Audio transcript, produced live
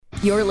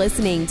You're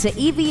listening to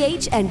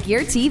EVH and Gear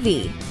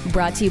TV,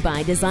 brought to you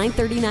by Design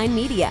 39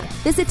 Media.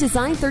 Visit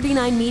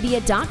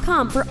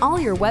design39media.com for all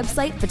your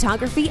website,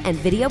 photography, and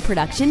video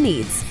production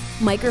needs.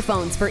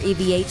 Microphones for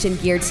EVH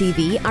and Gear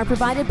TV are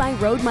provided by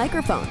Rode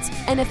Microphones,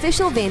 and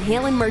official Van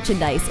Halen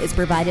merchandise is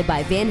provided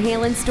by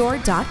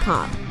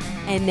VanHalenStore.com.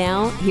 And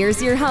now,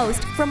 here's your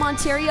host from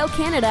Ontario,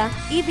 Canada,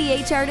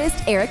 EVH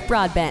artist Eric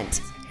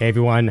Broadbent. Hey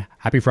everyone,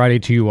 happy Friday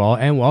to you all,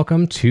 and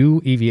welcome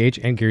to EVH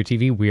and Gear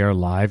TV. We are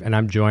live, and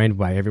I'm joined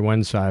by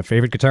everyone's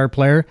favorite guitar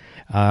player,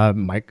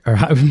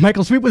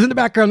 Michael Sweet was in the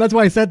background. That's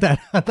why I said that.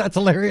 That's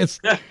hilarious.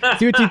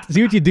 See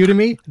what you do to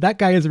me? That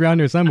guy is around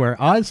here somewhere.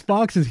 Oz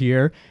Fox is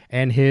here,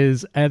 and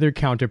his other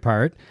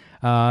counterpart,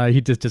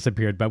 he just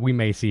disappeared, but we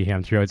may see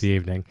him throughout the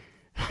evening.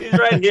 He's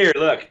right here,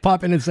 look.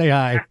 Pop in and say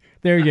hi.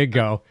 There you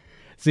go.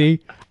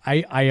 See,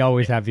 I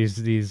always have these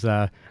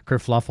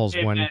kerfluffles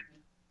hey, when... Man.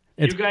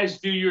 You guys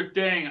do your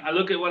thing. I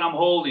look at what I'm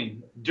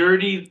holding.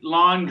 Dirty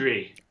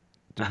laundry.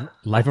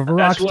 Life of a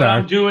rock That's star. what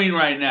I'm doing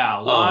right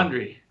now.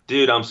 Laundry.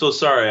 Dude, I'm so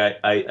sorry.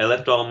 I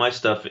left all my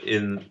stuff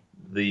in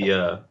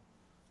the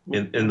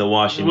in the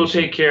washing We'll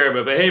machine. take care of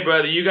it. But hey,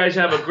 brother, you guys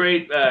have a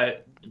great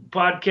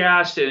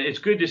podcast, and it's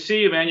good to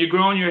see you, man. You're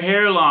growing your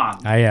hair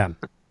long. I am.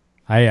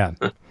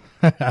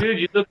 Dude,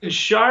 you're looking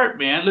sharp,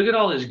 man. Look at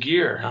all this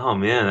gear. Oh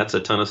man, that's a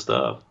ton of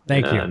stuff.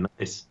 Thank you.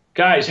 Nice.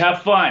 Guys,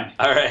 have fun.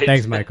 All right.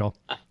 Thanks, Michael.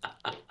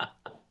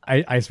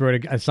 I swear to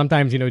God,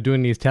 sometimes,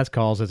 doing these test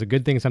calls is a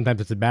good thing.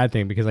 Sometimes it's a bad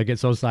thing because I get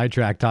so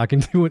sidetracked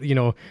talking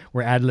to,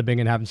 we're ad-libbing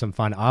and having some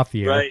fun off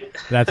the air. Right.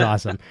 That's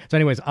awesome. So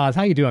anyways, Oz,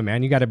 how you doing,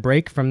 man? You got a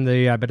break from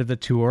the bit of the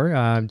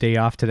tour, day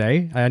off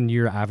today. And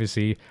you're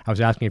obviously, I was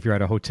asking if you're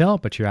at a hotel,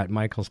 but you're at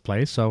Michael's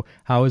place. So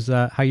how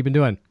you been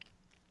doing?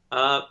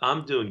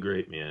 I'm doing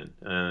great, man.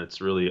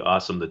 It's really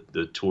awesome.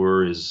 The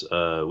tour is,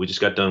 we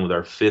just got done with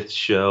our 5th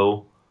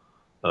show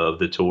of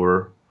the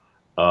tour.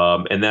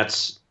 And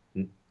that's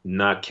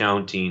not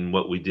counting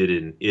what we did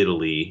in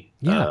Italy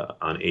back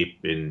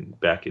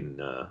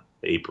in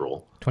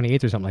April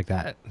 28th or something like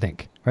that, I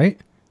think, right?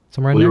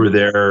 Somewhere in we there? were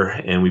there,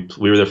 and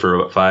we were there for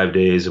about 5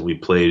 days, and we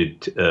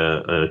played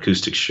an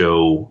acoustic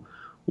show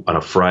on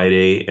a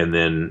Friday and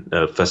then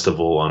a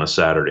festival on a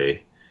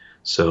Saturday.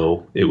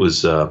 So it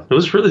was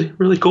really,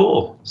 really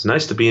cool. It's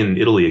nice to be in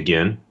Italy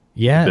again.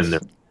 Yes.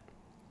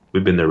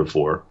 We've been there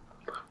before.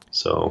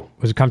 So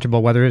was it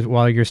comfortable weather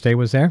while your stay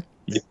was there?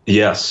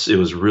 Yes, it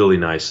was really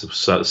nice.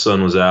 The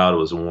sun was out. It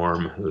was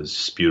warm. It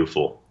was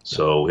beautiful.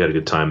 So we had a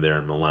good time there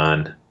in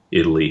Milan,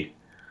 Italy.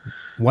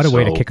 What a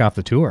way to kick off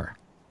the tour.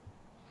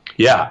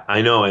 Yeah,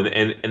 I know.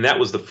 And that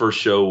was the first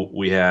show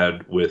we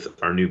had with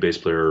our new bass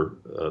player,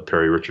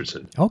 Perry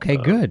Richardson. Okay,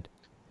 good.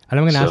 And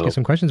I'm going to ask you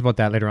some questions about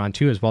that later on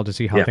too, as well, to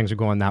see how things are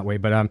going that way.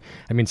 But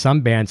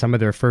some bands, some of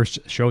their first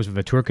shows of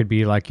the tour could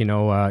be like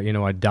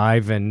a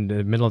dive in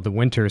the middle of the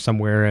winter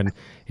somewhere, and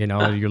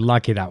you're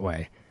lucky that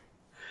way.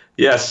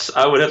 Yes,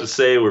 I would have to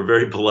say we're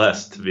very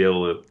blessed to be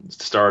able to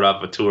start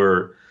off a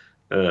tour,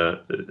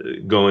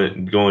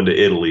 going to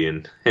Italy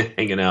and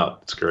hanging out.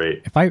 It's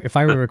great. If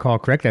I recall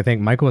correctly, I think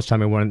Michael was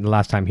telling me the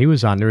last time he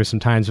was on, there was some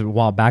times a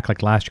while back,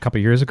 like last couple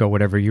of years ago,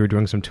 whatever, you were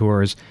doing some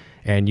tours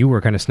and you were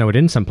kind of snowed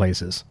in some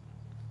places.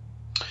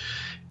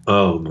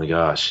 Oh my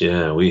gosh,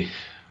 yeah.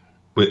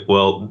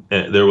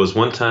 There was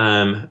one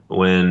time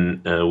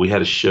when we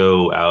had a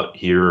show out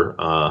here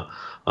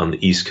on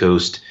the East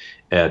Coast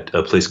at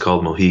a place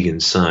called Mohegan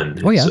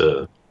Sun. Oh,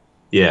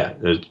 yeah.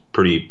 It's a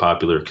pretty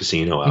popular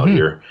casino out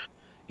here.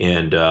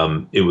 And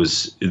a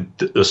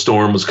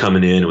storm was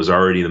coming in. It was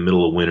already the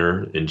middle of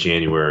winter in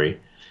January.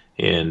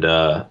 And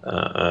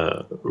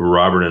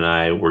Robert and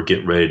I were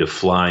getting ready to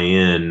fly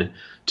in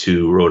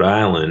to Rhode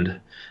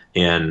Island.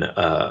 And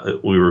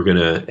we were going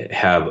to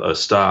have a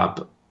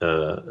stop,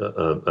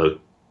 a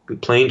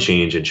plane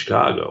change in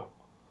Chicago,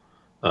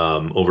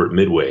 over at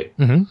Midway.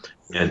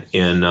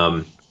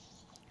 Mm-hmm.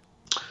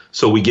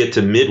 So we get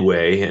to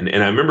Midway, and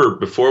I remember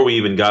before we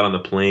even got on the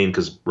plane,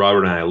 because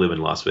Robert and I live in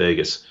Las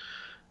Vegas,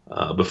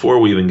 before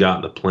we even got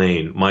on the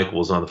plane, Michael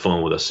was on the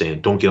phone with us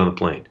saying, "Don't get on the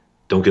plane.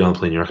 Don't get on the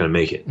plane. You're not going to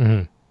make it."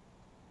 Mm-hmm.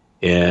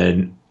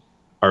 And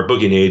our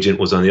booking agent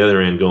was on the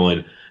other end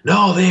going,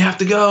 "No, they have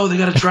to go. They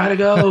got to try to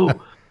go."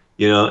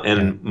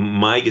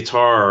 My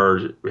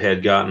guitar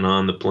had gotten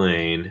on the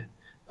plane,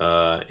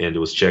 and it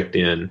was checked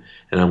in,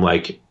 and I'm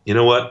like, you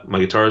know what? My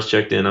guitar is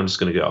checked in. I'm just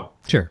going to go.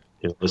 Sure.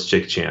 Let's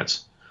take a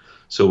chance.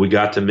 So we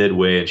got to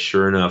Midway, and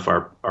sure enough,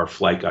 our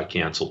flight got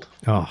canceled.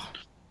 Oh.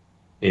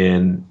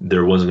 And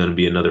there wasn't going to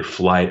be another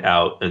flight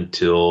out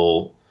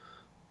until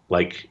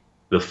like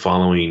the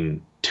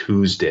following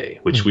Tuesday,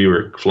 which we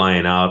were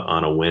flying out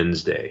on a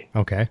Wednesday.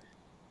 Okay.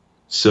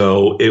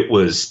 So it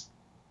was,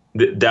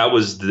 that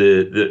was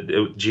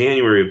the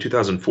January of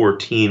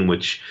 2014,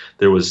 which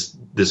there was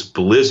this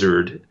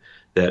blizzard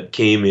that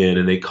came in,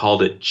 and they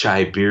called it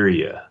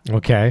Chiberia.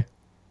 Okay.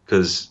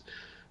 Because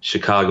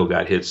Chicago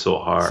got hit so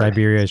hard.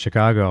 Siberia,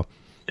 Chicago.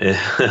 Boy,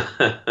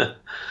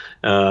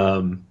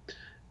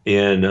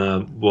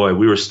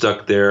 we were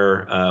stuck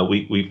there.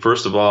 We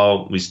first of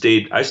all, I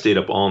stayed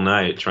up all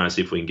night trying to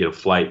see if we can get a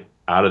flight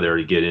out of there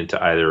to get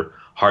into either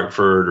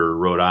Hartford or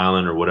Rhode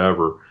Island or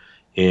whatever,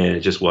 and it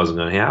just wasn't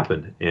going to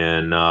happen.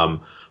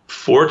 And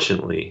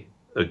fortunately,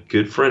 a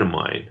good friend of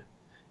mine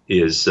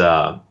is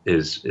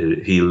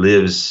he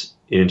lives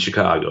in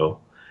Chicago,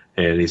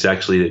 and he's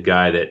actually the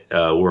guy that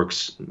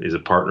is a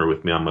partner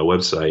with me on my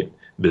website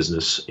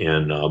business,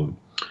 and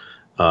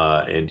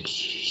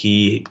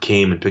he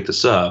came and picked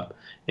us up,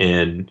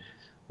 and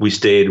we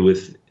stayed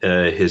with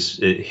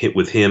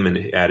him and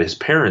at his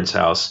parents'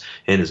 house,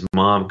 and his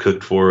mom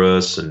cooked for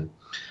us, and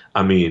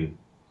I mean,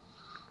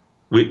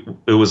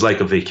 it was like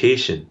a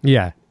vacation.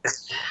 Yeah.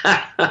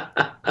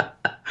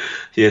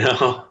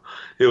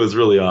 It was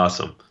really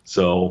awesome.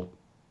 So,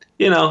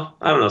 I don't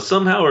know,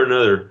 somehow or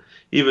another,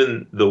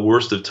 even the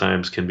worst of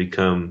times can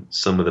become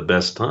some of the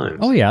best times.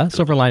 Oh yeah,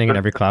 silver lining in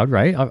every cloud,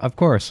 right? Of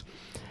course.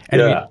 And,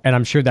 Yeah. and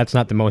I'm sure that's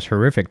not the most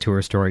horrific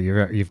tour story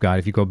you've got.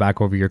 If you go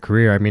back over your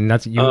career, I mean,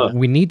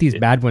 we need these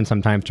bad ones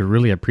sometimes to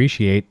really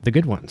appreciate the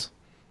good ones.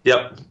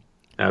 Yep,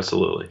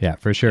 absolutely. Yeah,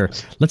 for sure.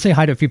 Let's say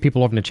hi to a few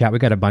people over in the chat. We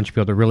got a bunch of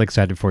people that are really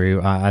excited for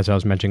you. As I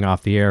was mentioning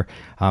off the air,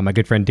 my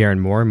good friend Darren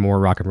more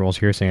rock and rolls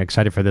here saying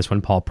excited for this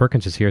one. Paul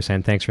Perkins is here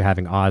saying thanks for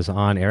having Oz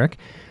on, Eric.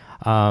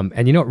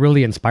 And what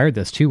really inspired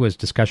this too was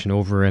discussion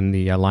over in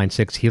the Line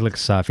 6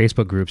 Helix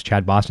Facebook groups.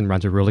 Chad Boston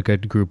runs a really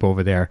good group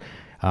over there.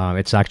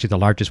 It's actually the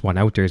largest one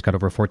out there. He's got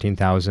over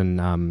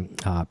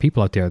 14,000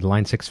 people out there. The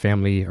Line 6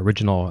 Family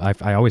Original.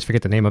 I always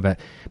forget the name of it,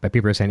 but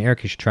people are saying,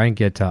 Eric, you should try and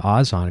get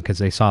Oz on because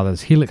they saw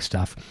this Helix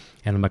stuff.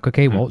 And I'm like,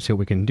 okay, well, let's see what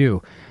we can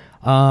do.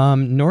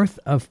 North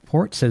of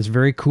Port says,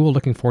 very cool.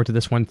 Looking forward to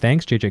this one.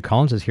 Thanks. JJ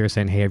Collins is here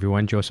saying, hey,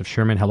 everyone. Joseph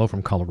Sherman, hello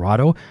from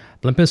Colorado.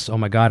 Blimpus, oh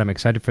my God, I'm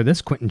excited for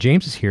this. Quentin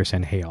James is here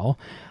saying, hey, all.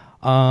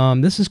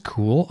 This is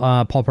cool.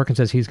 Paul Perkins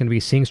says he's going to be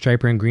seeing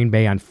Stryper in Green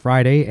Bay on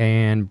Friday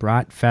and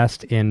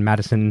Bratfest in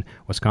Madison,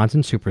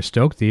 Wisconsin. Super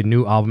stoked. The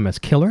new album is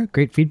killer.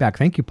 Great feedback.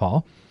 Thank you,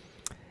 Paul.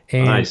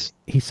 And Nice.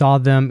 He saw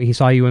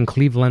you in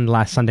Cleveland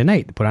last Sunday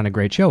night. Put on a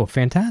great show.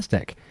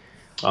 Fantastic.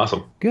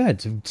 Awesome.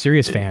 Good.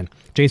 Serious fan.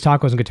 Jay's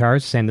Tacos and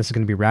Guitars saying this is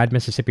going to be rad.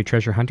 Mississippi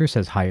Treasure Hunter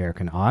says hi, Eric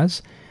and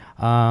Oz.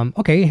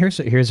 Okay, here's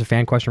a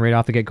fan question right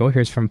off the get-go.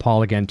 Here's from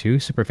Paul again, too.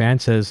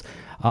 Superfan says,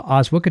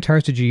 Oz, what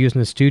guitars did you use in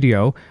the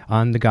studio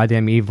on the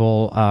Goddamn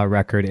Evil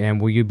record, and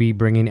will you be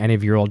bringing any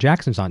of your old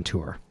Jacksons on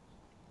tour?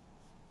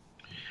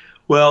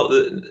 Well,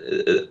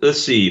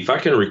 let's see. If I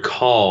can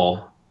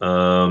recall,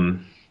 I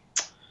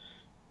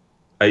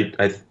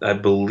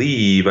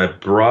believe I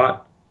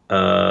brought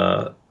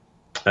a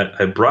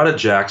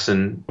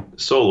Jackson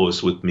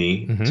soloist with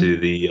me to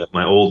the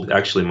my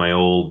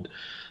old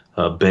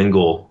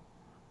Bengal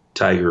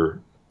Tiger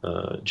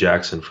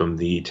Jackson from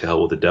the To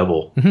Hell with the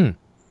Devil.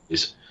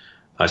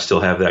 I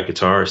still have that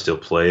guitar. I still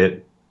play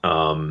it.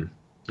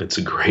 It's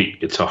a great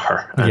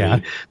guitar. I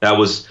mean, that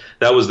was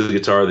the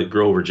guitar that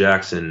Grover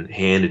Jackson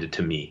handed it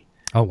to me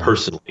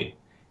personally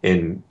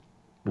and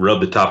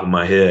rubbed the top of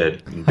my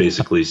head and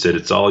basically said,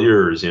 "It's all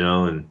yours,"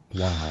 And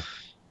wow,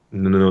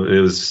 no,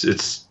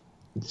 it's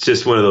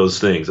just one of those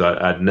things.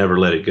 I'd never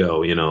let it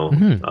go,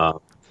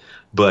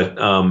 But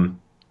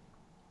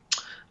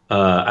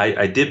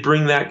I did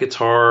bring that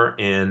guitar,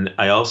 and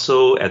I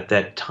also at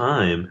that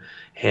time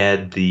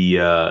had the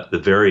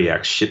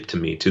Variax shipped to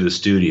me to the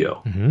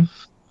studio.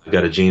 I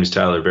got a James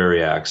Tyler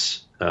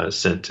Variax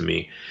sent to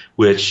me,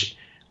 which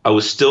I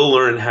was still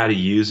learning how to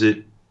use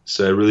it,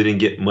 so I really didn't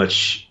get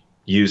much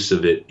use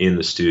of it in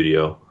the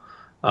studio.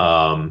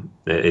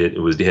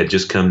 It had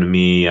just come to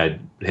me. I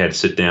had to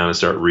sit down and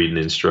start reading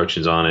the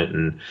instructions on it,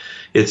 and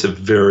it's a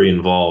very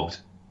involved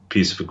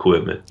piece of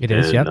equipment. It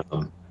is, yep.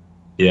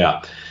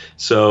 Yeah.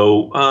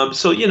 So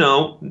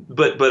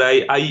but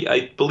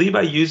I believe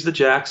I used the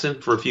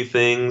Jackson for a few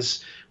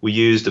things. We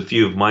used a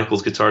few of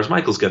Michael's guitars.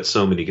 Michael's got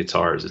so many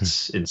guitars,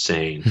 it's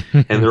insane,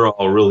 and they're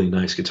all really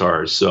nice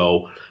guitars.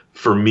 So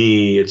for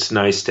me, it's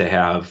nice to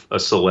have a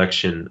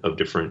selection of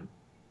different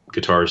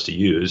guitars to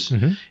use,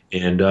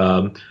 and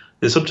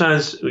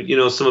sometimes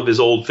some of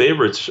his old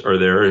favorites are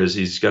there. As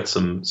he's got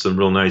some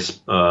real nice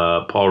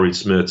Paul Reed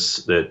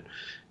Smiths that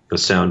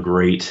sound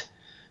great,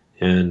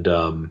 and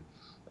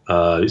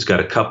he's got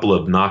a couple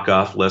of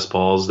knockoff Les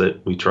Pauls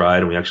that we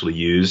tried and we actually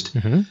used.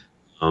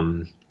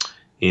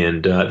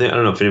 And I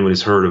don't know if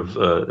anybody's heard of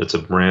it's a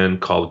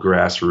brand called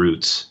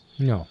Grassroots.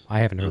 No, I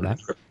haven't heard that.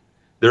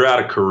 They're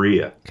out of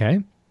Korea.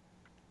 Okay.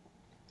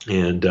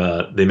 And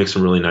they make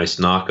some really nice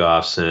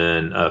knockoffs.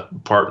 And a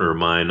partner of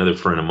mine, another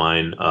friend of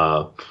mine,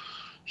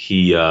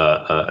 he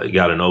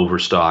got an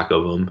overstock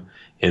of them,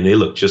 and they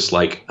look just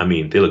like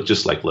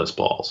Les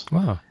Pauls.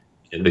 Wow.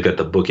 And they got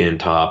the bookend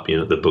top,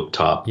 the book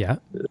top,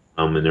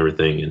 and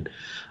everything,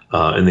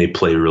 and they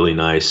play really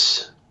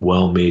nice,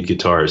 well-made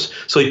guitars.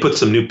 So he put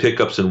some new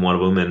pickups in one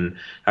of them, and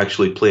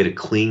actually played a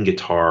clean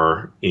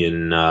guitar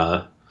in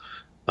a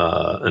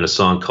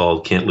song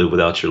called "Can't Live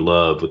Without Your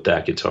Love" with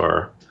that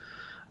guitar.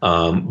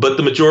 But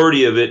the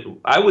majority of it,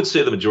 I would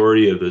say, the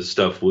majority of the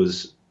stuff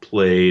was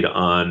played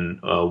on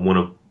one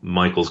of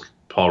Michael's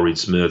Paul Reed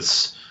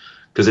Smiths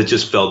because it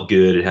just felt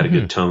good. It had a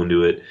good tone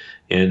to it.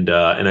 And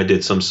I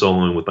did some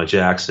soloing with my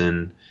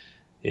Jackson,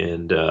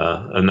 and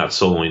I'm not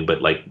soloing,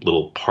 but like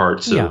little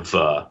parts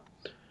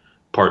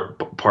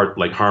part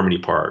like harmony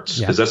parts,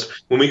 Yeah. because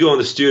that's when we go in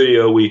the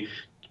studio, we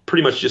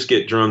pretty much just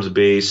get drums,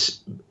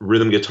 bass,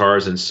 rhythm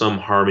guitars, and some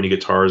harmony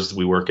guitars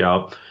we work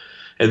out.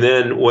 And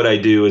then what I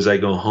do is I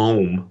go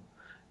home,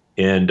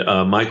 and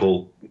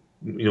Michael,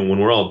 when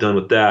we're all done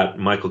with that,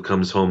 Michael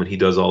comes home and he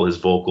does all his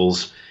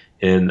vocals,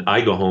 and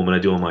I go home and I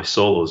do all my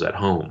solos at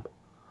home.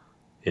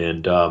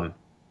 And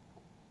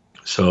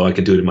so I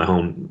can do it in my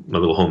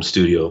little home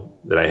studio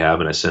that I have,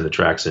 and I send the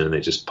tracks in and they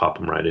just pop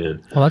them right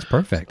in. Well, that's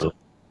perfect. So,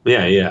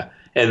 yeah.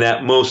 And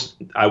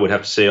I would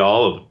have to say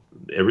all of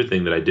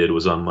everything that I did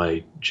was on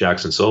my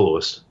Jackson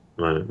Soloist,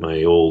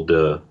 my old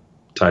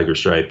Tiger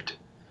Striped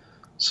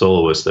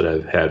Soloist that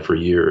I've had for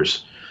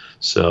years.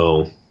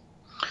 So,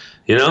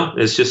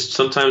 it's just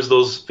sometimes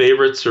those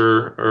favorites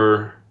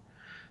are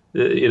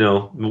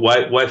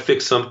why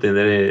fix something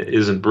that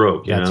isn't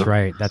broke? That's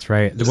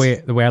right.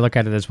 The way I look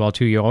at it as well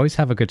too, you always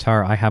have a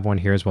guitar. I have one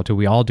here as well too.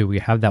 We all do. We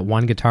have that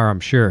one guitar,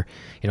 I'm sure.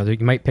 You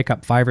might pick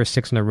up 5 or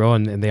 6 in a row,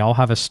 and they all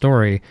have a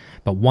story,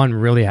 but one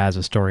really has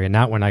a story. And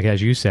that one, like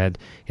as you said,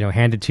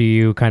 handed to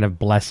you, kind of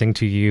blessing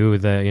to you,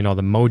 the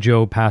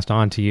mojo passed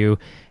on to you.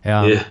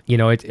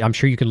 I'm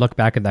sure you can look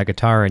back at that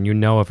guitar, and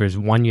if there's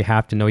one you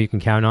have to know you can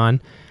count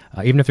on.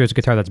 Even if there's a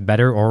guitar that's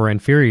better or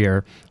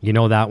inferior,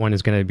 that one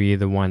is going to be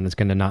the one that's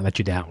going to not let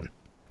you down.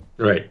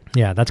 Right.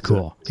 Yeah, that's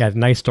cool. Yeah,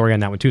 nice story on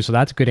that one too. So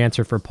that's a good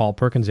answer for Paul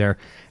Perkins there,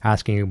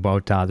 asking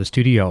about the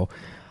studio.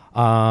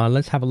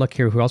 Let's have a look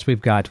here. Who else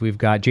we've got? We've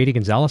got JD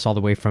Gonzalez all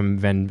the way from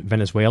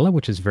Venezuela,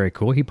 which is very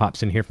cool. He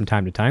pops in here from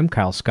time to time.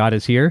 Kyle Scott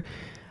is here.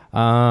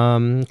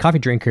 Coffee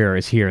Drinker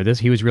is here.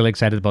 He was really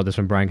excited about this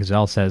one. Brian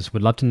Gazelle says,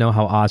 would love to know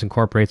how Oz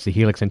incorporates the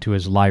Helix into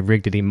his live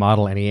rig. Did he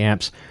model any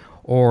amps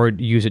or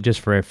use it just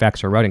for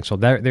effects or routing? So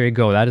there you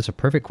go. That is a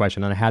perfect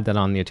question, and I had that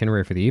on the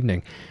itinerary for the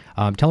evening.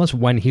 Tell us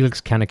when Helix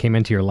kind of came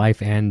into your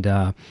life and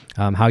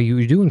how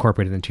you do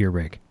incorporate it into your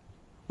rig.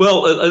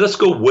 Well, let's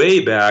go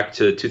way back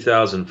to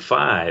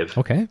 2005.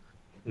 Okay.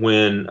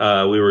 When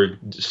we were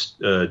just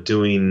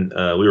doing,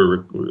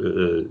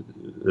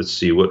 let's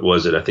see, what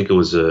was it? I think it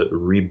was a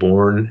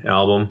Reborn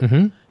album. Mm-hmm.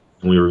 And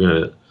we were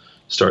going to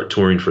start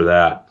touring for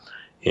that.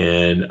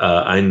 And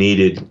I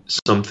needed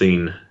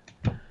something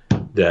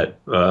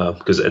that,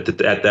 because at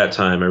that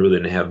time I really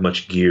didn't have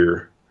much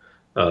gear.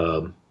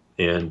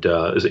 And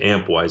as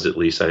amp-wise, at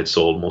least, I had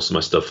sold most of my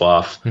stuff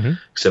off, mm-hmm.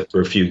 except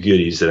for a few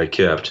goodies that I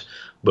kept.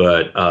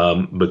 But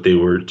they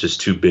were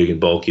just too big and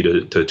bulky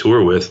to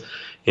tour with.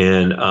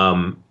 And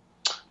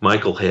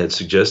Michael had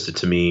suggested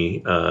to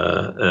me,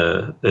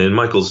 and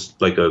Michael's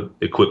like a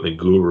equipment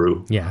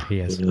guru. Yeah, he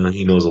is.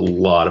 He knows a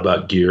lot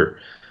about gear.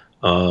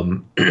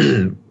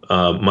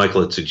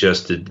 Michael had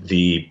suggested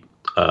the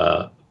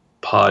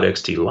Pod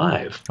XT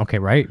Live. Okay,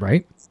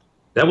 right.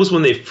 That was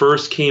when they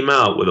first came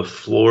out with a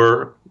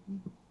floorboard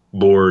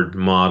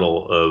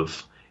model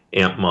of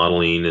amp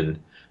modeling and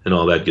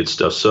all that good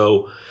stuff.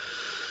 So,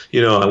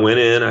 I went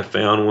in, I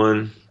found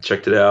one,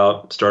 checked it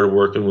out, started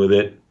working with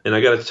it, and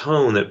I got a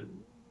tone that,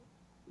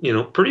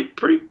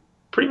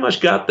 pretty much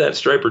got that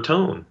Striper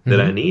tone that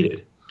mm-hmm. I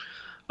needed.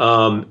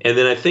 And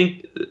then I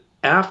think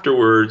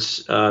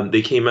afterwards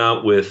they came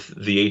out with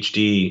the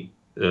HD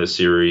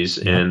series,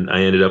 yeah. and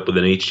I ended up with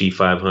an HD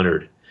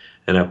 500,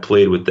 and I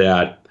played with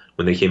that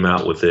when they came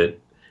out with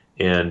it,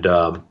 and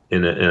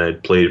I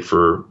played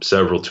for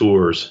several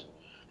tours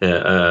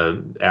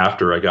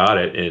after I got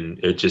it, and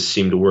it just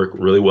seemed to work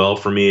really well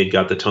for me. It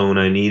got the tone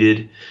I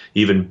needed,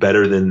 even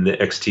better than the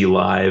XT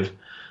Live.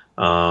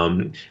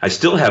 I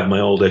still have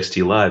my old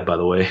XT Live, by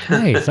the way.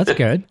 Nice, that's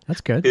good.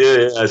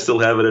 Yeah, I still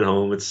have it at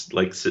home. It's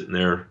like sitting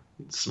there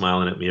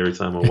smiling at me every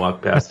time I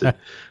walk past it.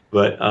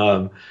 But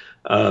and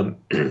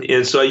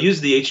so I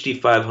used the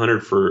HD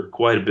 500 for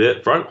quite a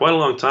bit, for quite a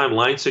long time.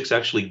 Line 6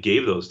 actually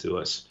gave those to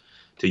us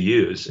to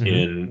use, mm-hmm.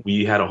 and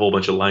we had a whole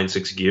bunch of Line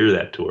 6 gear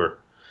that tour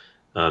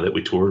that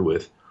we toured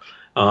with.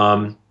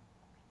 And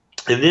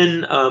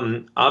then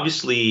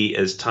obviously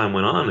as time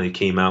went on, they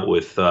came out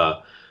with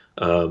I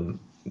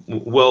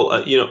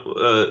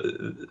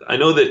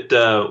know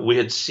that we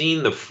had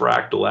seen the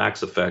Fractal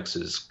Axe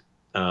Effects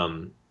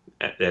that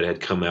had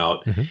come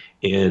out, mm-hmm.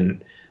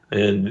 and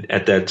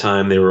at that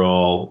time they were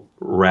all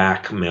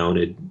rack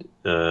mounted.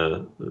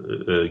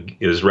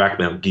 It was rack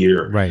mount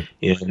gear, right?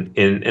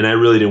 And I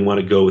really didn't want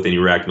to go with any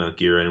rack mount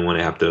gear. I didn't want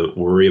to have to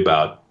worry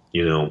about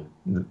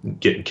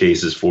getting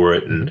cases for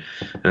it, and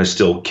I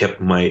still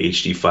kept my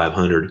HD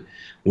 500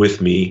 with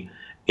me.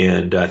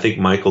 And I think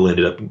Michael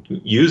ended up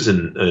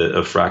using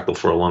a Fractal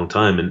for a long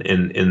time, and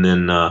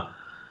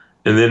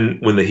then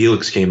when the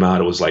Helix came out,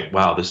 it was like,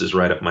 wow, this is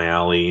right up my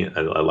alley.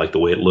 I like the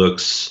way it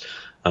looks.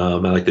 I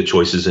like the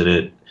choices in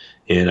it,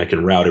 and I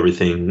can route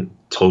everything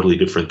totally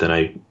different than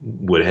I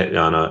would have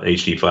on a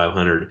HD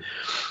 500.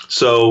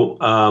 So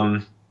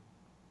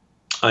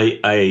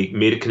I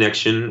made a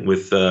connection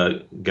with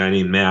a guy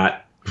named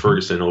Matt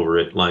Ferguson over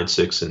at Line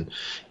 6, and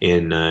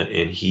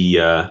he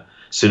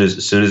as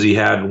soon as he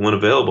had one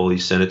available, he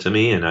sent it to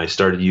me, and I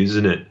started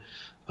using it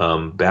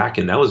back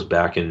in I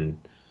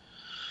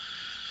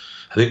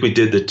think we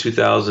did the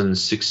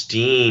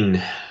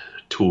 2016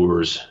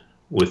 tours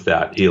with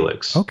that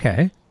Helix.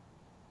 Okay.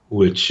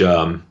 Which,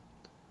 I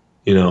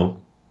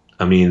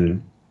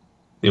mean,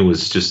 it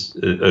was just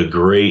a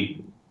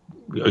great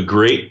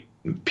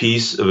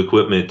piece of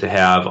equipment to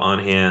have on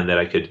hand that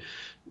I could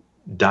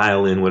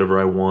dial in whatever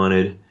I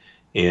wanted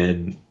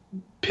and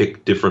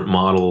pick different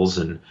models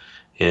and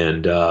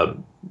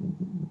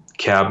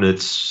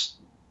cabinets,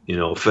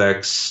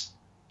 effects,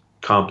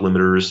 comp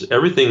limiters.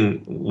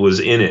 Everything was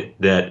in it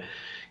that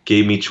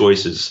gave me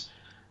choices.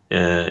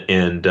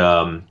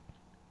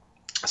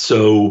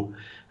 So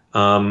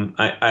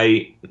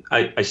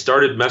I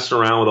started messing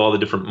around with all the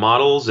different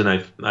models, and I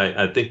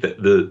think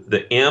that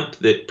the amp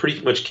that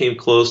pretty much came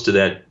close to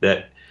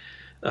that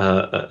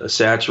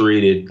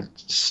saturated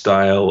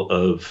style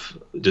of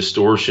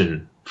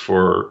distortion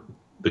for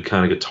the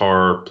kind of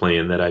guitar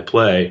playing that I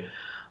play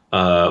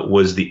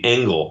was the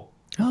Angle.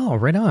 Oh,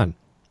 right on.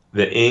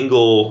 The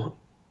Angle.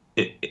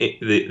 And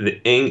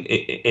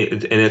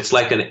it's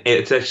like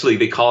it's actually,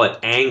 they call it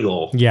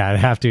angle. Yeah, I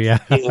have to. Yeah.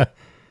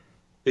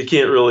 They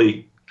can't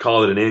really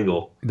call it an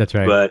angle. That's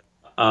right. But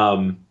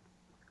and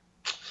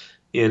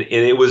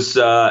it was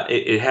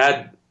it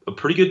had a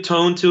pretty good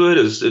tone to it.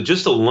 It was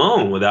just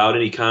alone without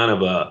any kind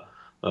of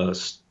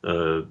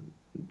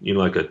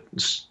like a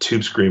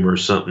tube screamer or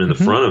something in the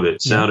front of it.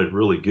 It sounded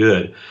really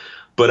good.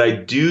 But I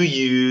do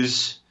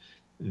use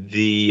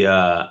the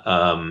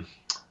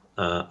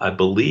I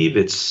believe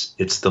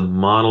it's the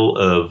model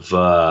of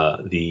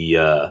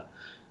the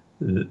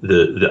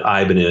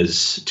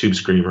Ibanez tube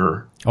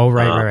screamer. Oh,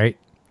 right.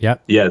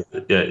 Yep. Yeah,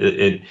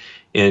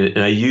 and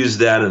I use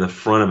that in the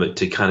front of it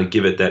to kind of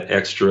give it that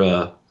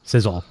extra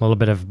sizzle, a little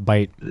bit of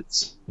bite.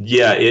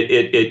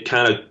 It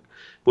kind of,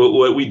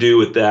 what we do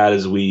with that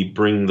is we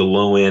bring the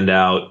low end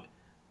out,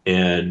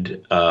 and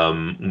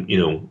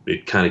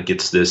it kind of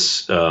gets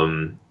this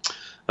a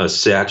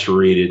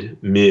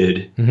saturated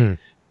mid. Mm-hmm.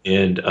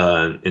 And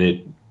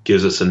it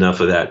gives us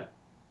enough of that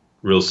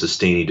real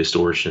sustaining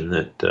distortion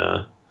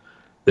that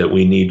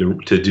we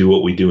need to do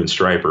what we do in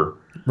Stryper.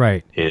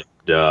 Right. And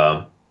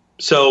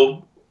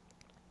so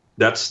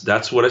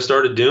that's what I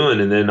started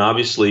doing. And then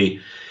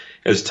obviously,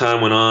 as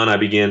time went on, I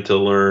began to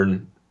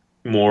learn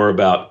more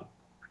about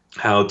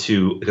how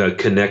to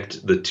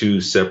connect the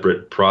two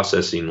separate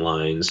processing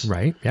lines.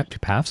 Right. Yep. Two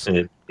paths.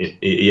 And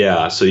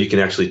so you can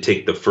actually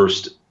take the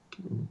first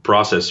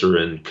processor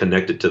and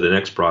connect it to the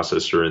next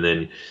processor, and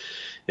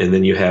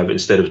then you have,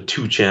 instead of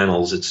two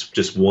channels, it's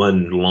just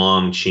one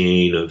long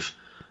chain of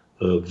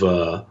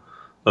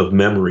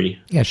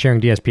memory. Yeah,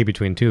 sharing DSP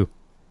between two.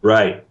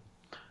 Right.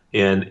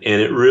 And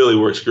it really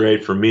works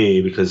great for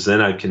me, because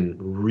then I can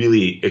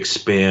really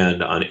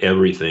expand on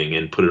everything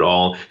and put it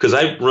all, because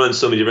I run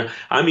so many different.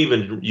 I'm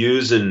even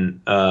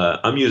using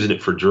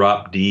it for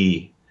drop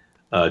D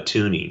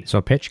tuning.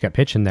 So pitch, you got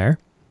pitch in there.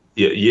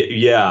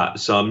 Yeah.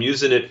 So I'm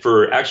using it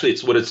for, actually,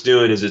 it's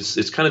doing is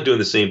it's kind of doing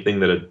the same thing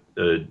that a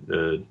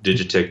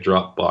Digitech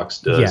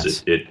Dropbox does.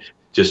 Yes. It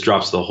just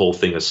drops the whole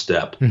thing a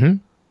step. Mm-hmm.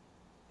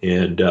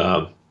 And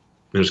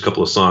there's a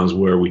couple of songs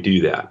where we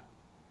do that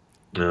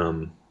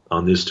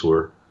on this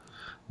tour.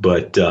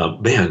 But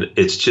man,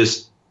 it's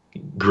just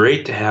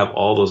great to have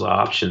all those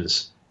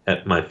options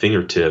at my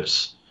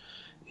fingertips,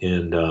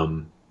 and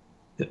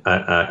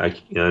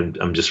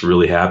I'm just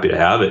really happy to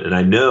have it. And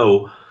I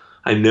know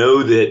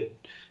that,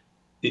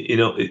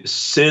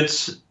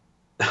 since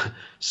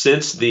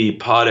the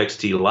Pod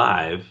XT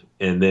Live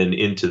and then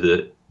into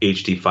the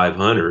HD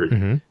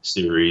 500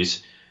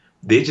 series,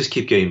 they just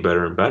keep getting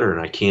better and better.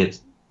 And I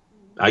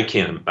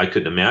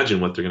couldn't imagine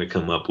what they're going to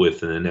come up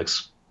with in the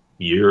next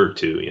year or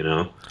two.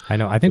 I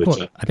know. I think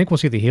we'll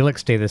see the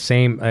Helix stay the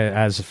same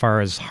as far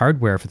as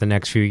hardware for the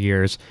next few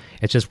years.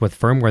 It's just with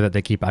firmware that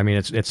they keep. I mean,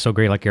 it's so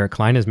great. Like Eric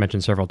Klein has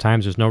mentioned several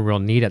times, there's no real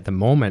need at the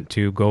moment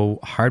to go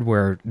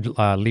hardware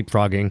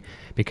leapfrogging,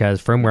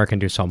 because firmware can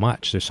do so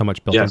much. There's so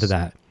much built into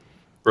that.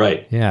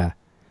 Right. Yeah.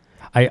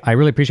 I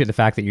really appreciate the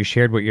fact that you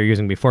shared what you're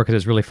using before, because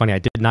it's really funny. I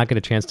did not get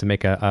a chance to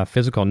make a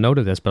physical note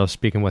of this, but I was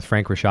speaking with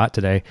Frank Rachat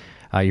today.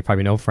 You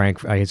probably know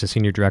Frank. He's a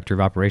senior director of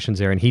operations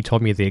there, and he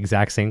told me the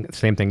exact same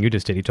thing you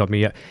just did. He told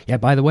me, yeah,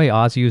 by the way,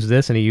 Oz used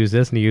this, and he used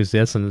this, and he used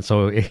this, and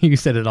so you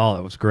said it all.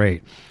 It was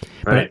great.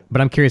 Right. But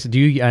I'm curious, do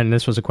you, and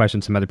this was a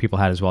question some other people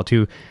had as well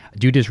too,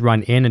 do you just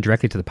run in and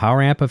directly to the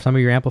power amp of some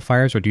of your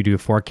amplifiers, or do you do a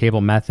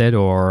 4-cable method,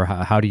 or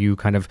how do you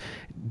kind of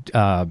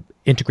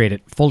integrate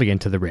it fully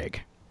into the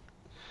rig?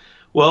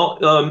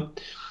 Well,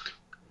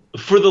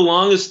 for the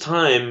longest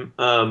time,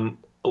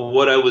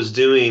 what I was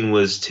doing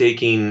was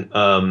taking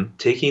the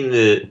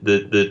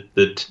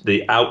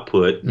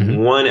output,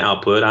 one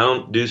output. I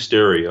don't do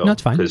stereo.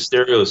 That's fine, because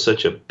stereo is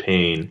such a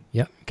pain.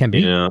 Yeah, can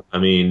be. I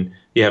mean,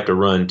 you have to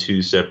run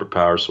two separate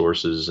power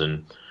sources,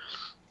 and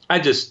I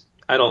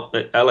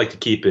like to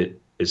keep it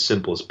as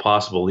simple as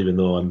possible, even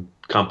though I'm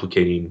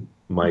complicating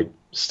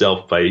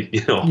myself by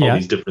all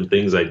these different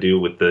things I do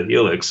with the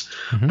Helix.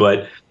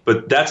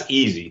 But that's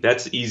easy.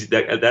 That's easy.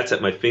 That's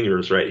at my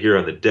fingers right here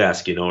on the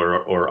desk,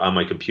 or on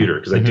my computer,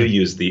 because I do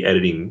use the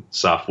editing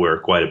software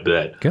quite a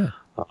bit. Good.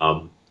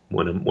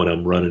 When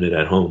I'm running it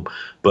at home.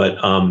 But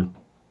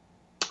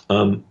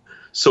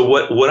So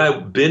what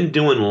I've been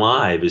doing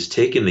live is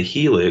taking the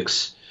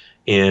Helix,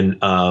 and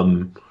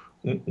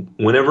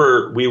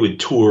whenever we would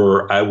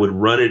tour, I would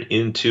run it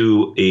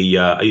into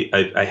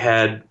I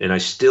had, and I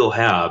still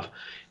have,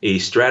 a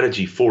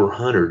Strategy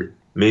 400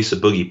 Mesa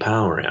Boogie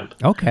power amp.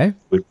 Okay.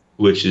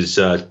 Which is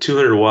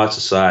 200 watts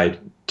a side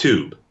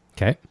tube.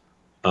 Okay.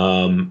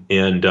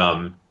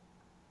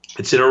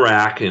 It's in a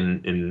rack,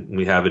 and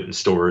we have it in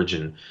storage,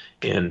 and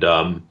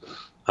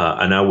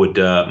I would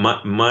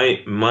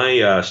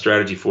my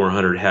Strategy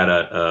 400 had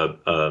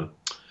a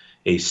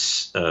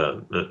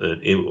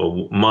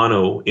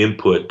mono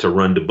input to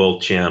run to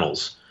both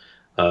channels.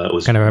 It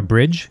was kind of a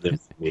bridge.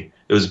 It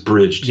was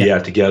bridged,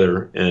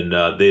 together, and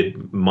they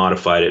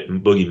modified it.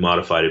 And Boogie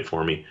modified it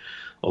for me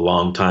a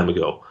long time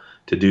ago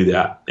to do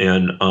that,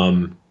 and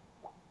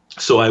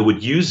so I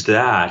would use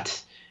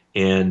that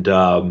and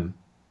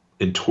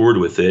toured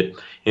with it,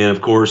 and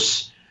of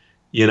course,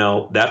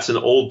 that's an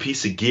old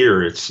piece of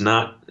gear. It's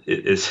not.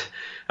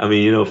 I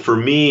mean, for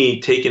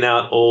me, taking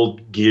out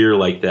old gear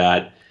like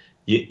that,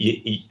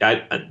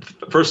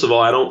 first of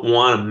all, I don't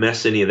want to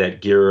mess any of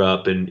that gear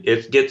up, and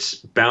it gets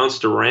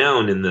bounced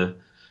around in the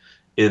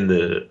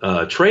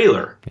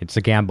trailer. It's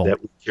a gamble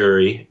that we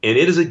carry, and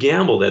it is a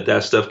gamble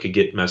that stuff could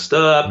get messed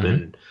up,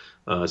 and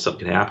something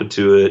can happen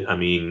to it. I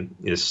mean,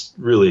 it's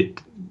really,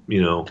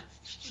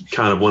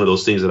 kind of one of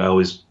those things that I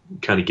always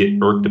kind of get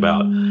irked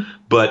about.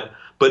 But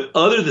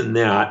other than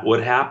that,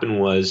 what happened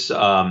was,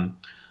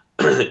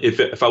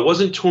 if I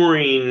wasn't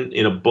touring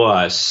in a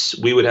bus,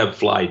 we would have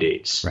fly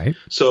dates. Right.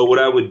 So what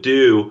I would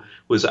do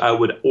was I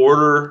would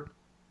order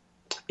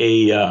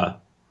every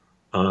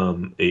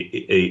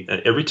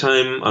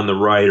time on the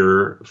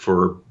rider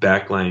for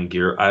backline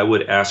gear, I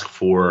would ask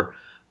for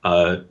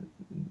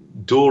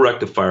dual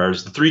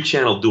rectifiers, the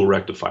 3-channel dual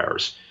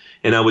rectifiers,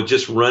 and I would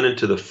just run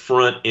into the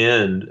front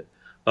end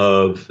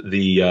of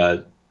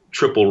the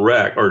triple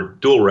rec or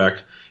dual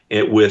rec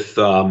with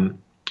the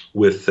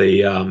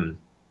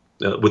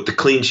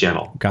clean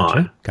channel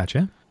on.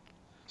 Gotcha.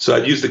 So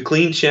I'd use the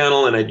clean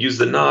channel, and I'd use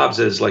the knobs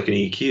as like an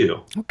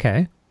EQ.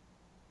 Okay.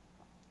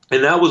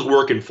 And that was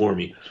working for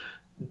me.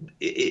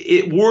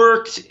 It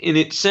worked, and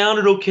it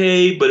sounded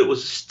okay, but it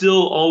was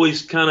still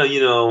always kind of,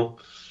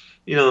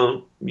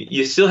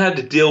 you still had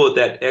to deal with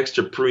that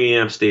extra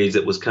preamp stage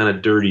that was kind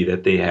of dirty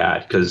that they had,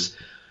 because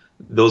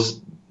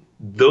those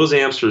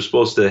amps are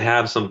supposed to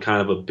have some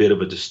kind of a bit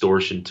of a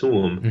distortion to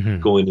them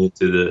going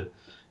into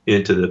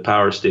the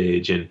power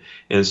stage, and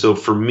so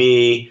for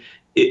me,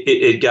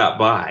 it got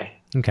by.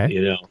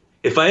 Okay.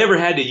 If I ever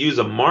had to use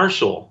a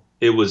Marshall,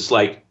 it was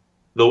like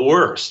the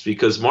worst,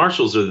 because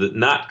Marshalls are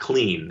not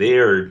clean. They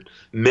are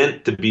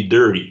meant to be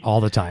dirty all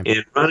the time.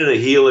 And running a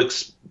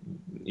Helix,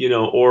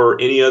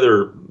 or any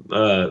other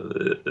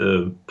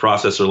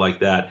processor like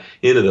that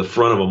into the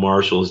front of a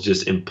Marshall is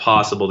just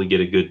impossible to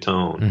get a good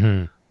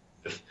tone.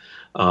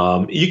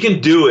 You can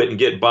do it and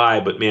get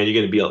by, but man, you're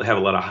going to be able to have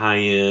a lot of high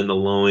end. The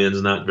low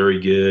end's not very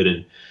good,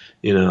 and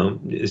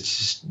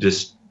it's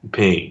just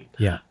pain.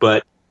 Yeah.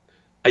 But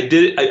I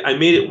did it. I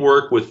made it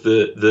work with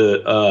the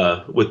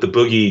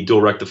Boogie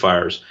dual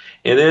rectifiers,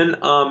 and then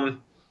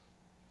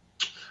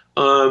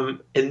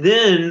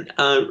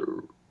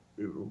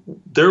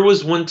there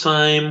was one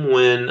time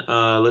when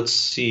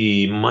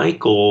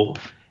Michael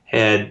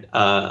had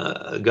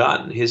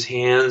gotten his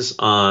hands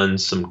on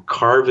some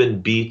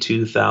Carvin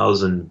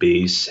B2000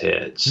 bass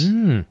heads.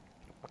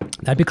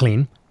 That'd be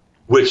clean.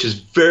 Which is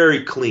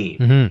very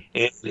clean, and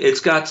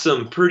it's got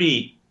some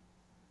pretty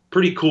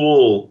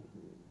cool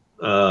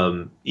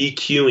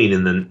EQing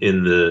in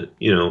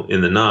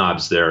the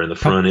knobs there in the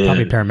front end.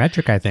 Probably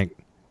parametric, I think.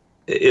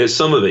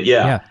 Some of it,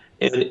 yeah.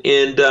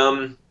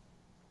 And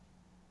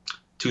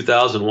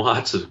 2,000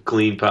 watts of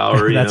clean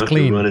power. That's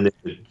clean. Running at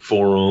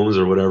 4 ohms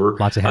or whatever.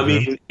 Lots of headroom. I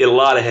mean, a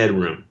lot of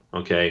headroom.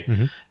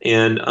 Okay,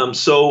 and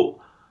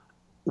so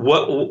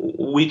what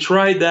we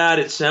tried that.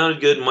 It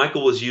sounded good.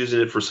 Michael was using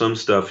it for some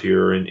stuff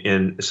here,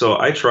 and so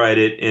I tried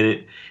it,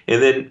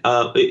 and then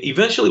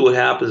eventually what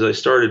happened is I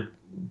started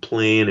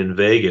playing in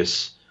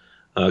Vegas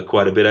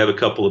quite a bit. I have a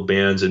couple of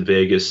bands in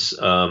Vegas.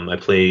 I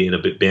play in a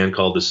band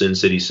called the Sin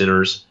City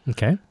Sinners.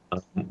 Okay.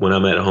 When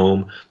I'm at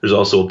home, there's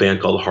also a band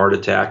called Heart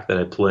Attack that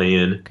I play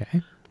in.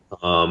 Okay.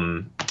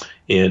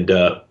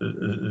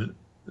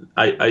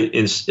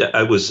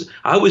 I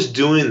was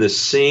doing the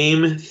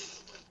same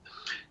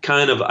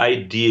kind of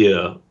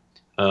idea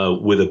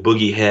with a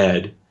Boogie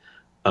head,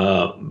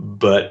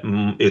 but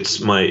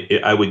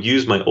I would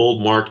use my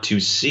old Mark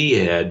II-C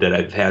head that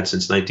I've had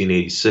since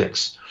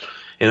 1986,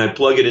 and I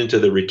plug it into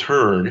the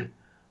return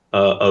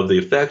of the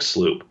effects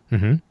loop,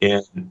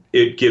 and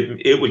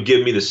it would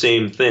give me the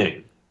same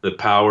thing, the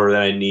power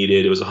that I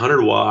needed. It was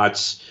 100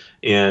 watts,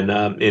 and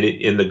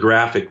the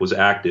graphic was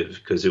active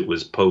because it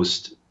was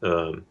post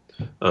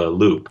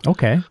loop.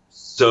 Okay.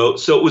 So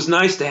it was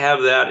nice to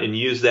have that and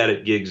use that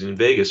at gigs in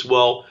Vegas.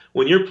 Well,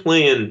 when you're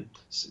playing,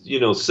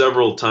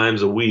 several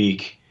times a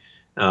week,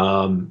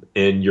 and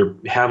you're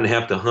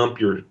have to hump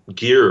your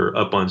gear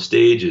up on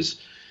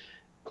stages,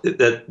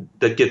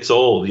 that gets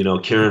old.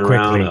 Carrying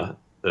Quickly. around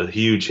a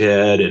huge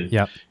head and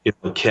Yep.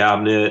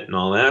 cabinet and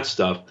all that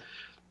stuff.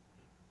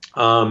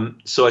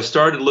 So I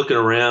started looking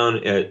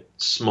around at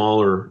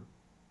smaller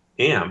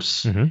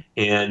amps,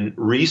 and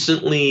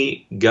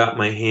recently got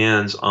my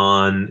hands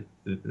on,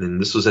 and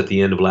this was at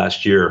the end of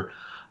last year,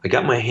 I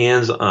got my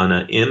hands on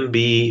an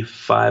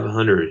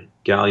MB500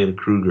 Gallium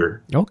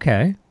Kruger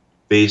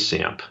bass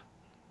amp.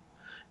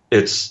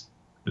 It's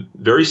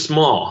very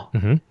small.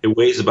 It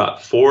weighs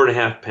about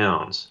 4.5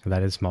 pounds.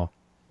 That is small.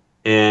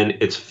 And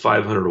it's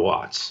 500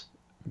 watts.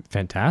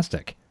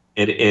 Fantastic.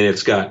 And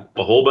it's got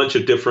a whole bunch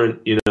of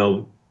different,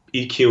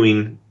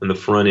 EQing in the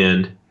front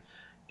end.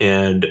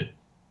 And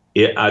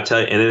I tell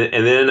you,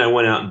 and then I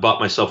went out and bought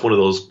myself one of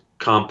those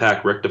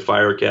compact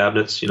rectifier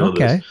cabinets,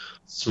 those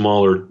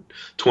smaller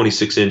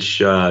 26-inch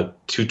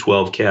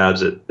 212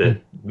 cabs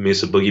that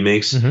Mesa Boogie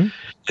makes.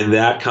 And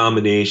that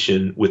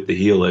combination with the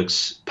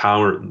Helix,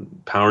 powering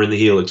the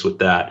Helix with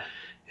that,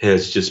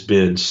 has just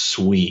been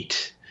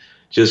sweet.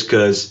 Just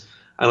because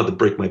I don't have to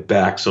break my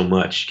back so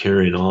much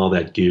carrying all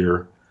that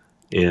gear.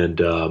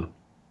 And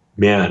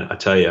man, I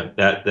tell you,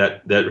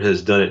 that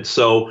has done it.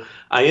 So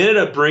I ended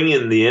up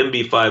bringing the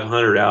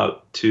MB500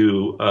 out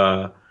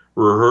to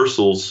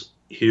rehearsals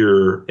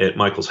here at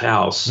Michael's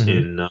house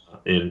in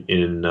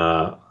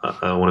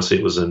I want to say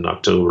it was in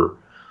October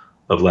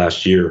of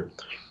last year,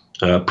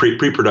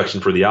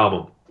 pre-production for the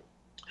album.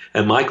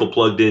 And Michael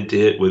plugged into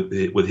it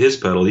with his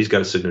pedal. He's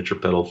got a signature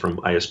pedal from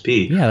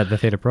ISP. Yeah, the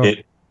Theta Pro.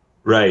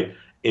 Right.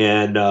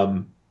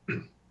 And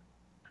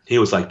he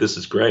was like, "This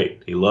is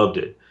great." He loved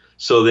it.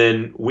 So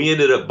then we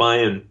ended up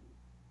buying.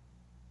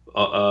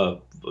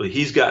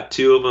 He's got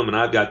 2 of them, and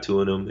I've got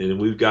 2 of them, and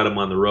we've got them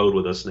on the road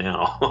with us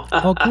now.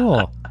 Oh,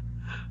 cool.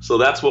 So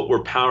that's what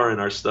we're powering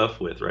our stuff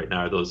with right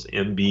now. Are those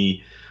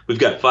MB? We've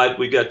got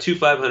 2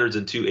 500s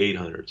and 2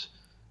 800s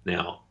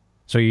now.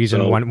 So you're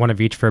using one of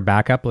each for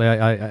backup,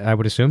 I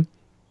would assume.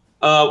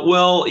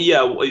 Well,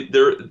 yeah,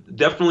 they're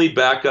definitely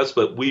backups,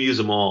 but we use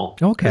them all.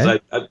 Okay.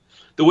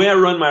 The way I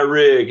run my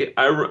rig,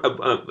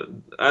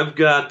 I've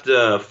got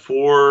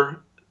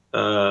 4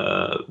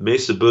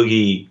 Mesa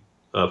Boogie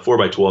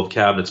 4x12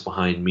 cabinets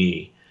behind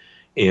me,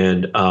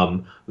 and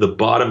the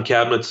bottom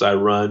cabinets I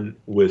run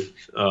with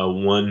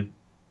one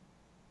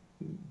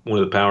of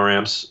the power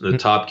amps. The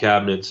top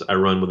cabinets I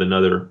run with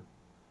another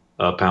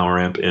power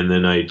amp, and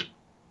then I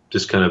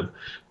just kind of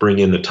bring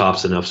in the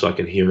tops enough so I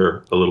can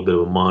hear a little bit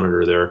of a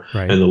monitor there.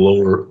 Right. And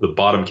the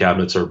bottom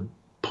cabinets are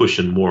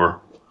pushing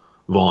more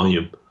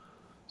volume,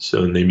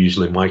 so and they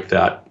usually mic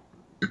that.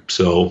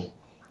 So,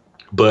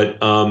 but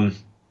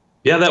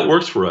yeah, that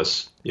works for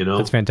us.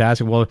 That's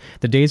fantastic. Well,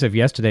 the days of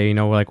yesterday,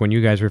 like when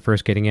you guys were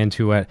first getting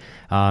into it,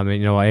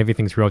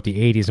 everything throughout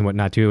the 80s and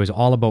whatnot too, it was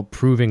all about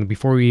proving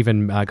before you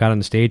even got on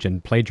the stage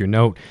and played your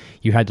note,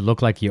 you had to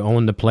look like you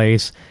owned the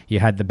place.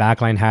 You had the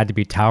backline had to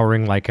be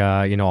towering like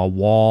a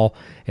wall.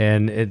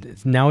 And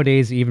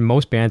nowadays, even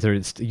most bands are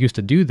used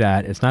to do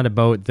that. It's not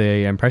about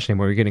the impression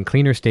anymore. You're getting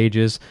cleaner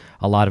stages,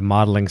 a lot of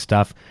modeling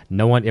stuff.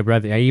 No one,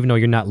 even though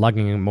you're not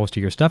lugging most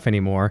of your stuff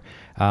anymore,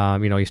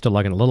 you're still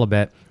lugging a little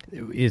bit.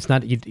 It's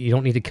not, you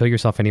don't need to kill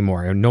yourself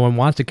anymore. No one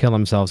wants to kill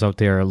themselves out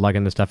there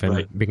lugging the stuff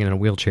and being in a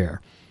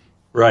wheelchair.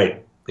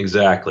 Right.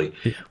 Exactly.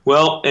 Yeah.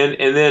 Well, and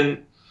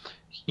then,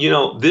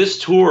 this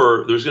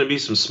tour, there's going to be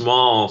some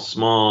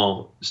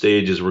small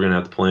stages we're going to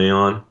have to play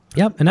on.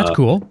 Yep. And that's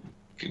cool.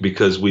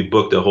 Because we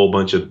booked a whole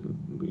bunch of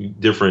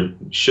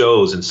different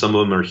shows, and some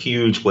of them are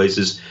huge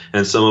places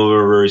and some of them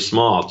are very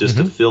small, just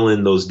to fill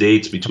in those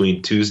dates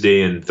between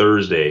Tuesday and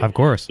Thursday. Of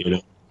course.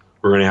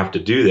 We're going to have to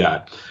do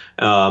that.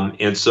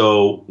 And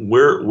so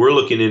we're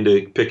looking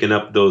into picking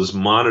up those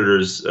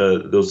monitors,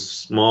 those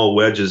small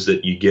wedges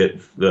that you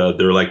get.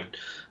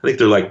 I think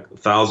they're like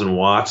 1,000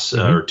 watts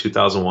or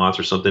 2,000 watts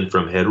or something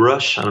from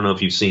Headrush. I don't know if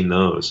you've seen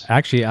those.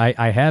 Actually,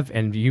 I have,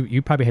 and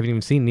you probably haven't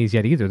even seen these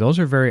yet either. Those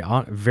are very,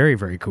 very,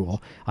 very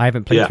cool. I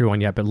haven't played through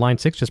one yet, but Line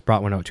 6 just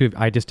brought one out too.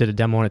 I just did a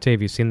demo on it today.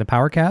 Have you seen the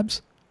power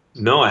cabs?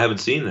 No, I haven't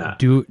seen that.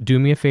 Do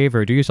me a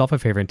favor, do yourself a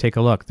favor, and take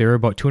a look. They're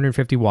about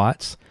 250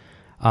 watts.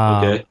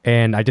 Okay.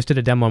 And I just did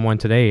a demo on one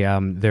today.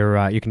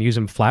 They're you can use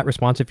them flat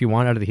response if you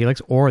want out of the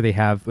Helix, or they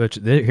have.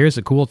 Here's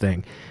the cool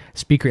thing: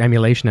 speaker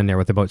emulation in there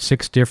with about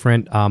 6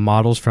 different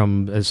models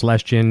from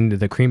Celestion,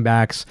 the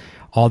Creambacks,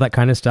 all that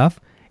kind of stuff.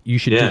 You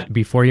should just,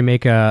 before you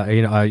make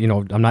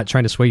I'm not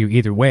trying to sway you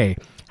either way.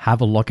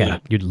 Have a look at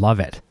it. You'd love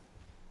it.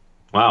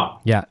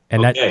 Wow. Yeah,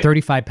 and that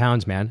 35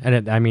 pounds, man,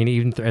 and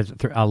even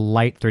a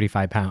light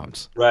 35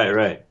 pounds.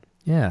 Right.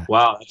 Yeah.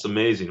 Wow, that's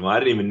amazing. Well, I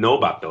didn't even know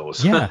about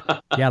those. Yeah.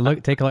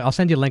 Look, take a look. I'll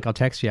send you a link. I'll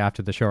text you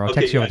after the show. Or I'll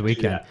text you over the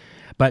weekend.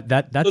 But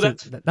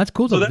that's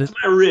cool. So that's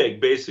my rig,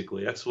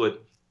 basically. That's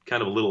what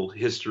kind of a little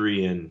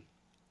history and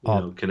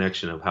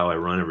connection of how I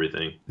run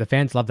everything. The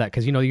fans love that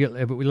because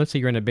let's say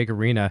you're in a big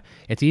arena.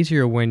 It's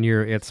easier when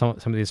you're at some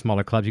of these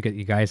smaller clubs. You get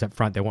you guys up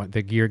front. They want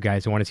the gear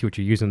guys. They want to see what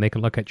you're using. They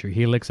can look at your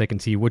Helix. They can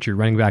see what you're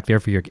running back there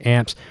for your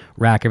amps,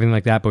 rack, everything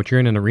like that. But you're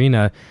in an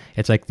arena.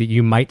 It's like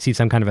you might see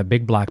some kind of a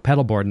big black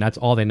pedal board, and that's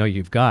all they know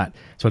you've got.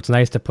 So it's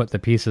nice to put the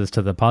pieces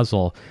to the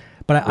puzzle.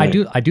 But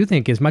I do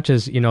think, as much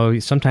as,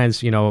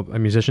 sometimes,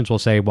 musicians will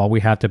say, well,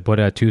 we have to put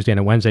a Tuesday and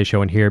a Wednesday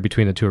show in here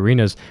between the two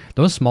arenas.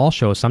 Those small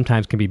shows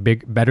sometimes can be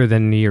better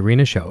than the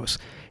arena shows.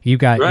 You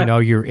got,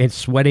 you're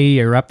sweaty,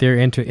 you're up there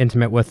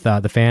intimate with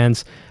the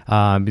fans.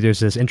 There's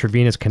this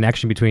intravenous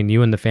connection between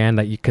you and the fan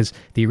because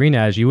the arena,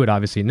 as you would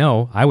obviously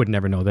know, I would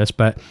never know this,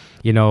 but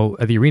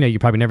at the arena, you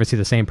probably never see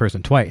the same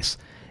person twice.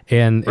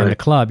 In the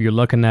club, you're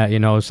looking at,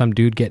 some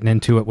dude getting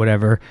into it,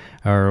 whatever,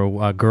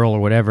 or a girl or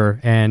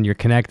whatever, and you're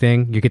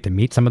connecting. You get to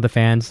meet some of the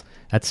fans.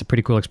 That's a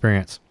pretty cool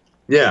experience.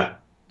 Yeah,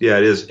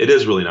 it is. It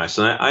is really nice,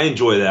 and I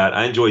enjoy that.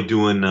 I enjoy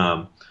doing,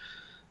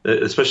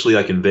 especially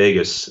like in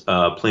Vegas,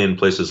 playing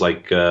places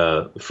like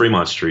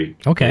Fremont Street.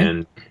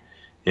 Okay.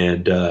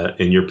 And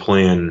you're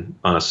playing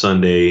on a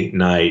Sunday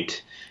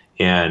night,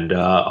 and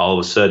all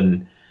of a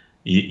sudden,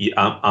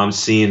 I'm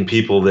seeing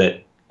people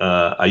that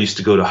I used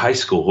to go to high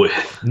school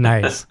with.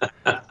 Nice.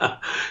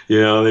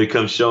 They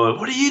come showing,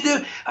 what are you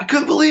doing? I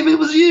couldn't believe it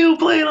was you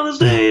playing on the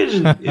stage.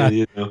 And,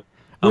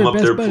 I'm up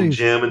there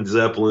jamming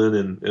Zeppelin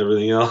and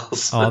everything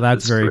else. Oh,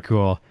 that's very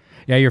cool.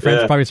 Yeah, your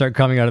friends probably start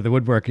coming out of the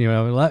woodwork.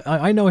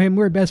 I know him.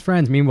 We're best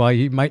friends. Meanwhile,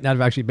 you might not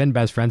have actually been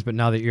best friends, but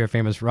now that you're a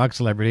famous rock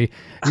celebrity,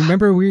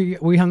 remember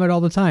we hung out all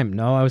the time.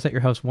 No, I was at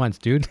your house once,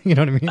 dude. You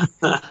know what I mean?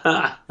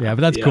 Yeah,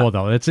 but that's cool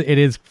though. It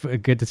is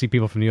good to see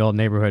people from the old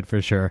neighborhood for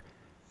sure.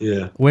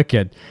 Yeah.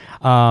 Wicked.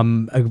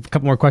 A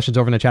couple more questions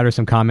over in the chat or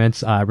some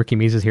comments. Ricky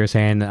Mees is here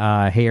saying,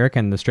 hey, Eric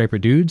and the Striper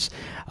dudes.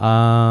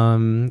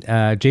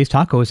 Jay's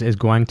Tacos is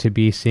going to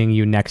be seeing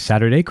you next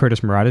Saturday.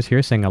 Curtis Murata is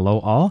here saying hello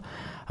all.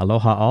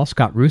 Aloha all.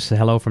 Scott Roos,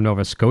 hello from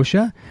Nova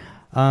Scotia.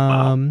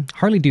 Wow.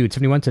 Harley Dude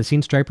 71 says,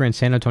 seen Striper in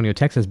San Antonio,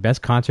 Texas.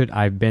 Best concert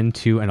I've been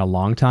to in a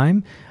long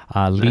time.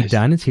 Lee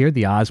Dunn is here,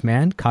 the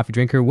Ozman, coffee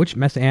drinker. Which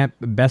Mesa amp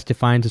best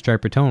defines the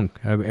Striper tone?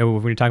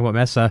 When you talk about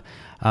Mesa,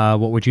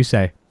 what would you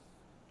say?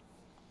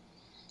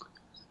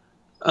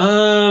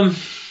 I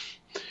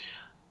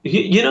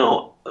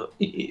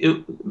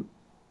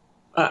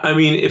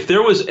mean, if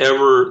there was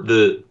ever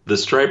the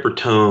Striper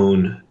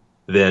tone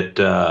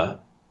that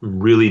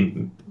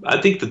really, I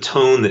think the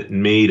tone that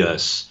made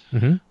us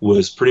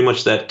was pretty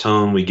much that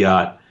tone we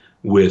got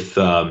with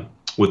the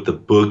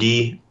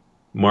Boogie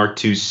Mark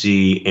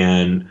IIc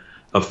and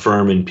a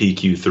Furman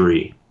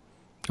PQ3.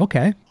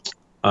 Okay.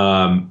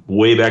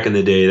 Way back in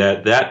the day,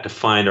 that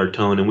defined our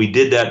tone, and we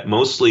did that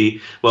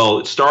mostly. Well,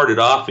 it started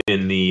off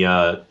in the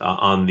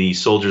on the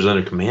Soldiers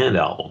Under Command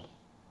album.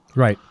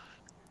 Right.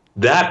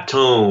 That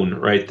tone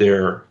right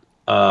there.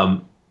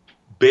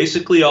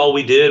 Basically, all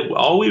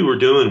we were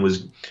doing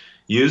was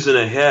using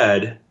a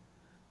head,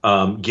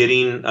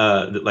 getting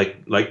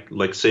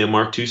like say a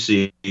Mark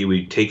IIc.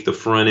 We take the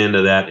front end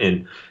of that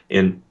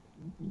and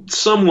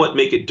somewhat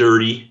make it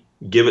dirty,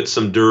 give it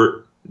some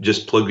dirt,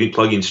 just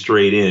plugging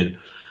straight in.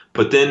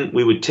 But then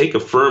we would take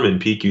a Furman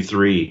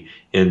PQ3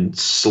 and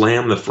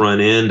slam the front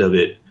end of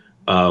it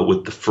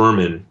with the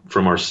Furman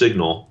from our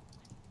signal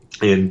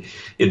and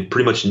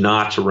pretty much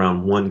notch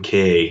around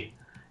 1K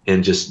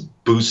and just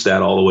boost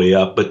that all the way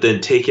up. But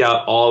then take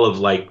out all of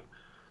like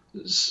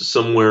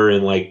somewhere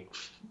in like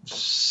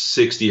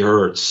 60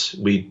 hertz.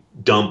 We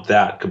dumped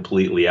that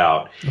completely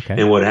out.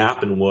 Okay. And what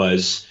happened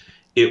was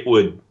it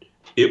would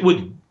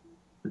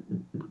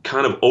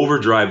kind of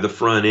overdrive the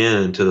front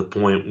end to the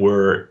point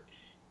where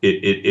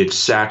it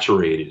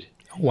saturated.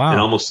 Wow. And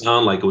almost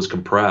sounded like it was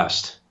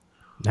compressed.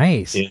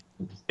 Nice. And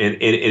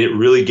it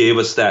really gave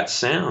us that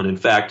sound. In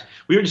fact,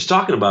 we were just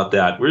talking about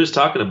that. We were just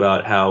talking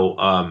about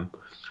how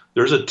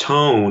there's a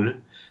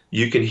tone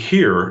you can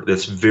hear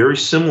that's very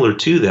similar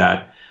to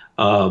that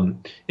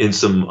in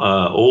some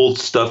old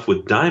stuff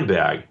with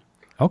Dimebag.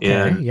 Okay,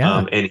 and,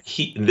 yeah. And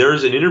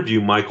there's an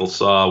interview Michael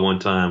saw one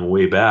time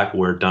way back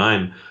where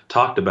Dime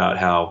talked about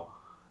how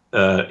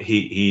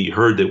he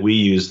heard that we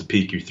used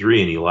the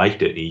PQ3 and he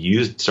liked it and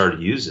he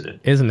started using it.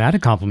 Isn't that a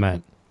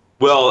compliment?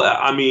 Well,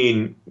 I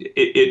mean,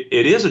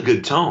 it is a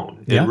good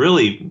tone. Yeah. It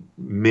really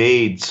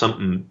made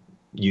something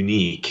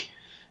unique,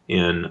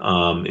 and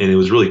it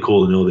was really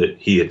cool to know that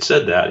he had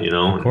said that.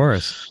 Of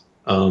course.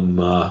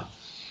 That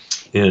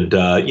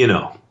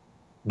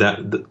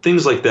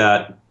things like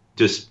that.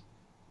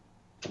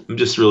 I'm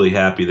just really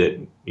happy that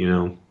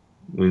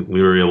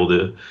we were able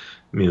to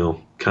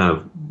kind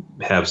of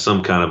have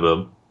some kind of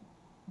a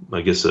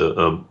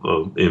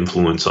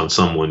influence on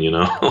someone,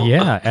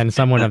 Yeah, and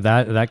someone of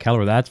that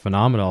caliber, that's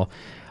phenomenal.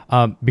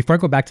 Before I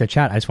go back to the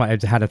chat, I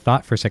had a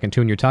thought for a second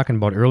too. And you're talking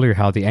about earlier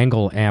how the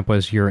Angle amp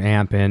was your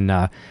amp in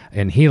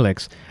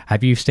Helix.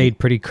 Have you stayed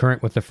pretty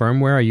current with the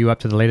firmware? Are you up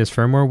to the latest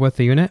firmware with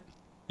the unit?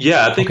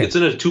 Yeah, I think it's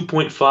in a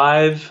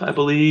 2.5, I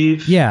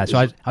believe. Yeah, so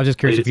I was just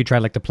curious if you tried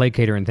like the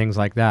placator and things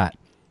like that.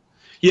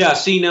 Yeah,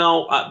 see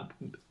now,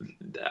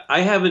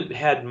 I haven't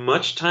had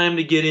much time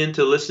to get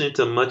into listening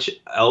to much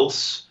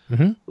else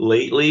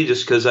lately,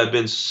 just because I've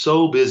been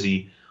so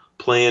busy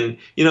playing.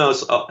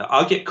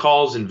 I'll get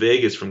calls in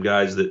Vegas from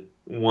guys that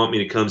want me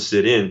to come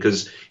sit in,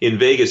 because in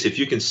Vegas, if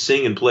you can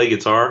sing and play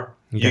guitar,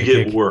 you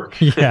get work.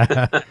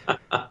 Yeah.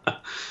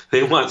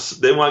 They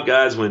want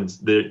guys when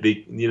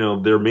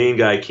their main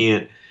guy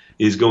can't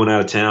he's going out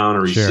of town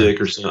or he's Sure.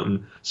 sick or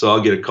something. So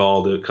I'll get a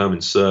call to come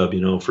and sub,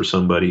 for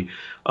somebody.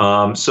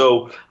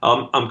 So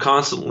I'm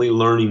constantly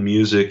learning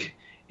music,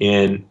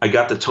 and I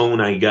got the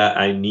tone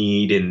I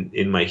need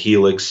in my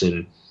Helix,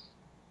 and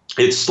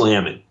it's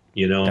slamming.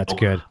 That's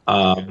good.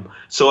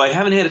 So I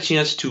haven't had a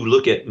chance to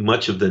look at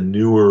much of the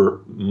newer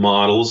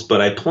models,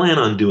 but I plan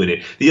on doing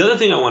it. The other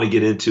thing I want to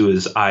get into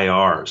is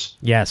IRs.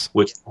 Yes.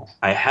 Which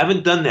I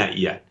haven't done that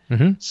yet.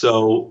 Mm-hmm.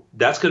 So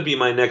that's going to be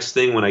my next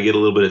thing when I get a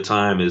little bit of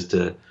time, is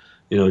to,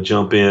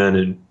 jump in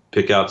and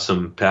pick out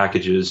some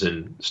packages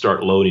and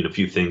start loading a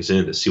few things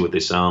in to see what they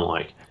sound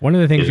like. One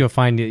of the things you'll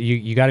find,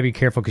 you got to be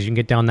careful, because you can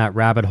get down that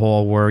rabbit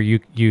hole where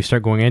you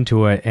start going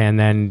into it, and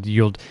then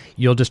you'll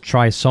just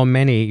try so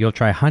many, you'll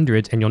try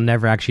hundreds, and you'll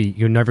never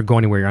go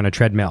anywhere. You're on a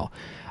treadmill.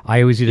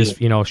 I always just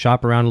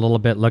shop around a little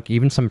bit, look,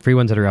 even some free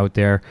ones that are out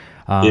there.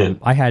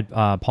 I had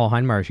Paul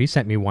Heinmarsh, he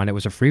sent me one. It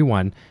was a free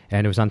one,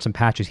 and it was on some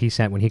patches he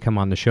sent when he come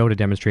on the show to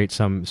demonstrate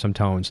some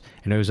tones,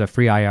 and it was a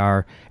free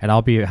IR, and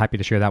I'll be happy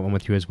to share that one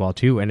with you as well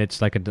too. And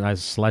it's like a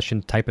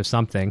selection type of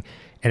something,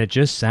 and it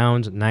just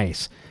sounds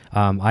nice.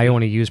 I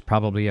only use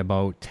probably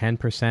about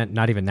 10%,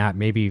 not even that,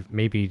 maybe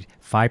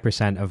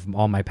 5% of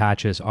all my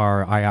patches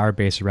are IR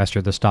based. The rest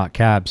are the stock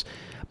cabs.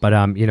 But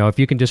if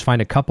you can just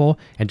find a couple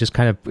and just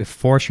kind of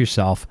force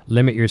yourself,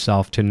 limit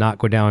yourself to not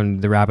go down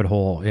the rabbit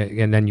hole,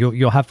 and then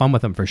you'll have fun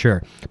with them for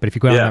sure. But if you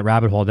go down that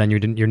rabbit hole, then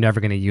you're never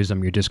going to use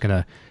them. You're just going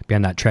to be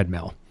on that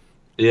treadmill.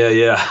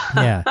 Yeah.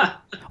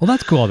 Well,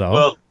 that's cool though.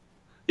 Well,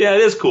 yeah,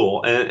 it is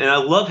cool, and I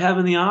love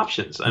having the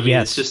options. I mean,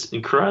 It's just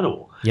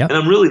incredible. Yep. And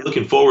I'm really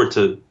looking forward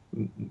to,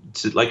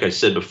 like I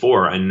said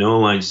before, I know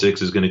Line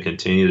 6 is going to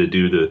continue to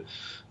do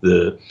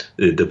the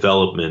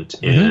development,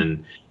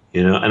 and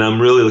and I'm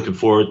really looking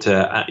forward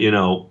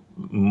to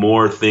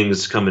more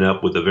things coming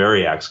up with the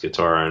Variax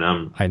guitar,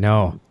 and I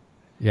know,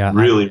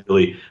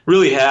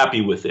 really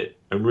happy with it.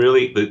 I'm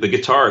really the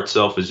guitar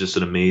itself is just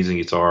an amazing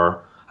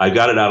guitar. I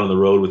got it out on the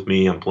road with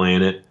me. I'm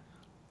playing it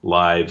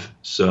live.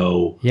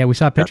 So yeah, we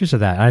saw pictures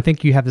of that. I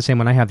think you have the same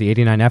one I have, the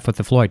 89F with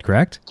the Floyd,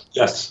 correct?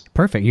 Yes.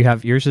 Perfect. You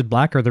have yours is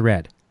black or the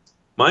red?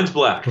 Mine's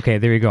black. Okay,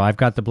 there you go. I've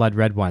got the blood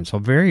red one. So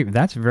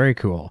that's very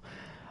cool.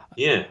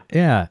 Yeah.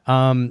 Yeah.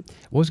 I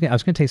was going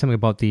to tell you something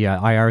about the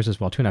IRs as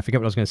well too, and I forget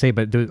what I was going to say,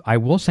 but I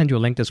will send you a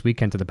link this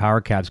weekend to the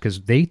Power Cabs,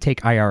 because they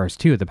take IRs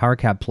too. The Power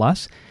Cab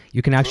Plus,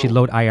 you can actually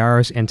load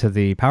IRs into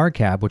the Power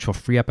Cab, which will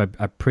free up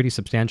a pretty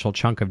substantial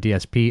chunk of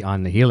DSP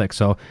on the Helix.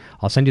 So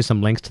I'll send you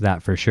some links to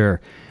that for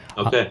sure.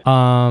 Okay.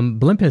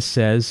 Blimpus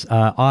says,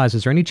 Oz,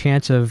 is there any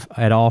chance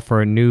at all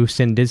for a new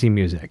Sin Dizzy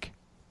music?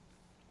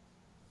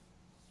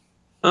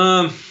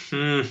 Yeah,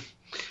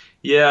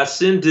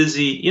 Sin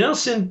Dizzy.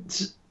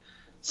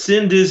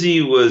 Sin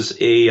Dizzy was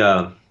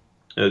a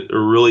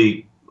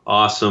really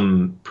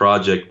awesome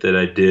project that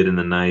I did in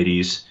the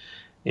 '90s,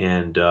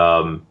 and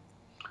a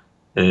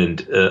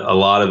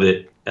lot of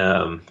it,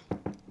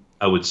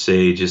 I would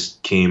say,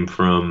 just came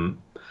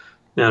from,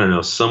 I don't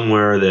know,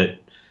 somewhere that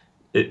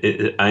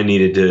I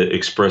needed to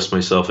express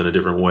myself in a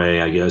different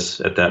way, I guess,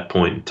 at that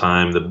point in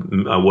time.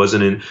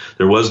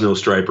 There was no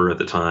Striper at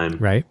the time.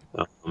 Right.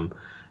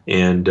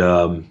 And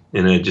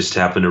I just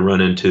happened to run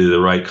into the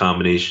right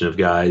combination of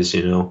guys,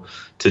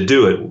 to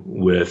do it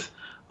with.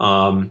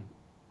 And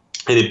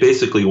it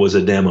basically was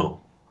a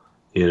demo,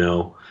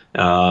 there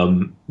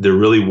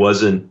really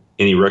wasn't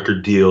any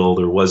record deal.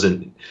 There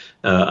wasn't,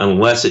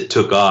 unless it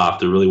took off,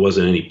 there really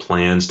wasn't any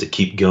plans to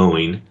keep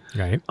going.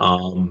 Right.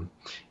 And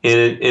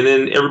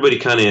then everybody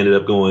kind of ended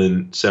up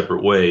going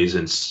separate ways,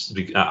 and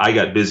I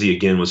got busy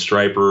again with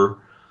Striper.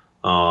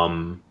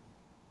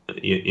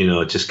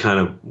 It just kind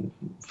of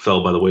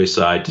fell by the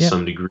wayside to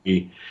some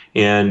degree.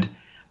 And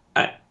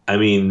I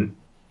mean,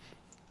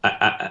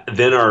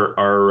 then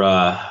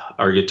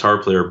our guitar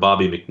player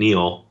Bobby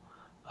McNeil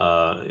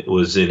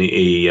was in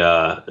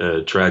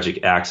a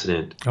tragic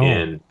accident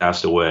and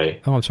passed away.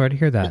 Oh, I'm sorry to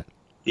hear that.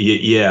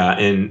 Yeah,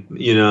 and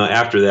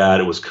after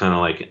that, it was kind of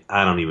like,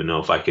 I don't even know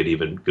if I could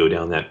even go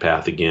down that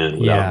path again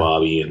without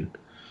Bobby, and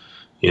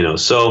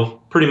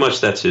so pretty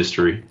much that's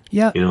history.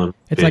 Yeah,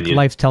 it's like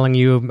life's telling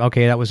you,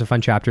 okay, that was a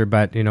fun chapter,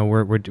 but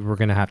we're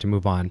gonna have to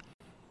move on.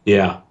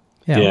 Yeah.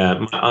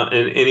 And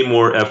any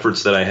more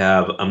efforts that I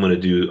have, I'm gonna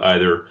do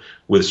either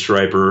with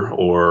Striper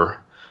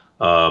or,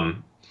 I'd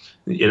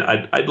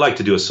like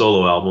to do a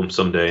solo album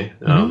someday.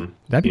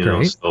 That'd be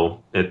great.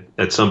 So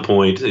at some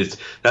point,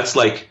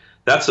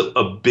 that's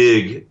a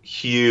big,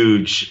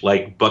 huge,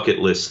 like, bucket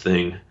list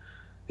thing,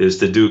 is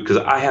to do, because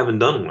I haven't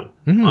done one,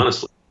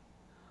 honestly.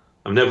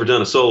 I've never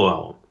done a solo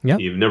album. Yep.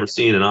 You've never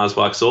seen an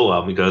Ozbox solo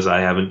album because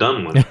I haven't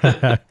done one.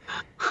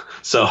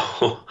 So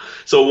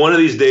one of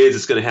these days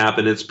it's going to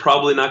happen. It's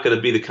probably not going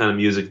to be the kind of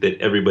music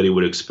that everybody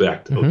would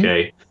expect.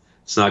 Okay,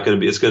 it's not going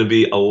to be. It's going to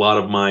be a lot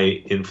of my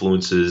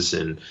influences,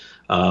 and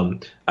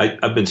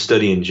I've been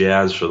studying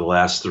jazz for the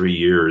last 3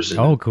 years.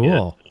 Oh,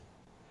 cool.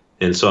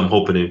 And so I'm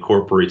hoping to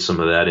incorporate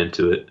some of that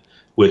into it,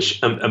 which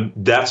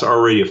that's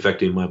already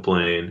affecting my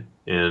playing,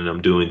 and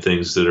I'm doing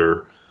things that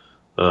are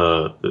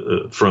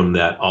from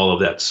all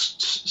of that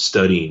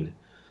studying.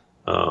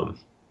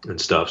 and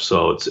stuff.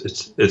 So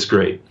it's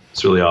great.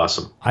 It's really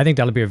awesome. I think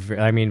that'll be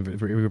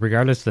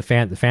regardless, the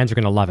fans are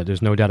going to love it.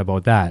 There's no doubt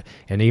about that.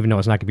 And even though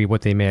it's not going to be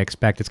what they may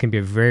expect, it's going to be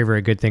a very,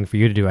 very good thing for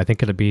you to do. I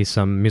think it'll be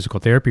some musical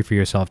therapy for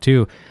yourself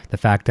too. The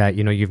fact that,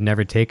 you've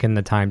never taken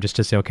the time just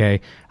to say,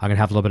 okay, I'm going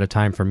to have a little bit of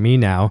time for me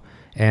now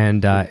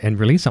and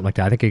release something like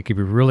that. I think it could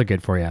be really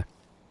good for you.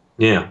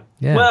 Yeah.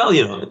 Well,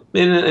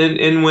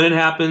 and when it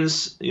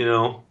happens,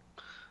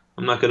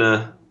 I'm not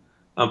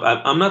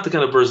the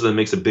kind of person that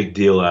makes a big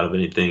deal out of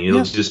anything.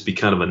 It'll just be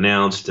kind of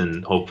announced,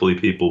 and hopefully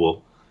people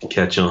will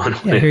catch on.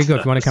 Yeah, here you go.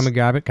 If you want to come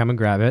and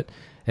grab it.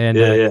 And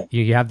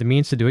you have the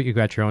means to do it. You've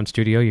got your own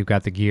studio. You've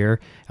got the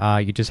gear.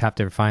 You just have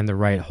to find the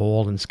right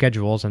hole and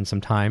schedules and some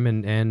time,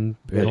 and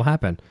it'll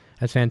happen.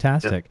 That's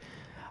fantastic.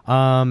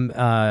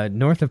 Yeah.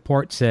 North of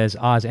Port says,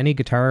 Oz, any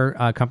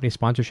guitar company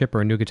sponsorship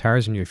or new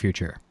guitars in your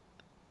future?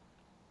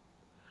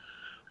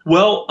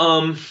 Well,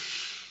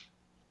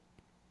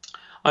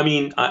 I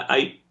mean,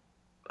 I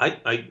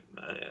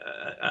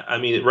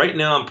mean, right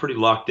now I'm pretty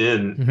locked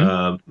in,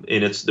 and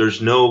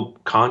there's no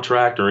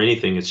contract or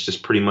anything. It's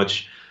just pretty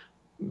much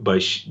by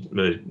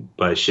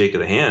shake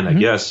of the hand, I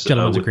guess.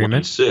 Gentleman's with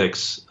agreement. Line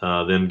 6,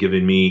 them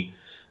giving me,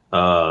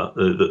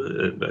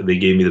 they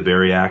gave me the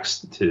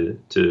Variax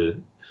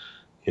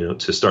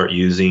to start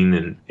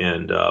using,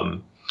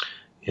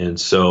 and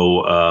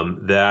so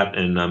that,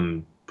 and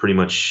I'm pretty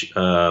much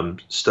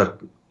stuck,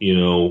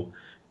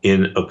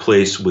 in a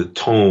place with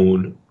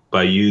tone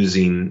by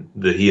using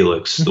the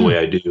Helix the way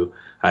I do.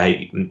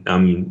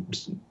 I'm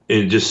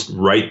just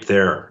right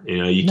there.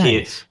 You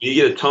can't. You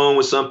get a tone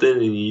with something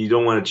and you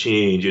don't want to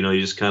change. You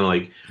just kind of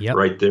like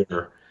right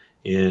there.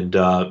 And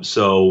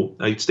so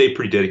I stay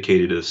pretty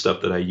dedicated to the stuff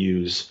that I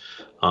use.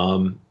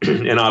 And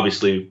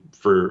obviously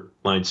for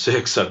Line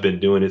 6, I've been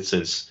doing it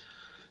since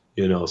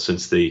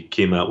they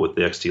came out with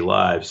the XT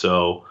Live.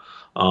 So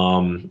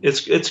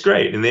it's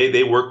great, and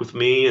they work with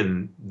me,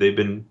 and they've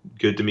been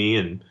good to me,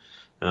 and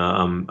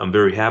I'm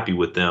very happy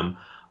with them.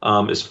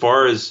 As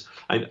far as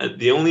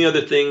the only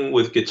other thing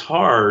with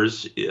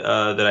guitars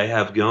that I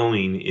have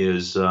going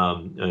is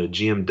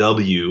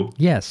GMW.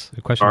 Yes,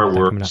 a question. Guitar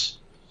Works.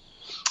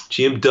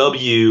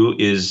 GMW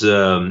is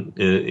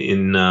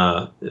in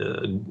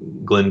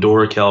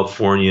Glendora,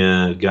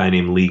 California. A guy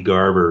named Lee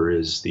Garber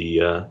is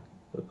the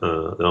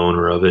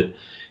owner of it.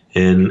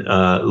 And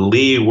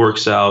Lee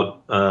works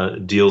out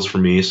deals for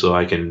me so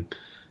I can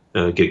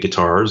get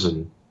guitars,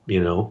 and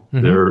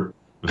they're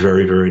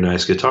very, very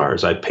nice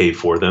guitars. I pay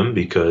for them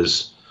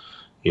because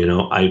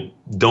I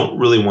don't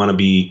really want to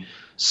be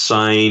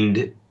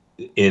signed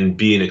and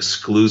be an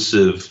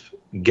exclusive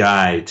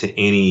guy to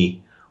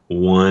any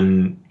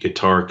one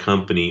guitar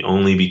company,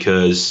 only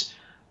because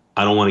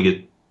I don't want to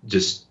get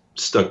just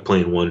stuck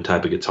playing one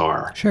type of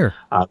guitar. Sure.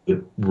 I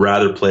would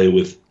rather play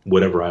with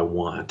whatever I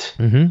want.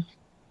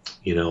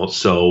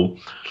 So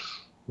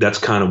that's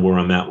kind of where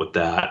I'm at with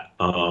that.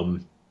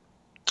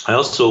 I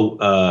also,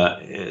 I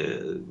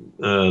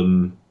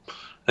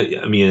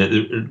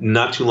mean,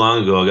 not too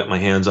long ago, I got my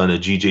hands on a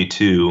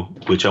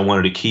GJ2, which I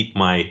wanted to keep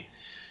my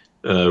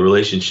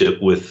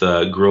relationship with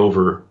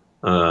Grover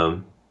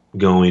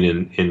going,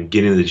 and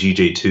getting the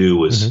GJ2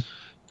 was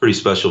pretty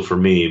special for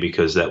me,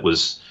 because that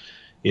was,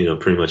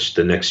 pretty much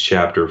the next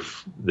chapter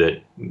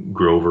that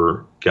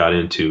Grover got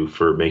into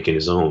for making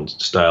his own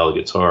style of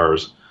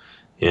guitars.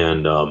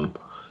 And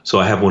so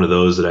I have one of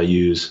those that I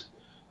use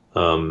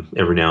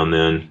every now and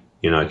then.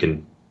 I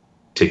can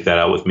take that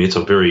out with me. It's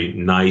a very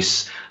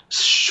nice,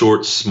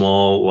 short,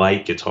 small,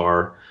 light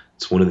guitar.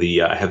 It's one of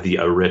the I have the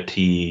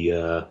Areti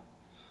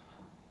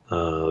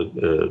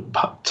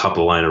top of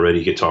the line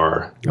Areti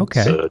guitar.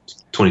 Okay. It's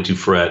a 22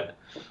 fret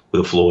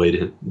with a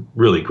Floyd.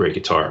 Really great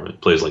guitar. It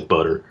plays like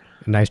butter.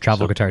 A nice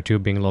travel guitar too,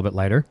 being a little bit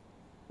lighter.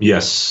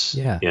 Yes.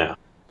 Yeah.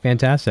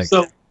 Fantastic.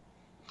 So,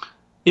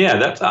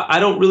 yeah, I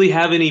don't really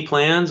have any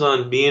plans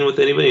on being with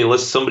anybody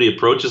unless somebody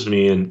approaches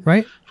me and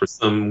for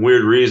some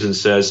weird reason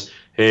says,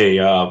 hey,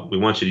 we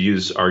want you to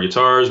use our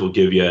guitars. We'll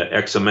give you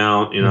X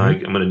amount. I'm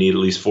going to need at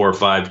least 4 or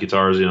 5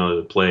 guitars,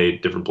 to play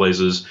different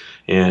places.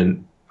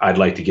 And I'd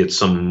like to get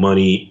some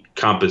money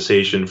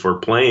compensation for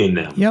playing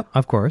them. Yep,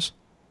 of course.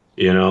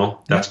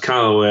 That's kind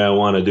of the way I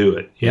want to do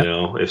it.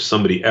 If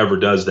somebody ever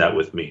does that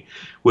with me,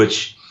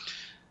 which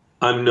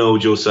I'm no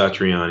Joe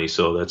Satriani,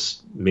 so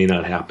that's may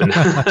not happen.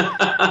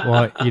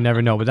 Well, you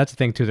never know. But that's the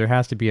thing, too. There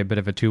has to be a bit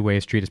of a two-way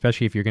street,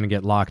 especially if you're going to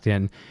get locked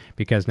in,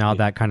 because now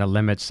that kind of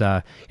limits,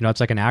 it's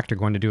like an actor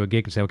going to do a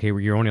gig and say, okay,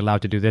 well, you're only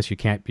allowed to do this. You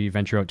can't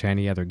venture out to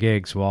any other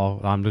gigs. Well,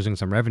 I'm losing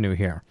some revenue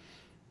here.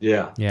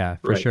 Yeah,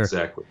 for sure.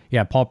 Exactly.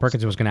 Yeah, Paul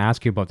Perkins was going to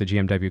ask you about the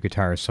GMW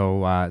guitar.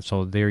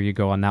 So there you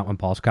go on that one,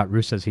 Paul. Scott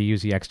Roos says he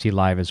used the XT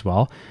Live as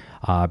well.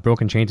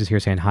 Broken Chains is here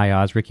saying, hi,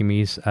 Oz. Ricky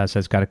Mees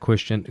says, got a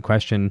question.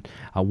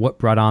 What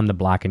brought on the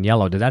black and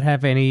yellow? Did that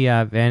have any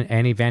Van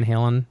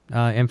Halen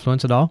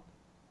influence at all?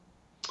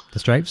 The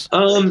stripes?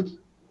 The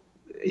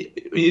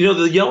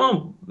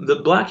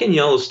black and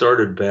yellow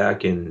started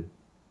back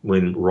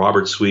when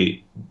Robert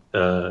Sweet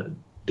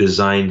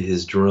designed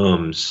his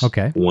drums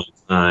one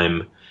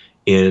time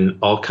in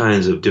all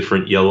kinds of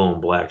different yellow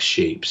and black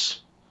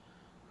shapes.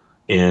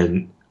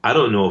 And I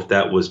don't know if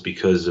that was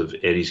because of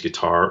Eddie's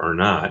guitar or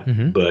not,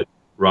 Mm-hmm. but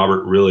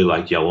Robert really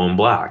liked Yellow and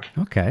Black.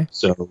 Okay.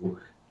 So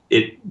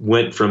it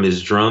went from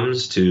his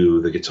drums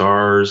to the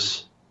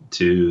guitars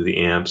to the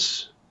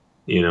amps,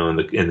 and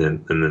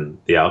then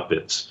the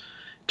outfits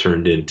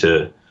turned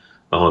into,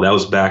 that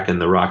was back in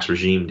the Rox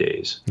Regime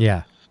days.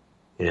 Yeah.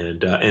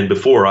 And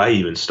before I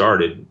even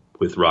started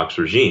with Rox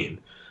Regime,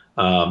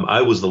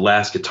 I was the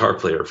last guitar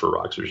player for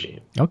Rox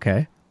Regime.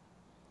 Okay.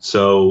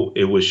 So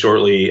it was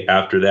shortly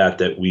after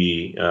that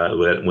we,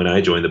 when I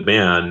joined the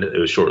band, it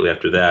was shortly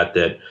after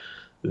that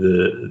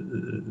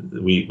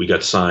we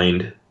got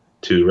signed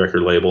to a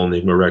record label,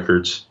 Enigma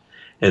Records.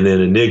 And then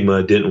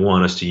Enigma didn't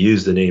want us to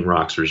use the name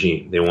Rox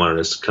Regime. They wanted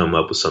us to come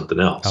up with something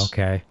else.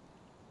 Okay.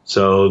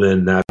 So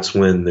then that's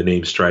when the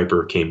name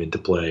Stryper came into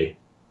play.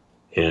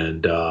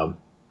 And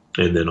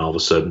then all of a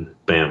sudden,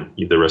 bam,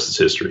 the rest is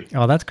history.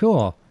 Oh, that's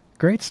cool.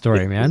 Great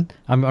story, man.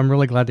 I'm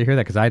really glad to hear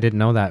that because I didn't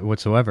know that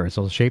whatsoever.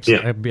 So Shapes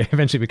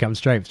eventually become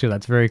Stripes too.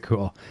 That's very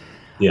cool.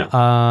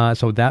 Yeah.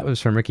 So that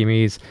was from Ricky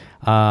Mees.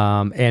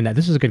 And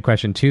this is a good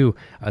question too.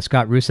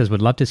 Scott Roos says,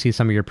 would love to see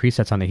some of your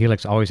presets on the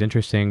Helix. Always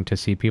interesting to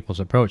see people's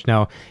approach.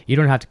 Now, you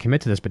don't have to commit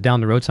to this, but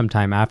down the road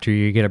sometime after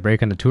you get a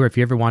break on the tour, if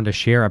you ever wanted to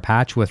share a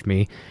patch with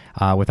me,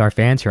 with our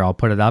fans here, I'll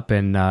put it up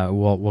and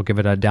we'll give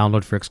it a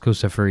download for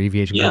exclusive for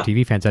EVH and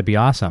TV fans. That'd be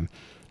awesome.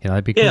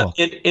 That'd be cool.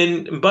 Yeah,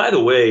 and by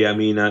the way, I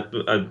mean,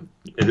 and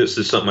this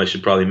is something I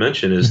should probably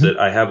mention, is that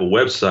I have a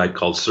website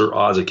called Sir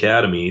Oz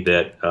Academy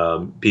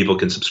that people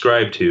can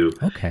subscribe to.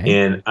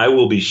 Okay. And I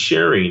will be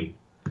sharing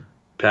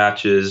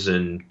patches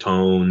and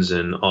tones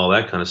and all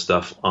that kind of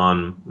stuff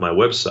on my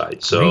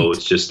website. So Great.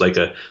 it's just like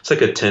a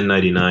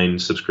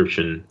 $10.99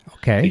 subscription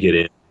to get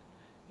in,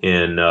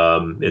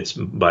 and it's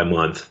by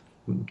month,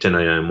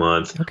 $10.99 a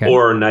month,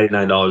 or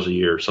 $99 a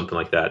year, or something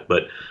like that.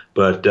 But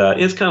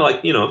it's kind of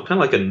like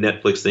a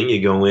Netflix thing. You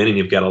go in and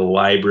you've got a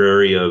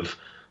library of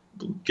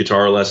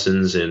guitar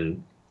lessons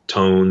and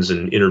tones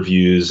and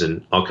interviews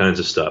and all kinds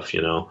of stuff.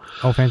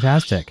 Oh,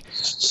 fantastic.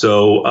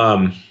 So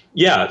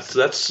so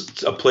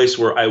that's a place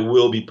where I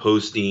will be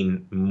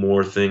posting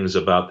more things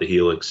about the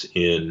Helix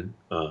in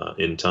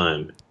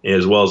time,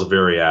 as well as the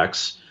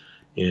Variax,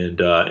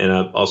 and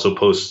I also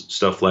post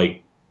stuff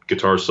like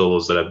guitar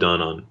solos that I've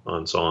done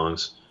on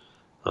songs.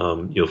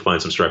 You'll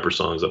find some Stryper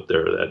songs up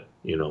there that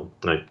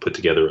I put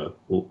together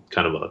a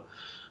kind of a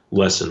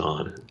lesson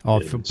on. Oh,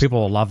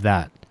 people will love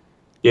that.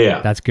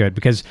 Yeah, that's good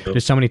because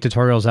there's so many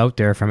tutorials out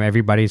there from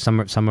everybody. Some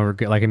are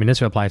good. Like, I mean,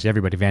 this applies to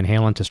everybody: Van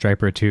Halen to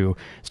Stryper to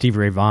Stevie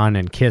Ray Vaughan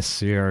and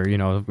Kiss, or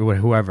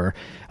whoever.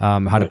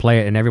 How to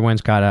play it, and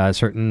everyone's got a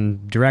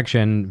certain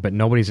direction, but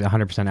nobody's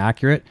 100%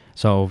 accurate.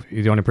 So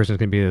the only person who's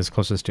going to be as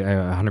closest to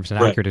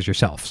 100% accurate is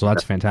yourself. So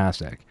that's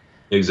fantastic.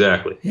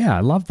 Exactly. Yeah,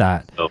 I love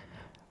that.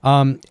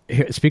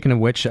 Speaking of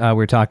which, we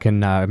were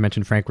talking. I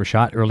mentioned Frank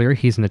Rashot earlier.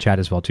 He's in the chat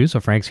as well too. So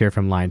Frank's here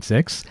from Line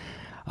 6.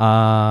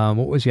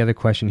 What was the other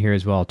question here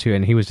as well too?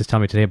 And he was just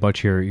telling me today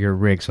about your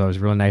rig, so it was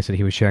really nice that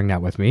he was sharing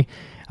that with me.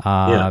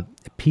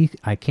 Pete,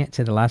 I can't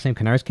say the last name.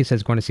 Konarski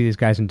says going to see these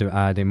guys in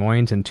Des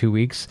Moines in 2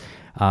 weeks.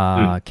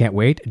 Can't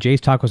wait.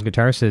 Jay's Tacos and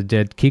Guitar says,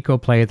 did Kiko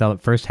play the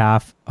first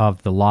half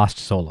of the Lost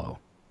solo?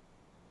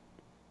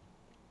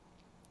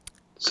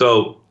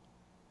 So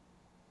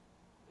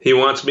he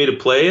wants me to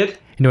play it?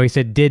 No, he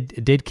said, did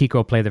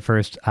Kiko play the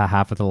first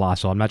half of the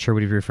Lost solo? I'm not sure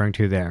what he's referring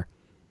to there.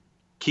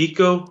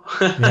 Kiko?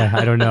 Yeah,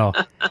 I don't know.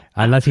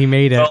 Unless he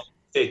made it.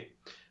 Okay.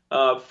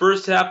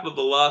 First half of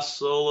the Lost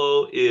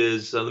solo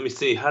is, let me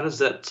see, how does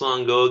that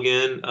song go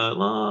again?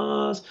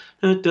 Lost.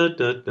 Da, da,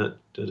 da, da,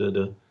 da, da,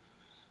 da.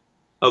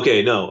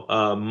 Okay,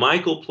 no.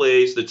 Michael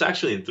plays, it's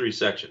actually in 3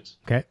 sections.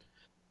 Okay.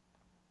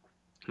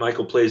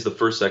 Michael plays the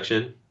first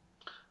section.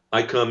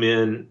 I come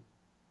in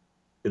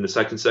the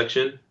second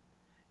section.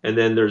 And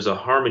then there's a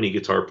harmony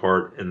guitar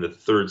part in the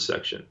third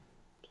section.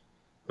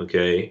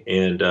 Okay.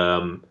 And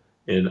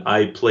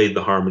I played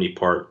the harmony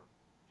part.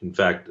 In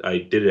fact, I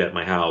did it at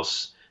my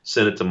house,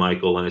 sent it to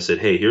Michael, and I said,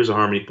 hey, here's a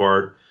harmony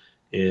part.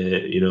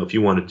 If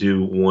you want to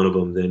do one of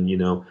them, then,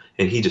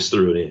 and he just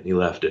threw it in. He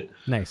left it.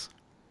 Nice.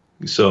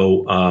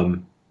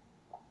 So,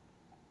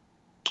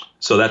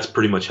 so that's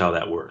pretty much how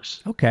that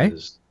works. Okay.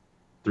 There's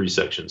 3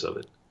 sections of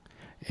it.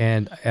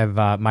 And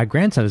my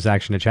grandson is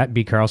actually in the chat.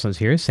 B. Carlson's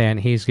here saying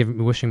he's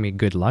wishing me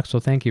good luck. So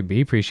thank you, B.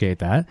 Appreciate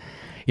that.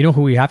 You know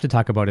who we have to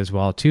talk about as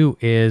well too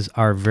is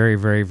our very,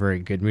 very, very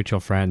good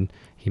mutual friend.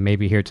 He may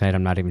be here tonight.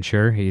 I'm not even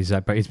sure.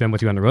 But he's been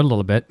with you on the road a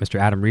little bit. Mr.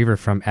 Adam Reaver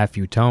from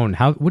FU Tone.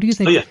 What do you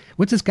think? Oh, yeah.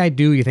 What's this guy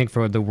do? You think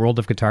for the world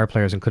of guitar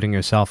players, including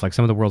yourself, like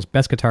some of the world's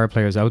best guitar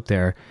players out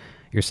there,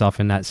 yourself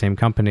in that same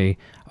company,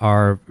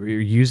 are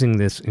using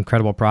this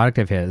incredible product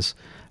of his.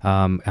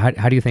 How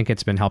do you think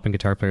it's been helping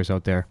guitar players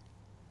out there?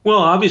 Well,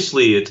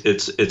 obviously,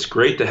 it's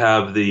great to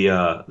have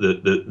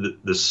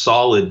the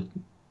solidness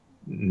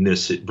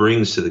it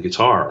brings to the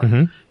guitar.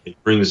 Mm-hmm.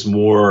 It brings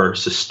more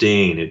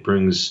sustain. It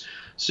brings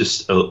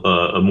just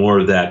a more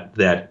of that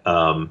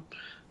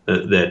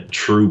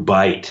true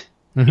bite,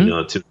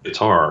 mm-hmm. To the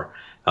guitar.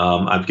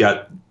 I've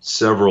got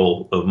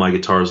several of my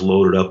guitars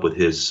loaded up with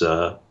his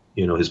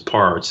his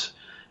parts,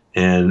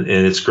 and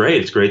it's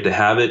great. It's great to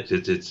have it.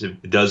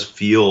 It does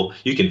feel,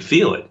 you can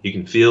feel it. You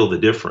can feel the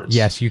difference.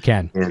 Yes, you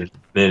can. And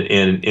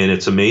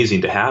it's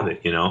amazing to have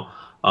it.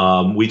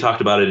 We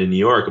talked about it in New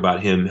York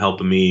about him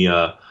helping me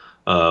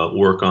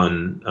work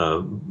on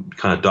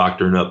kind of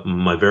doctoring up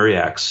my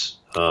Variax.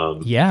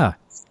 Yeah.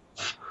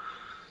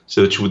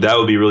 So that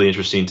would be really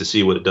interesting to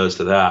see what it does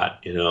to that.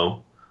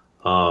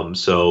 I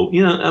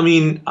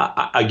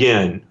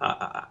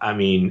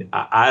mean,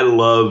 I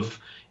love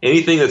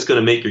anything that's going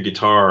to make your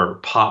guitar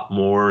pop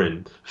more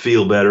and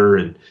feel better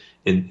and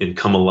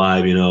come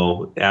alive.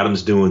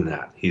 Adam's doing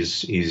that.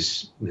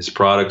 His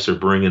products are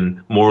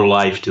bringing more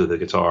life to the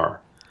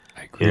guitar.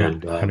 I agree,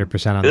 and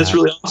 100% on that. It's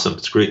really awesome.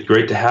 It's great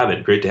to have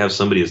it. Great to have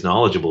somebody as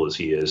knowledgeable as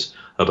he is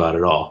about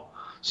it all.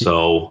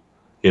 So,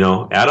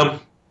 Adam,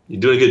 you're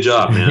doing a good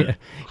job, man.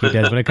 He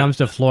does. When it comes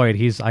to Floyd,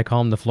 I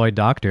call him the Floyd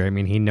doctor. I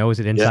mean, he knows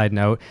it inside and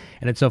out.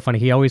 And it's so funny.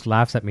 He always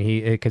laughs at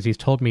me because he's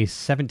told me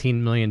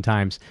 17 million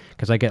times,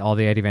 because I get all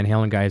the Eddie Van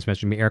Halen guys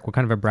messaging me, Eric, what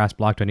kind of a brass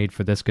block do I need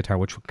for this guitar?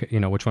 Which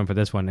one for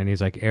this one? And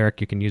he's like,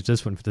 Eric, you can use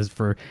this one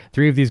for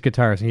 3 of these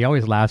guitars. And he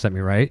always laughs at me,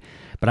 right?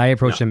 But I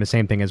approached him the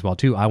same thing as well,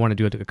 too. I want to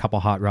do a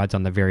couple hot rods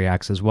on the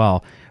Variax as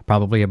well.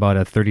 Probably about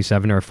a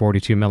 37 or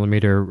 42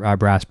 millimeter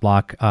brass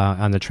block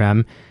on the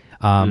trem.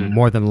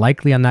 More than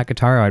likely on that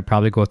guitar, I'd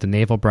probably go with the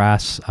naval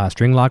brass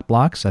string lock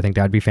blocks. I think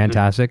that'd be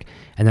fantastic.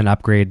 And then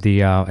upgrade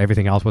the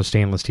everything else with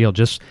stainless steel.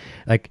 Just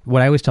like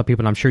what I always tell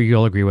people, and I'm sure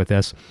you'll agree with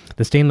this,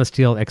 the stainless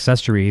steel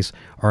accessories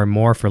are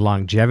more for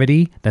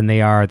longevity than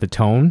they are the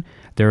tone.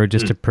 They're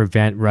just to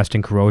prevent rust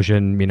and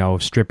corrosion,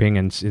 stripping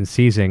and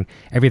seizing.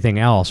 Everything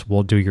else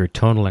will do your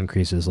tonal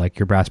increases. Like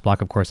your brass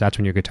block, of course, that's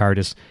when your guitar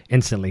just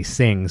instantly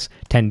sings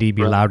 10 dB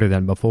louder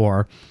than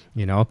before,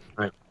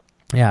 Right.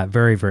 Yeah,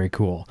 very, very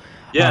cool.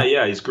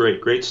 Yeah, he's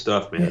great. Great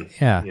stuff, man.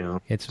 Yeah,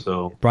 it's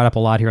brought up a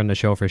lot here on the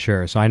show for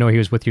sure. So I know he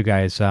was with you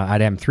guys at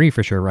M3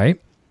 for sure,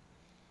 right?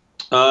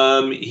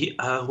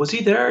 Was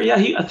he there? Yeah,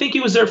 I think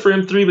he was there for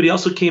M3, but he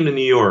also came to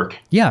New York.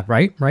 Yeah,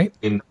 right.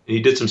 And he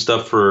did some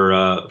stuff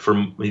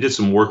he did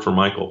some work for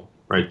Michael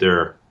right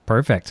there.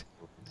 Perfect.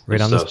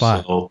 Right on the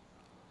spot. So,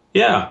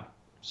 yeah.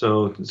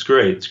 So it's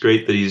great. It's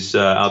great that he's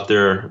out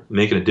there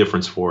making a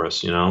difference for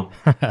us,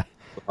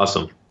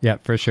 Awesome. Yeah,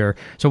 for sure.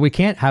 So we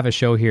can't have a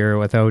show here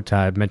without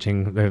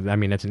mentioning,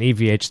 it's an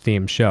EVH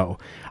themed show.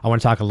 I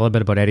want to talk a little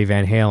bit about Eddie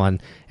Van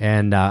Halen,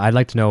 and I'd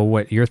like to know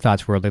what your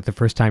thoughts were, like the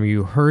first time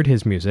you heard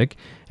his music,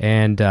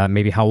 and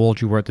maybe how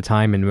old you were at the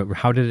time, and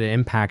how did it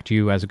impact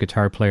you as a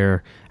guitar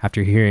player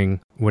after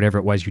hearing whatever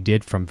it was you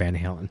did from Van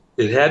Halen?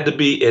 It had to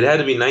be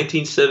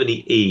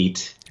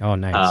 1978. Oh,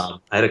 nice.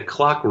 I had a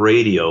clock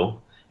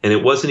radio, and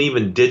it wasn't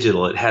even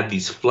digital. It had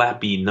these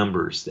flappy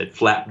numbers that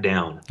flapped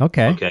down.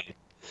 Okay.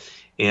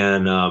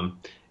 And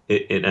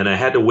and I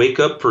had to wake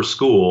up for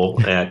school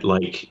at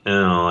like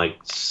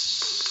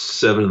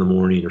 7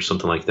 a.m. or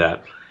something like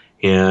that.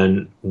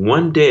 And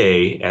one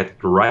day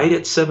right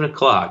at 7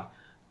 o'clock,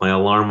 my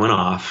alarm went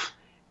off,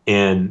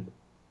 and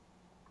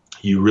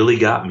You Really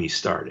Got Me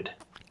started.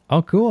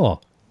 Oh,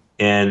 cool.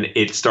 And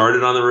it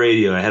started on the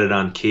radio. I had it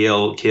on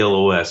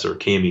KLOS or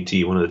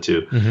KMET, one of the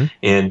two. Mm-hmm.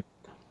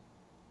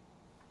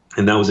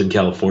 And that was in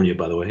California,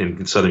 by the way,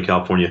 in Southern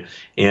California.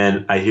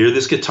 And I hear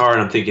this guitar,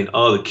 and I'm thinking,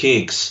 oh, the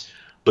Kinks.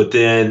 But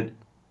then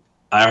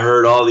I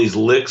heard all these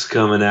licks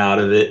coming out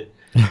of it,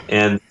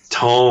 and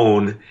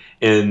tone,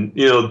 and,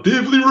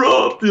 Diddley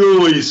Rough, the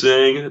way he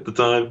sang at the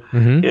time.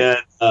 Mm-hmm.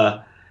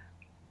 And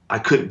I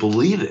couldn't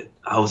believe it.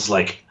 I was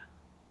like,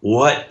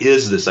 what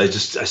is this? I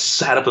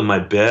sat up in my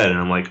bed, and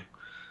I'm like,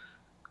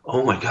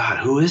 oh my God,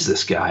 who is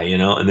this guy?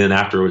 And then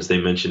afterwards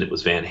they mentioned it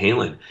was Van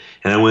Halen,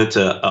 and I went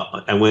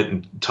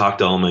and talked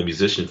to all my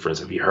musician friends.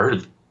 Have you heard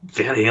of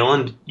Van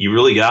Halen? You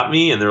Really Got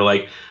Me? And they're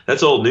like,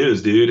 that's old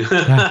news, dude. And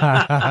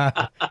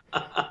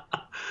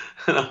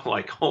I'm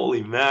like,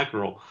 holy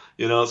mackerel,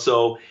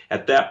 So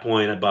at that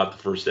point, I bought the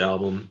first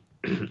album,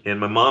 and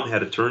my mom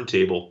had a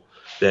turntable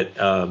that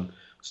was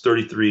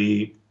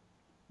 33,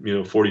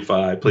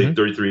 45, played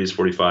 33s,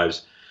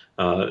 45s.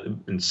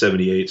 In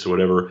 78s or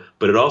whatever,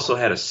 but it also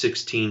had a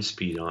 16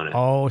 speed on it.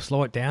 Oh,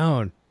 slow it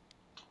down.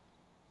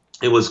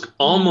 It was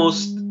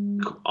almost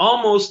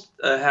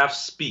a half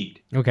speed.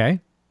 Okay.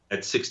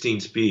 At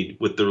 16 speed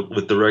with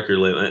the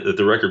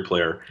record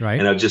player. Right.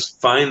 And I'd just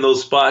find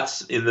those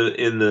spots in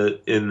the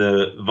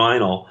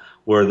vinyl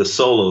where the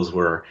solos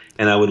were,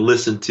 and I would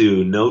listen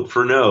to note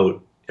for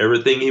note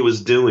everything he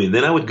was doing.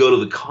 Then I would go to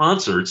the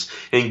concerts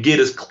and get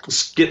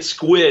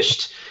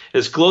squished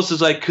as close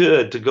as I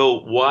could to go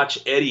watch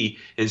Eddie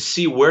and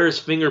see where his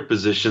finger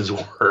positions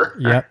were.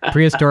 Yeah,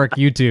 prehistoric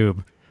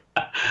YouTube.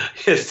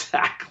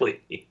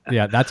 Exactly.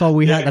 Yeah, that's all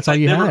we had. That's all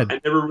you had.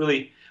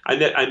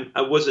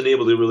 I wasn't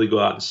able to really go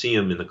out and see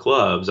him in the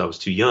clubs. I was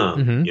too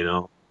young,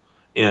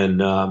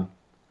 And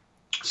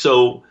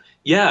so,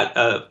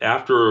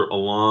 after a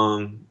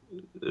long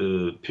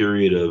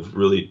period of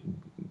really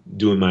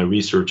doing my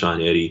research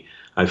on Eddie,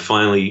 I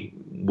finally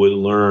would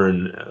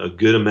learn a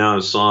good amount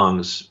of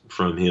songs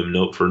from him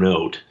note for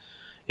note,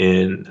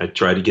 and I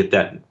tried to get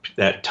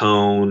that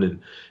tone and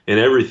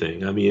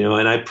everything.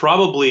 And I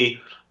probably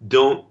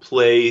don't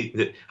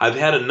play. I've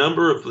had a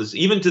number of,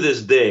 even to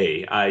this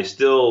day, I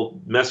still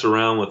mess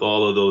around with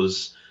all of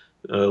those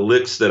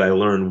licks that I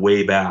learned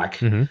way back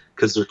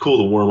because they're cool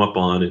to warm up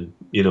on and,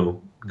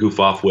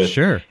 goof off with.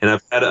 Sure. And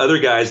I've had other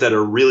guys that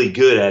are really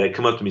good at it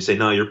come up to me and say,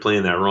 no, you're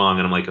playing that wrong.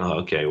 And I'm like, oh,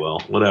 okay, well,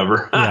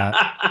 whatever.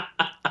 Yeah.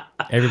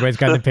 Everybody's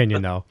got an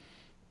opinion, though.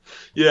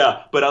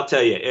 Yeah, but I'll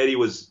tell you, Eddie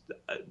was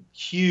a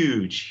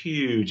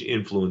huge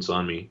influence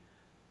on me.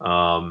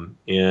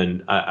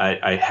 And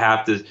I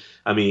have to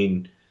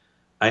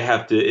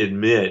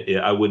admit,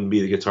 I wouldn't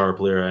be the guitar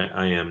player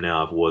I am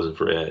now if it wasn't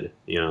for Ed,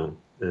 and,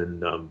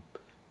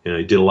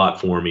 he did a lot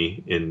for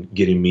me in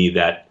giving me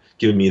that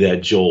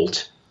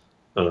jolt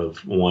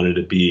of wanting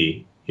to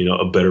be,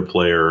 a better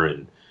player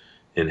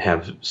and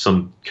have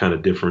some kind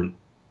of different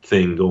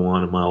thing go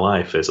on in my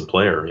life as a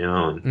player,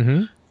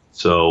 and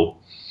so,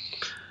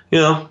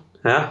 yeah,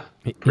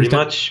 pretty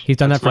much. He's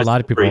done that for a lot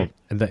of people.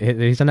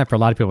 He's done that for a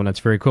lot of people, and that's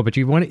very cool. But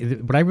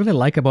what I really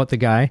like about the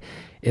guy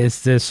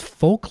is this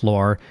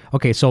folklore.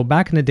 Okay, so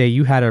back in the day,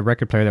 you had a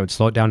record player that would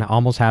slow it down to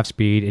almost half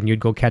speed, and you'd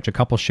go catch a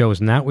couple shows,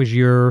 and that was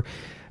your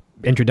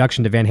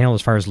introduction to Van Halen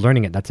as far as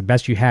learning it. That's the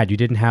best you had. You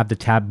didn't have the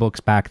tab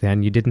books back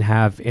then. You didn't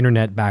have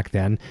internet back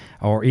then,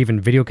 or even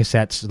video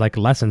cassettes like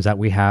lessons that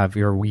we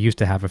used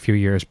to have a few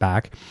years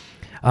back.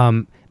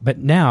 But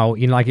now,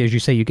 like as you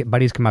say, you get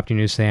buddies come up to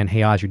you and saying,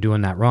 "Hey, Oz, you're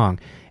doing that wrong."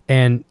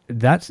 And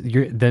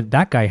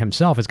that guy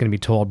himself is going to be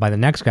told by the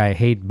next guy,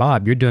 "Hey,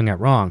 Bob, you're doing it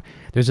wrong."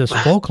 There's this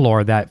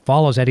folklore that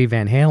follows Eddie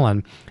Van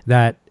Halen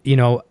that,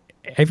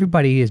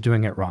 everybody is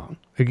doing it wrong.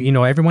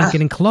 Everyone's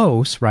getting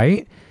close,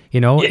 right?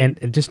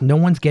 And just no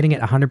one's getting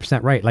it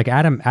 100% right. Like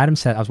Adam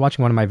said, I was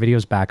watching one of my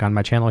videos back on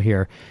my channel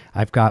here.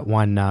 I've got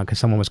one because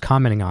someone was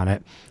commenting on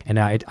it. And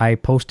I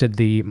posted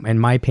in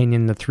my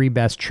opinion, the 3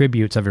 best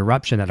tributes of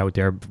Eruption that are out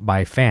there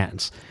by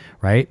fans,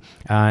 right?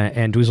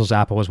 And Dweezil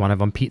Zappa was one of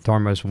them. Pete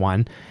Thorne was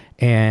one.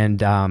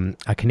 And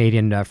a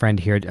Canadian friend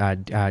here,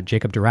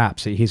 Jacob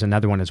Duraps, he's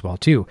another one as well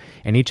too.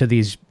 And each of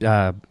these,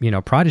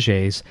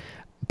 proteges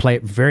play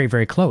very,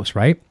 very close,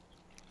 right?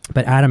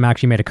 But Adam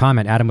actually made a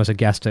comment. Adam was a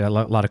guest, a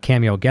lot of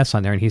cameo guests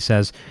on there, and he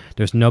says,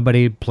 there's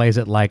nobody plays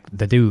it like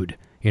the dude,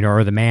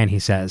 or the man, he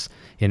says,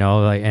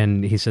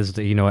 and he says,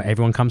 that,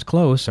 everyone comes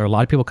close, or a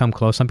lot of people come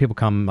close. Some people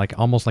come like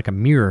almost like a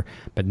mirror,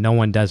 but no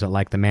one does it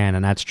like the man.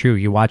 And that's true.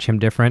 You watch him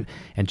different,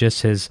 and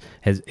just his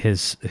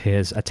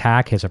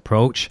attack, his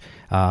approach,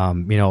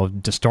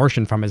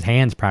 distortion from his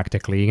hands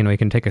practically. He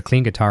can take a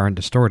clean guitar and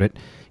distort it,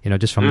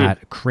 just from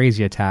that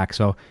crazy attack.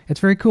 So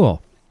it's very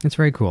cool. It's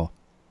very cool.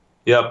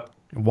 Yep.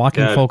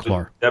 Walking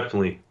folklore.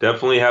 Definitely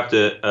have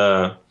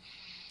to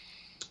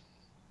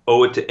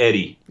owe it to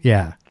Eddie.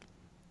 Yeah.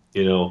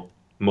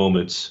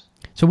 Moments.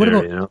 So what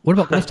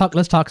about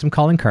let's talk some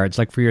calling cards,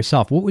 like for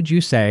yourself. What would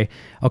you say?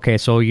 Okay,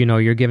 so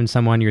you're giving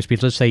someone your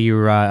speech. Let's say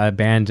you're a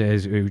band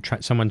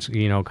someone's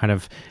kind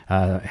of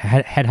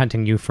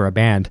headhunting you for a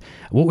band.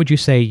 What would you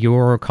say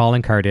your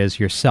calling card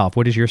is yourself?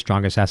 What is your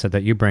strongest asset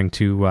that you bring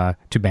to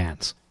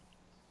bands?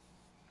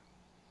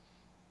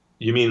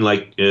 You mean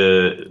like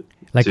to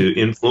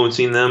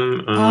influencing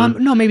them?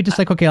 No, maybe just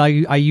like, okay,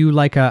 are you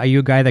a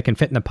guy that can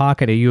fit in the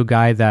pocket? Are you a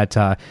guy that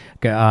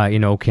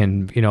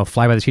can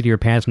fly by the seat of your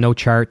pants, no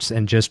charts,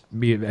 and just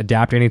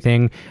adapt to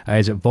anything?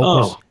 Is it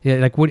vocals? Oh. Yeah,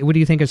 like what do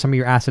you think are some of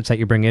your assets that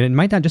you bring in? It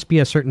might not just be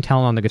a certain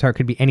talent on the guitar; it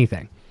could be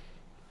anything.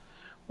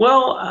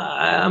 Well,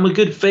 I'm a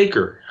good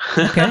faker.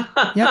 Okay,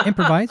 yeah,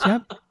 improvise,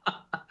 yeah.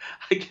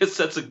 I guess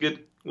that's a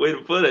good way to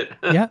put it.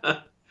 Yeah.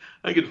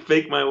 I could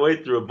fake my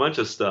way through a bunch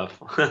of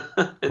stuff.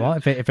 Well,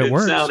 if it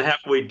works, sound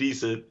halfway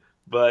decent,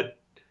 but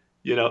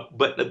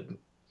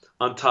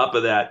on top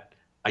of that,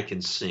 I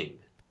can sing.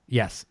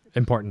 Yes,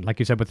 important. Like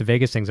you said with the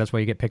Vegas things, that's why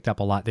you get picked up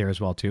a lot there as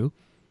well too.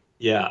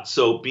 Yeah,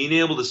 so being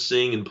able to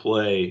sing and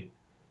play,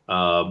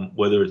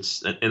 whether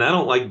it's, and I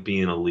don't like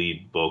being a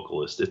lead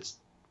vocalist. It's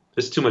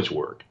too much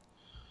work.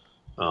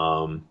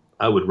 I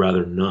would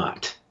rather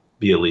not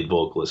be a lead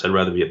vocalist. I'd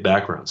rather be a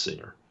background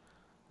singer.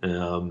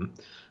 It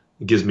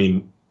gives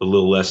me a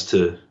little less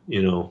to,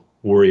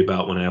 worry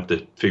about when I have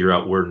to figure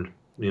out where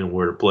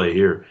to play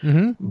here.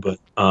 Mm-hmm. But,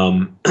 I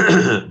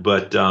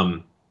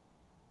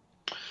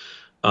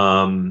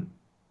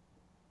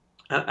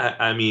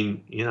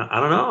mean, I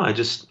don't know. I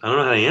don't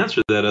know how to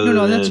answer that.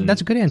 No,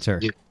 that's a good answer.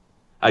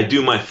 I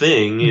do my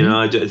thing.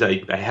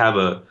 Mm-hmm. I have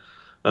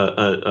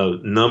a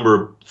number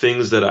of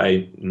things that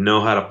I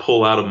know how to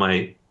pull out of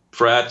my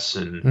frets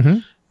and. Mm-hmm.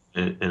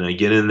 And I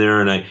get in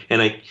there and I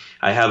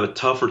have a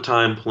tougher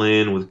time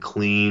playing with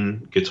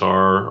clean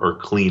guitar or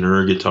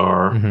cleaner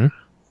guitar. Mm-hmm.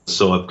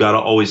 So I've got to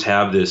always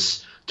have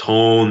this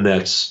tone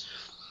that's,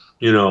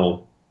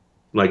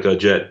 like a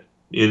jet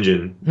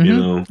engine,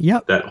 Mm-hmm.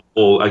 Yep. That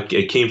whole, I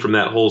came from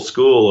that whole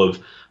school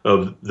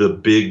of the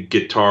big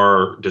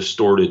guitar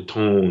distorted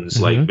tones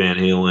Mm-hmm. like Van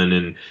Halen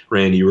and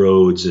Randy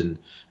Rhoads and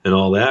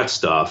all that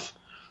stuff.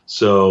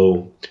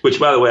 So,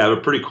 which by the way, I have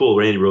a pretty cool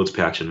Randy Rhoads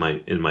patch in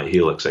my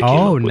Helix.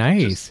 Oh,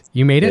 nice!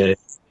 You made it.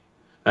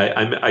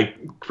 I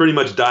pretty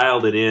much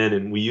dialed it in,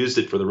 and we used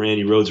it for the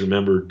Randy Rhoads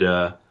Remembered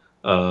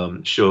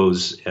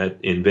shows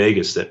in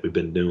Vegas that we've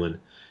been doing,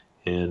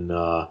 and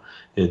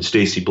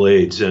Stacy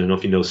Blades. I don't know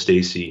if you know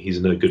Stacy. He's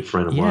another good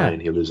friend of mine.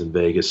 He lives in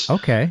Vegas.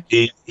 Okay.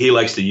 He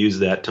likes to use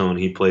that tone.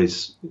 He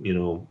plays,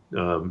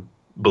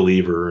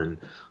 Believer and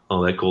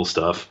all that cool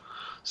stuff.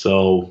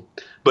 So,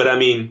 but I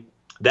mean,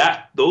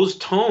 those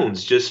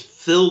tones just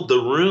filled the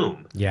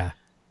room. Yeah.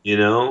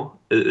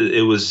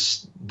 It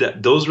was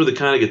that those were the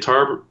kind of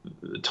guitar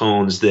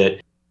tones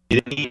that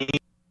you didn't need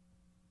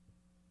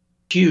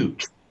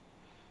huge,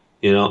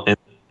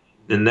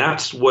 and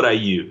that's what I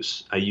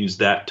use. I use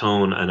that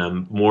tone, and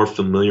I'm more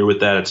familiar with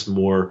that. It's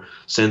more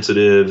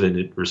sensitive, and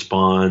it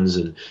responds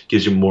and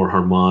gives you more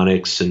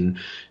harmonics, and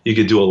you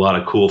can do a lot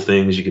of cool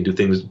things. You can do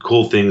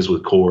cool things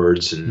with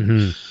chords,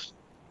 and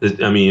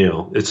I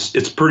mean,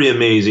 it's pretty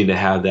amazing to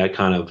have that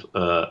kind of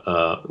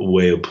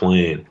way of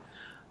playing.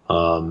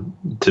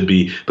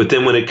 But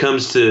then when it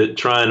comes to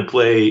trying to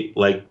play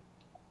like,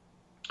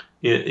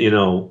 when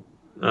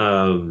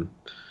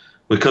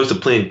it comes to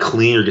playing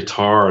cleaner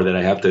guitar,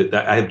 I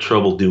have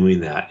trouble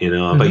doing that.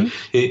 Like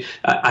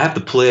I have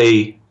to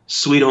play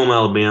Sweet Home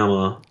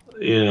Alabama,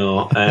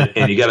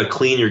 and you got to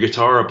clean your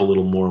guitar up a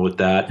little more with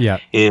that. Yeah.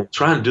 And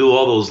trying to do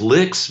all those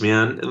licks,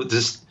 man,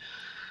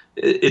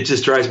 it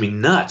just drives me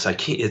nuts. I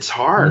can't. It's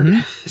hard.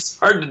 It's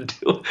hard to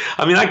do.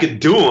 I mean, I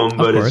could do them,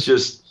 but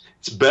it's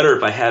better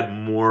if I had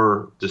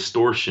more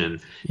distortion.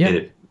 Yeah.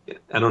 And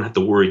I don't have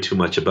to worry too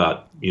much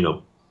about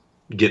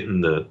getting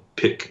the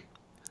pick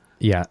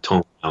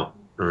tone out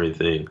or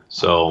anything.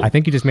 So I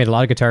think you just made a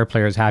lot of guitar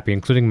players happy,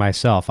 including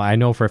myself. I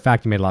know for a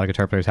fact you made a lot of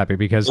guitar players happy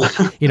because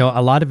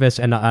a lot of us,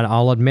 and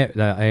I'll admit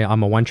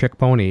I'm a one-trick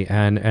pony,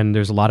 and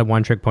there's a lot of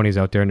one-trick ponies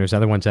out there, and there's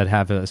other ones that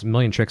have a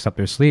million tricks up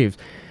their sleeves.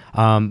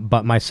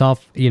 But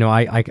myself,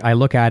 I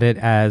look at it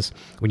as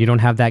when you don't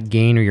have that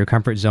gain or your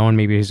comfort zone,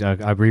 maybe it's a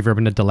reverb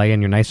and a delay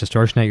and your nice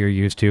distortion that you're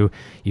used to,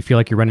 you feel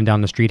like you're running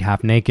down the street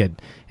half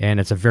naked, and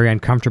it's a very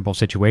uncomfortable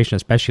situation,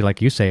 especially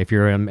like you say, if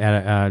you're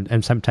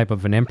in some type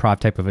of an improv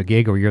type of a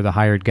gig, or you're the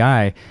hired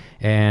guy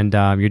and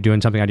you're doing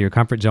something out of your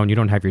comfort zone, you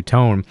don't have your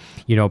tone,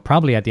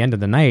 probably at the end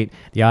of the night,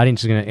 the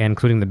audience is going to,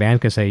 including the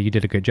band, can say, you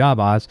did a good job,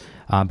 Oz,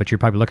 but you're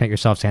probably looking at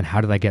yourself saying, how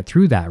did I get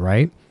through that,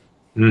 right?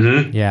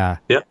 Mm-hmm. Yeah.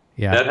 Yep.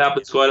 Yeah. That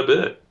happens quite a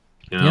bit,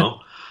 I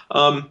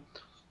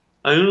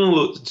don't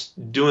know,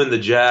 doing the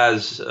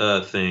jazz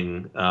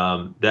thing,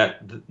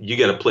 that you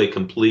got to play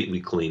completely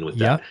clean with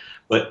that.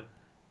 But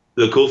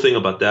the cool thing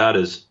about that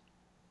is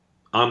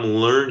I'm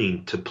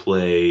learning to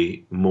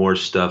play more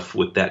stuff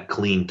with that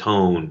clean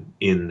tone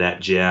in that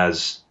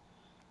jazz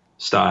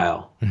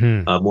style,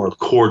 more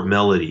chord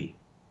melody,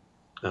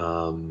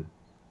 learning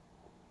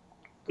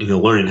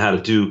how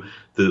to do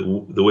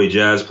the way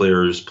jazz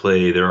players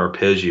play their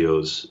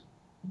arpeggios.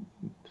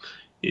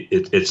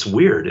 It's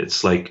weird.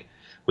 It's like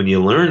when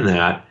you learn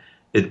that,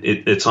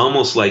 it's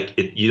almost like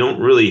you don't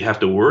really have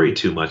to worry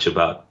too much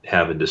about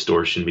having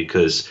distortion,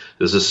 because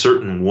there's a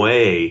certain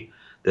way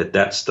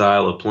that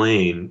style of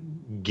playing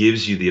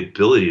gives you the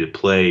ability to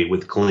play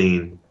with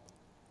clean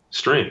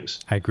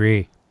strings. I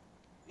agree.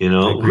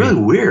 Really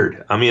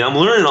weird. I mean, I'm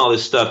learning all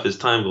this stuff as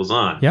time goes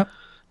on. Yep.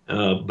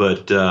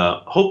 But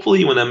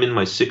hopefully when I'm in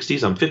my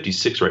 60s, I'm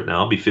 56 right now.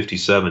 I'll be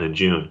 57 in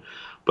June.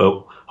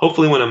 But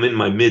hopefully when I'm in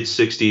my mid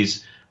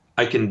 60s,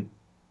 I can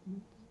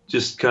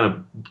just kind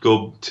of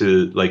go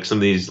to like some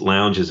of these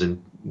lounges in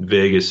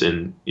Vegas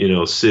and,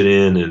 sit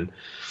in and,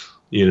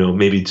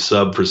 maybe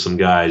sub for some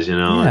guys,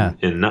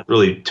 and not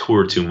really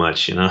tour too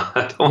much,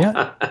 I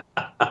don't,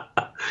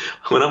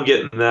 when I'm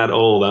getting that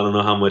old, I don't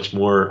know how much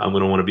more I'm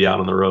going to want to be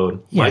out on the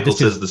road. Yeah, Michael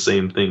says the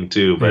same thing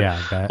too, but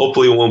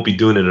hopefully we won't be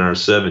doing it in our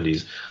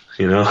 70s,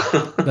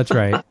 That's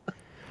right.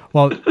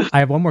 Well, I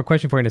have one more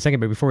question for you in a second,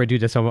 but before we do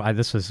this,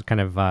 this was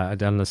kind of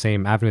down the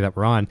same avenue that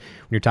we're on.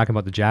 When you're talking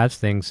about the jazz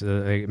things,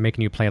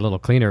 making you play a little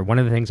cleaner, one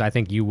of the things I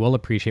think you will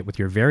appreciate with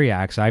your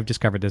Variax, I've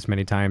discovered this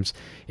many times,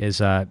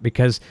 is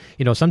because,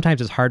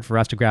 sometimes it's hard for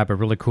us to grab a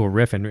really cool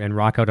riff and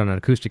rock out on an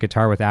acoustic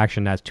guitar with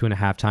action that's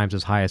 2.5 times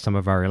as high as some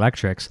of our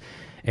electrics.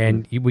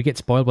 And we get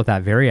spoiled with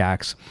that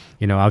Variax.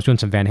 I was doing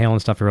some Van Halen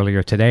stuff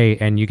earlier today,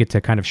 and you get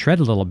to kind of shred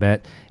a little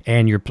bit,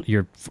 and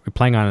you're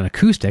playing on an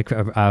acoustic,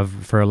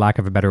 for lack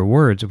of a better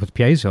words, with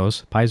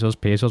piezos,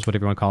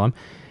 whatever you want to call them.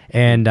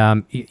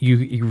 And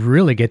you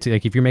really get to,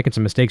 like, if you're making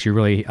some mistakes, you're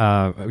going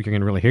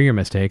to really hear your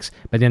mistakes.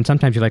 But then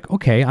sometimes you're like,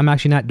 okay, I'm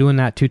actually not doing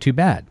that too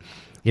bad.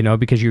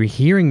 Because you're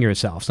hearing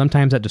yourself.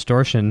 Sometimes that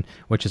distortion,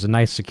 which is a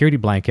nice security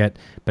blanket,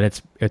 but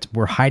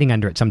we're hiding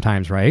under it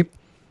sometimes, right?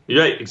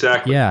 Right,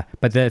 exactly. Yeah,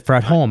 but for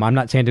at home, I'm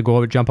not saying to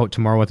go jump out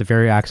tomorrow with a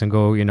Variax and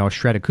go,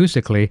 shred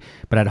acoustically,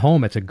 but at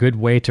home, it's a good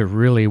way to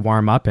really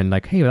warm up and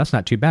like, hey, that's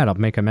not too bad. I'll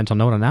make a mental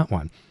note on that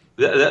one.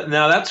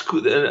 Now, that's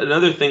cool.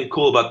 Another thing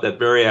cool about that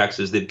Variax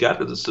is they've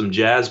got some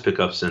jazz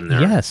pickups in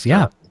there. Yes,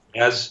 yeah.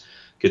 Jazz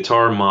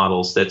guitar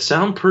models that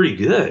sound pretty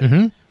good.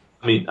 Mm-hmm.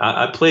 I mean,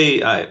 I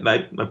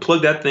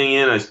plug that thing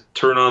in, I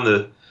turn on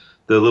the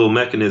little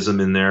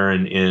mechanism in there,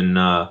 and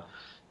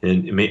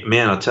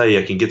man, I'll tell you,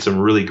 I can get some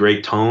really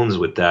great tones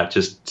with that.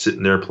 Just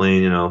sitting there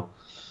playing,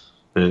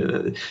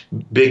 here's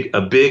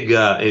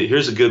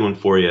a good one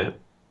for you.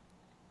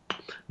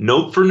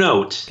 note for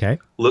note. Okay.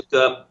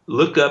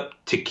 Look up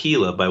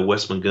Tequila by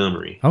Wes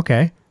Montgomery.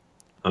 Okay.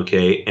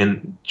 Okay,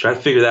 and try to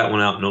figure that one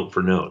out note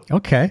for note.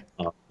 Okay.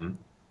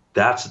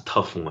 That's a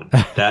tough one.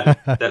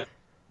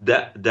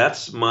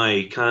 That's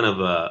my kind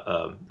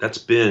of that's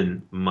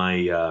been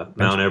my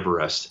Mount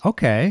Everest.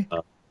 Okay.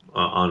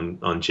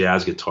 On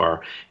jazz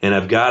guitar, and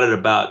I've got it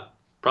about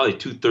probably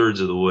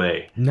 2/3 of the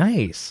way.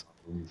 Nice.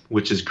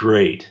 Which is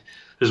great.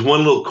 There's one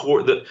little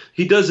chord that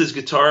he does his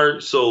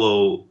guitar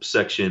solo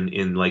section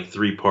in like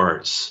 3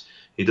 parts.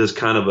 He does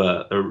kind of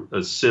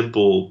a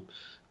simple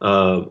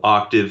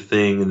octave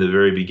thing in the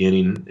very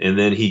beginning, and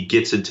then he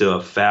gets into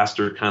a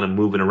faster kind of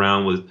moving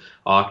around with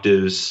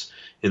octaves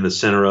in the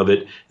center of it.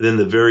 And then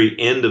the very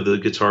end of the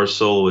guitar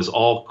solo is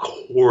all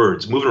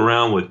chords moving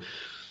around with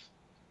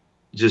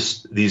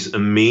just these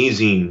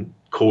amazing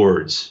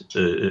chords,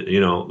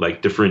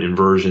 like different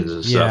inversions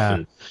and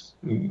stuff,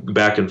 and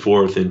back and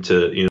forth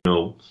into,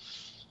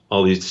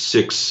 all these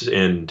 6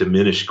 and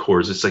diminished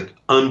chords. It's like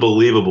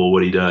unbelievable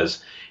what he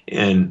does.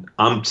 And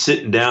I'm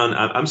sitting down,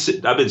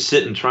 I've been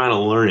sitting trying to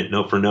learn it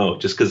note for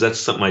note, just because that's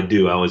something I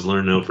do. I always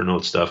learn note for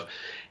note stuff.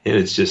 And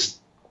it's just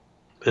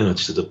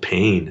a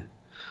pain.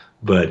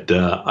 But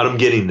I'm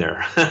getting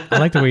there. I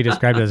like the way you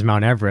described it as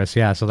Mount Everest.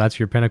 Yeah, so that's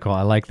your pinnacle.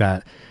 I like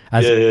that.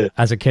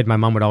 As a kid, my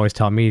mom would always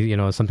tell me,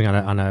 something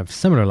on a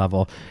similar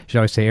level. She'd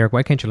always say, Eric,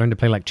 why can't you learn to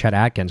play like Chet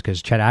Atkins?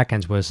 Because Chet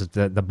Atkins was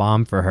the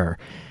bomb for her.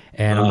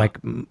 And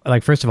I'm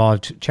like, first of all,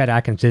 Chet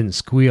Atkins didn't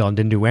squeal and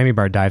didn't do whammy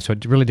bar dive, so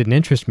it really didn't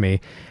interest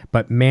me.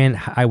 But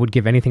man, I would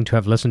give anything to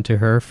have listened to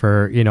her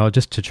for,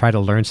 just to try to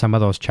learn some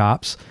of those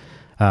chops.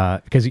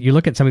 Because you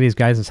look at some of these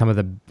guys and some of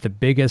the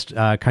biggest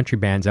country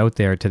bands out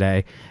there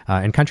today,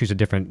 and country's a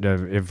different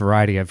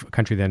variety of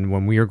country than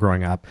when we were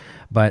growing up,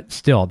 but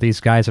still, these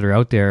guys that are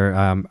out there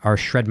are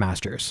shred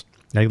masters,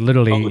 like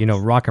literally,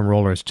 rock and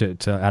rollers to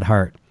at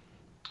heart.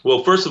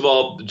 Well, first of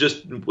all,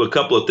 just a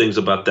couple of things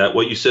about that.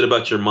 What you said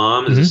about your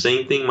mom is the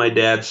same thing my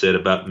dad said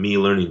about me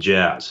learning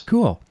jazz.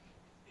 Cool.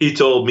 He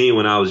told me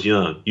when I was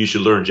young, you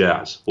should learn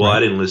jazz. Well, right. I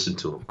didn't listen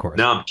to him. Of course.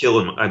 Now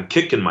I'm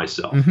kicking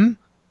myself.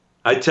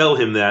 I tell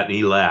him that and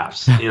he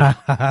laughs.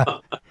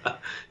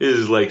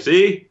 He's like,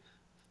 see?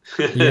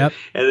 Yep.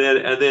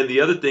 and then the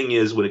other thing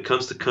is, when it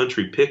comes to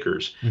country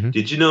pickers,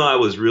 did you know I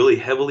was really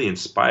heavily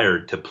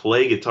inspired to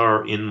play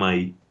guitar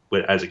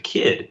as a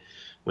kid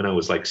when I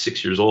was like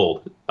 6 years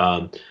old?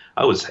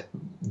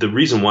 The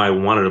reason why I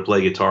wanted to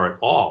play guitar at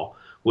all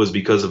was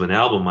because of an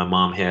album my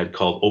mom had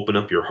called Open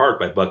Up Your Heart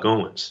by Buck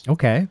Owens.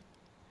 Okay.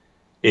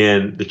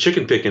 And the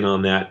chicken picking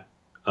on that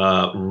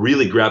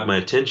really grabbed my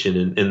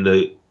attention, and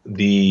the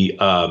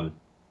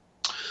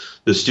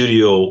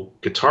studio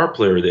guitar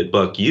player that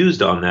Buck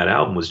used on that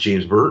album was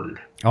James Burton.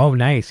 Oh,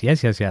 nice.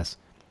 Yes.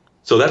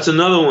 So that's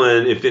another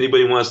one. If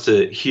anybody wants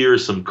to hear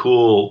some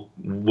cool,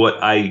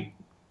 what I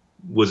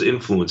was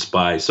influenced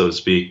by, so to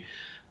speak,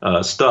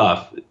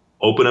 stuff,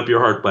 Open Up Your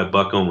Heart by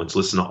Buck Owens.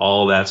 Listen to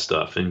all that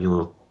stuff,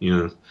 and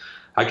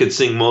I could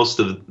sing most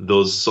of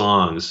those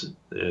songs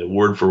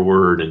word for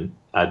word, and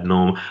I'd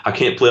know I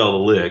can't play all the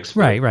lyrics.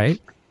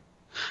 Right.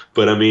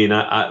 But I mean,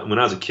 when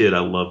I was a kid, I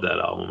loved that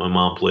album. My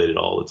mom played it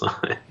all the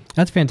time.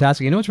 That's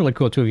fantastic. What's really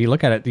cool too, if you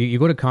look at it, you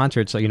go to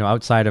concerts,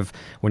 outside of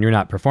when you're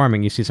not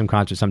performing, you see some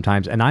concerts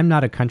sometimes. And I'm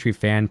not a country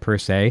fan per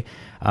se.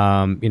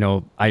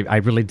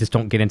 I really just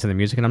don't get into the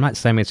music, and I'm not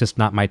saying it's just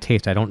not my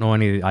taste. I don't know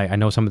any. I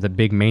know some of the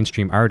big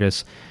mainstream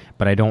artists,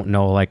 but I don't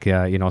know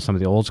some of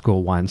the old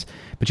school ones.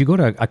 But you go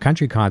to a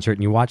country concert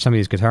and you watch some of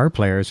these guitar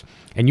players,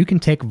 and you can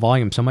take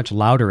volume so much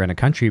louder in a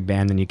country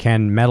band than you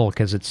can metal,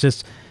 because it's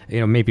just,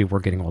 maybe we're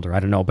getting older, I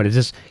don't know, but it's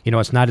just,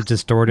 it's not as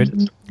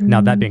distorted.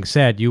 Now, that being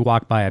said, you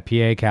walk by a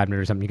PA cabinet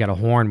or something, you got a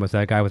horn with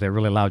a guy with a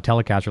really loud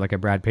Telecaster like a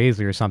Brad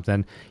Paisley or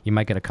something, you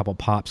might get a couple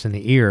pops in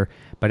the ear,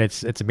 but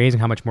it's amazing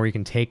how much more you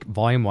can take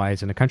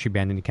volume-wise in a country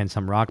band than you can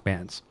some rock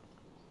bands.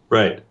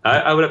 Right.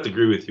 I would have to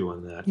agree with you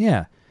on that.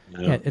 Yeah.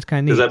 Yeah, it's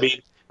kind of neat. Because, I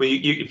mean,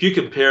 if you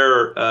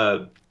compare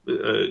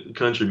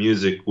country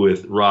music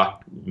with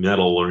rock,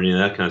 metal, or any of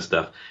that kind of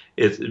stuff,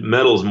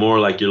 metal's more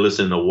like you're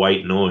listening to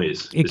white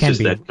noise. It's just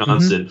be that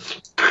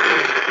constant.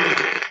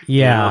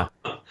 Yeah.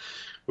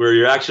 Where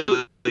you're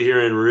actually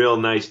hearing real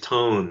nice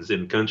tones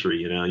in country.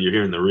 You're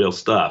hearing the real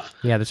stuff.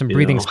 Yeah, there's some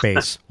breathing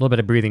space, a little bit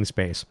of breathing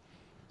space.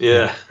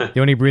 Yeah.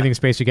 The only breathing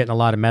space you get in a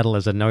lot of metal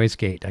is a noise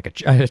gate, like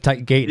a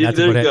tight gate. And that's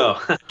there about you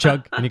go.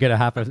 Chug, and you get a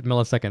half a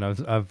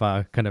millisecond of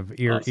kind of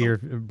ear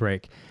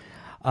break.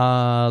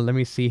 Let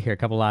me see here. A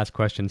couple last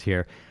questions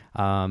here.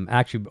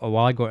 Actually,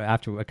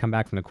 after I come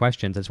back from the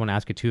questions, I just want to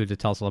ask you too to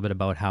tell us a little bit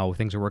about how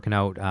things are working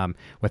out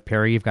with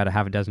Perry. You've got to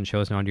have a dozen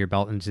shows now under your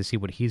belt, and to see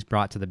what he's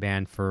brought to the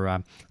band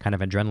for kind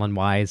of adrenaline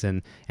wise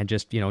and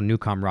just new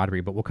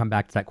camaraderie. But we'll come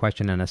back to that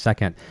question in a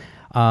second.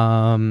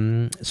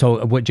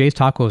 So what Jay's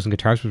Tacos and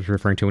Guitars was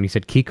referring to when he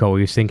said Kiko,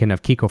 he was thinking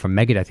of Kiko from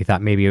Megadeth. He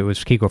thought maybe it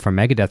was Kiko from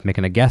Megadeth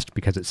making a guest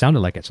because it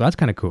sounded like it. So that's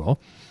kind of cool.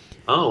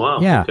 Oh, wow.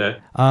 Yeah. Okay.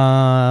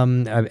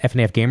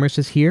 FNAF Gamers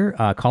is here.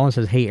 Colin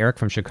says, hey, Eric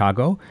from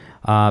Chicago.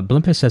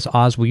 Blimpus says,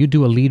 Oz, will you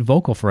do a lead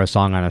vocal for a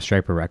song on a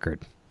Stryper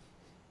record?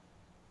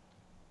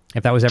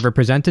 If that was ever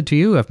presented to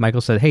you, if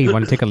Michael said, "Hey, you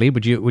want to take a lead?"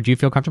 Would you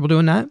feel comfortable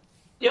doing that?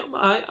 Yeah,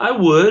 I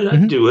would.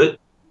 I'd do it.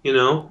 You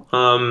know,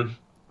 I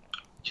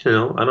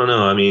don't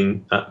know. I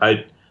mean,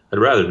 I'd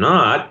rather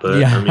not,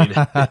 but I mean,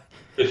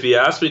 if he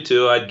asked me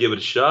to, I'd give it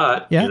a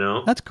shot. Yeah, you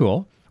know, that's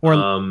cool. Or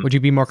would you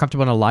be more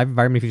comfortable in a live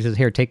environment if he says,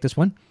 "Here, take this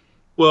one"?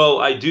 Well,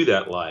 I do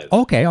that live.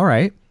 Okay, all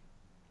right.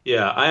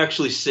 Yeah, I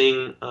actually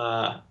sing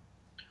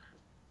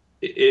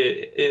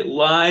it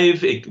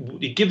live.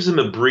 It gives him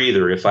a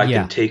breather if I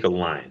can take a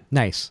line.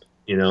 Nice.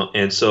 You know,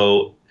 and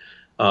so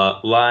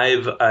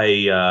live,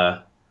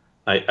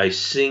 I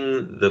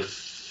sing the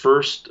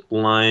first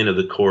line of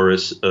the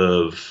chorus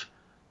of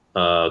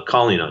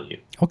 "Calling on You."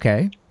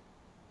 Okay.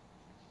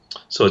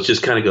 So it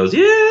just kind of goes, "Yeah,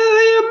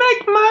 you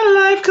make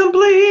my life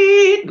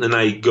complete," and then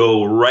I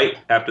go right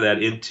after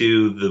that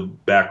into the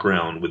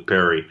background with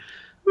Perry.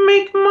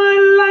 "Make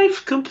my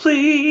life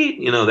complete,"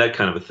 you know, that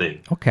kind of a thing.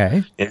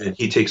 Okay. And then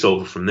he takes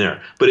over from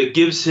there. But it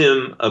gives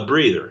him a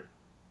breather,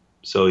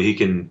 so he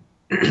can,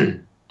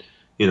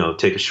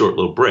 take a short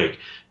little break.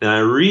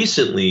 Now,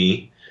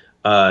 recently,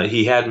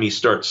 he had me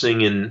start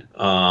singing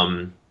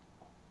on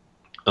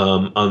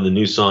the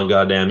new song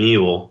 "Goddamn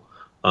Evil."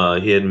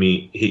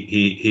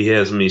 He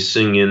has me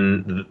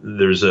singing.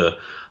 There's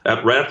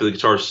right after the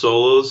guitar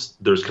solos,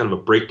 there's kind of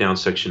a breakdown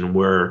section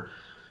where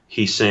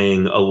he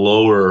sang a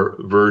lower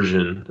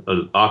version,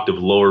 an octave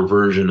lower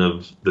version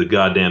of the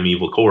 "Goddamn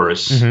Evil"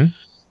 chorus. Mm-hmm.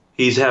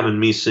 He's having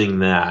me sing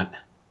that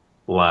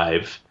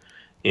live,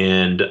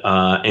 and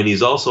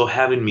he's also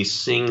having me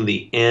sing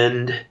the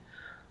end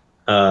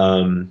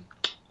of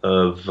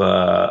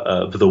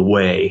 "The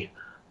Way"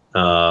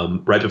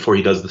 right before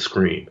he does the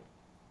scream.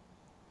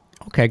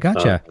 Okay,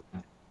 gotcha.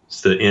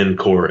 It's the end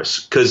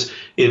chorus. Because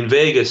in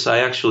Vegas, I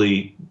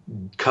actually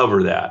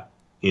cover that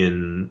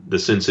in the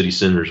Sin City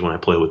Sinners when I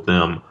play with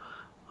them.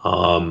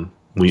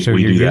 We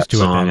do that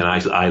song, and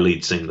I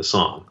lead sing the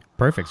song.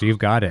 Perfect. So you've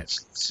got it.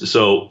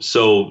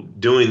 So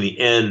doing the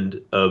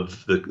end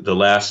of the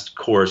last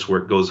chorus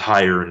where it goes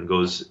higher and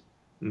goes,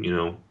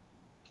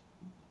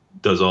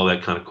 does all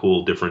that kind of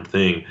cool different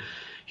thing.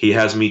 He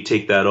has me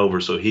take that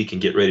over so he can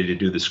get ready to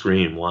do the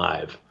scream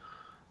live,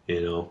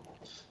 and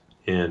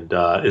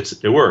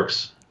it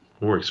works.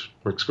 It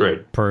works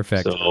great.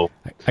 Perfect. So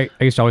I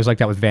used to always like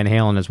that with Van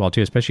Halen as well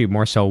too, especially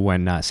more so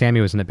when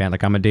Sammy was in the band.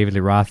 Like I'm a David Lee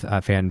Roth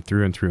fan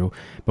through and through,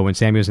 but when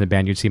Sammy was in the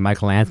band, you'd see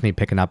Michael Anthony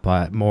picking up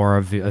more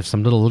of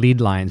some little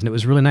lead lines, and it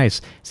was really nice.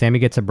 Sammy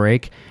gets a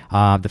break.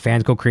 The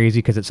fans go crazy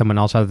because it's someone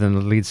else other than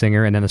the lead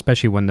singer, and then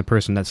especially when the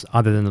person that's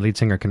other than the lead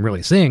singer can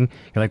really sing,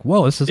 you're like,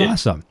 whoa, this is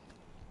awesome.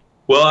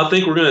 Well, I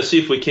think we're going to see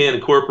if we can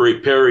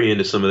incorporate Perry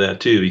into some of that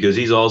too, because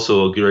he's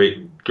also a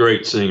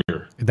great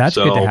singer. That's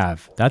good to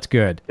have. That's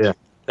good. Yeah.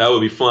 That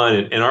would be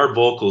fun, and our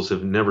vocals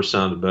have never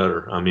sounded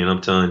better. I mean, I'm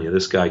telling you,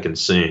 this guy can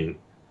sing.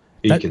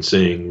 He can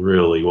sing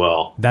really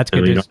well. That's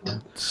good.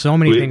 So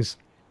many things.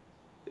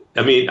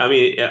 I mean,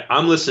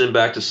 I'm listening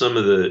back to some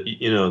of the,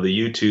 the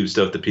YouTube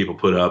stuff that people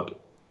put up.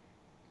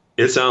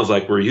 It sounds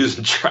like we're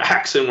using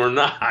tracks, and we're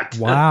not.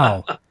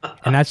 Wow.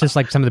 And that's just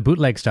like some of the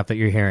bootleg stuff that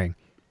you're hearing.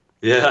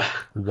 Yeah.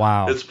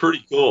 Wow. It's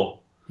pretty cool.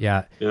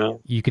 Yeah.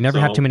 You can never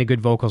have too many good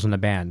vocals in the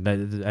band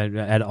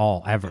at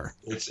all, ever.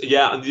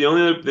 The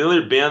only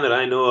other band that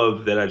I know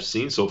of that I've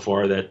seen so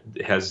far that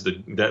has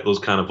those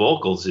kind of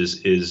vocals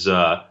is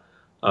Night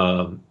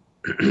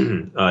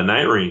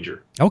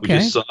Ranger. Okay. We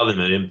just saw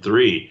them at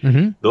M3.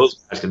 Mm-hmm. Those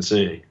guys can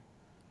sing.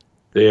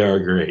 They are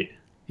great.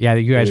 Yeah,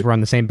 you guys were on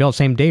the same bill,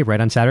 same day,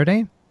 right, on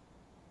Saturday?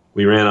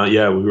 We ran out.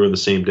 Yeah, we were the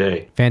same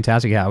day.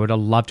 Fantastic. Yeah, I would have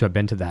loved to have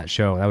been to that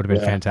show. That would have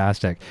been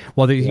fantastic.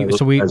 Well,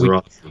 so we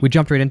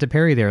jumped right into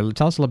Perry there.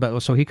 Tell us a little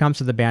bit. So he comes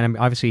to the band. I mean,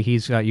 obviously,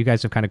 you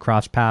guys have kind of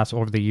crossed paths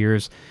over the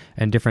years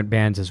in different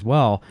bands as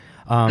well.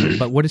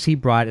 But what has he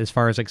brought as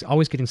far as like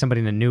always getting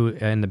somebody new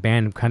in the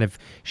band kind of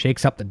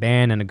shakes up the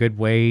band in a good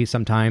way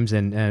sometimes?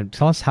 And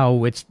tell us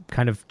how it's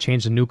kind of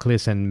changed the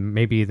nucleus and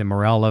maybe the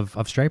morale of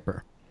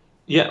Stryper.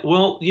 Yeah,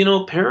 well,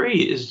 Perry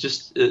is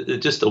just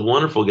a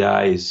wonderful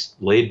guy. He's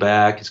laid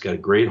back. He's got a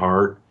great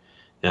heart.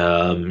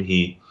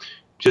 He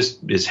just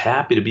is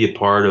happy to be a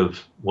part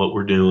of what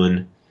we're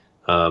doing.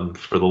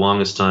 For the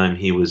longest time,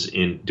 he was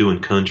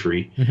doing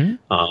country, mm-hmm.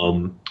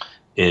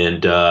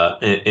 And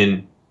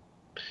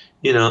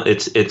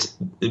it's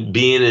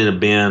being in a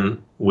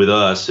band with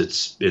us.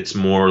 It's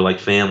more like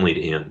family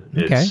to him.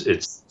 Okay.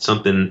 It's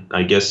something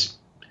I guess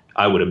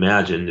I would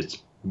imagine.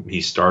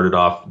 He started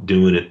off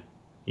doing it.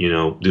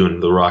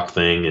 Doing the rock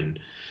thing and,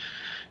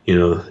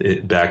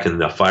 back in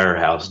the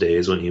Firehouse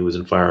days when he was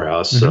in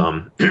Firehouse.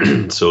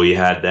 Mm-hmm. So he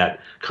had that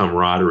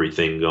camaraderie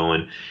thing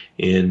going.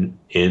 And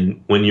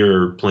when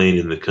you're playing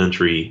in the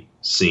country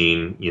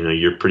scene,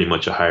 you're pretty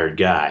much a hired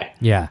guy.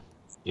 Yeah.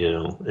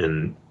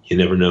 And you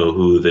never know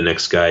who the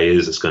next guy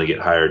is that's going to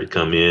get hired to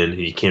come in.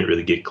 You can't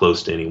really get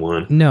close to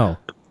anyone. No.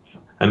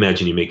 I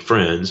imagine you make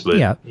friends, but,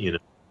 yeah.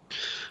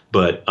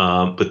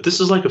 But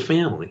this is like a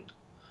family.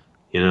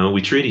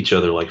 We treat each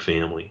other like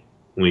family.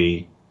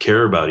 We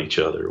care about each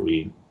other.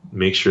 We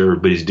make sure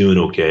everybody's doing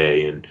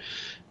okay. And,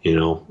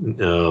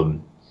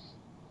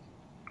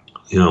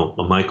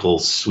 Michael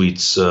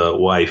Sweet's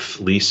wife,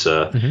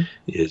 Lisa,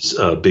 is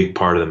a big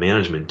part of the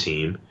management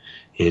team,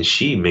 and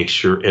she makes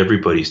sure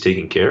everybody's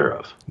taken care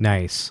of.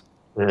 Nice.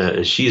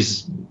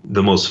 She's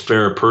the most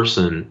fair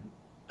person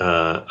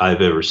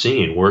I've ever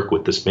seen work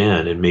with this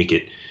band and make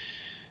it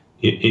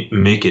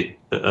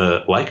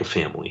like a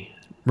family,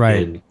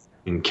 right?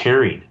 And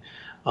caring.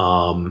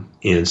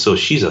 And so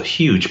she's a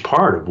huge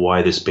part of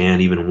why this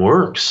band even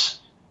works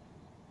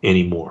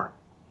anymore.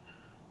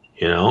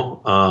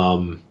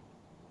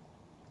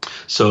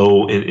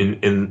 So,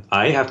 and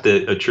I have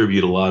to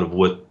attribute a lot of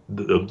what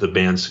the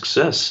band's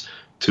success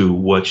to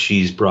what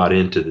she's brought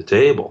into the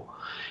table.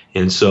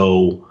 And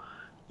so,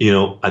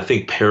 I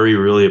think Perry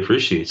really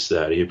appreciates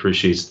that. He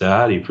appreciates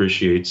that. He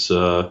appreciates,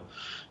 how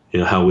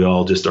we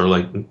all just are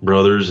like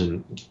brothers,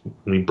 and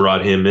we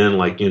brought him in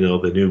like, the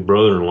new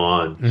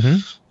brother-in-law,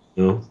 and,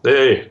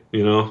 hey,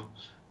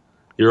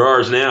 you're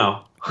ours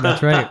now.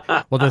 That's right.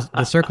 Well,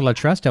 the circle of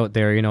trust out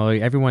there,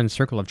 everyone's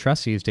circle of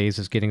trust these days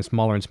is getting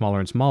smaller and smaller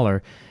and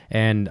smaller.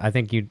 And I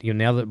think you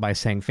nailed it by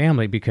saying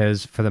family,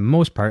 because for the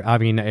most part, I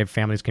mean,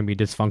 families can be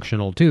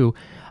dysfunctional too,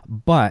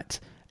 but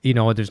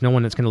there's no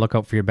one that's going to look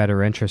out for your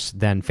better interests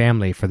than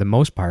family for the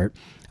most part.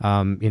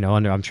 And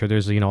I'm sure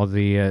there's,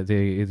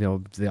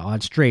 the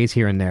odd strays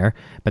here and there,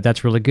 but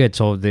that's really good.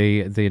 So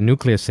the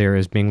nucleus there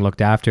is being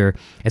looked after.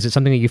 Is it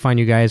something that you find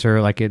you guys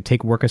are like,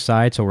 take work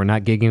aside, so we're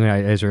not gigging?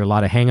 Is there a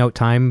lot of hangout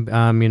time,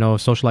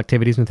 social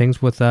activities and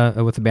things with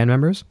the band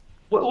members?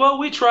 Well,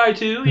 we try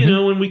to,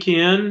 when we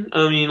can.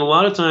 I mean, a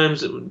lot of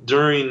times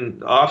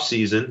during off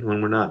season,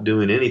 when we're not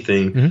doing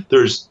anything,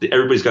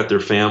 everybody's got their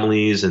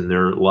families and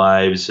their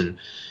lives, and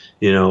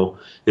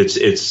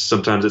it's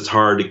sometimes it's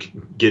hard to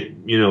get,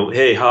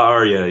 hey, how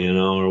are you,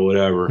 or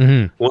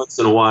whatever. Once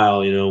in a while,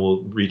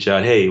 we'll reach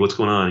out, hey, what's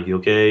going on? Are you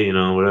okay?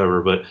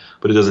 Whatever. But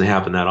it doesn't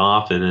happen that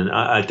often, and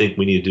I think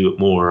we need to do it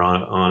more,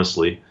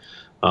 honestly.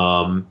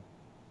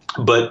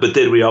 But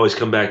then we always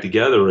come back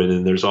together, and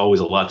then there's always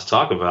a lot to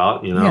talk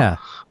about,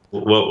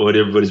 what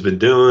everybody's been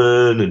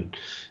doing, and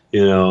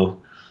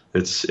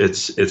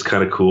it's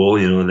kind of cool,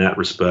 in that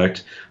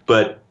respect.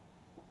 But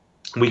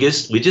we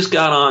just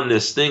got on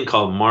this thing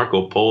called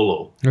Marco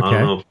Polo. Okay. I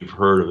don't know if you've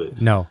heard of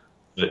it. No.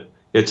 But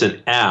it's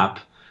an app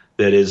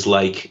that is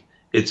like,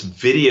 it's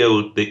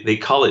video. They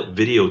call it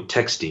video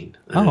texting.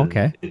 Oh,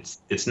 okay.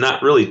 It's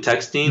not really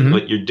texting.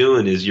 What you're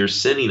doing is you're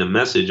sending a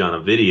message on a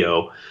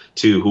video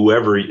to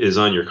whoever is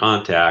on your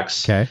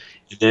contacts. Okay.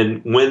 And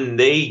then when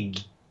they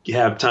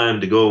have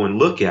time to go and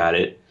look at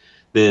it,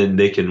 then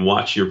they can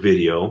watch your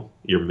video,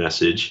 your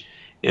message,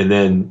 and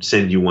then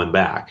send you one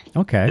back.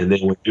 Okay. And then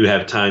when you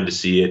have time to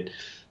see it,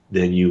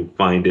 then you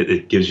find it.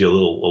 It gives you a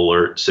little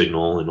alert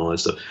signal and all that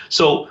stuff.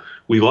 So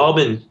we've all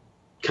been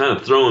kind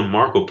of throwing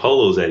Marco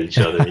Polos at each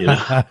other,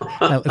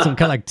 Some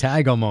kind of like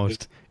tag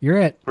almost. You're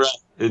it. Right.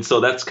 And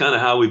so that's kind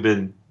of how we've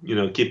been,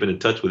 keeping in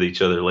touch with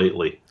each other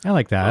lately. I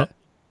like that.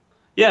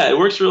 Yeah, it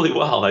works really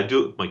well. I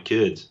do it with my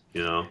kids,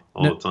 all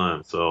the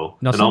time. So,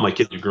 all my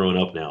kids are growing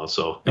up now.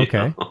 So,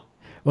 okay.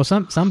 Well,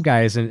 some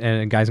guys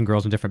and guys and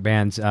girls in different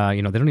bands, they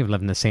don't even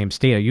live in the same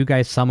state. Are you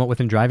guys somewhat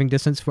within driving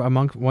distance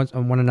among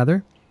one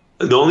another?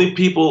 The only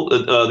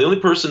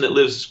person that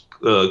lives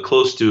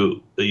close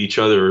to each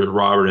other are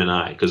Robert and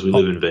I, because we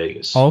live in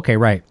Vegas. Oh, okay,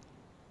 right.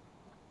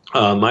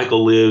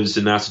 Michael lives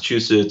in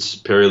Massachusetts.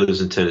 Perry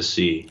lives in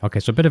Tennessee. Okay,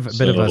 so a bit of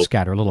a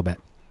scatter, a little bit.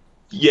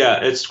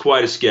 Yeah, it's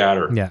quite a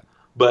scatter. Yeah.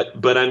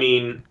 But I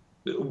mean,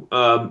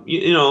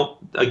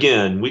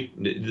 again,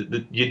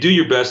 you do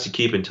your best to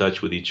keep in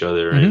touch with each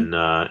other, and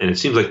it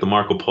seems like the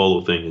Marco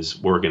Polo thing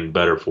is working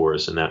better for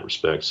us in that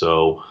respect.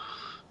 So,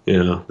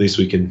 at least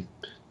we can,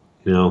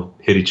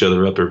 hit each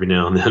other up every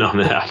now and then on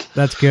that.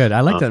 That's good.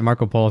 I like that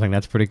Marco Polo thing.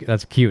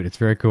 That's cute. It's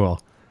very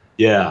cool.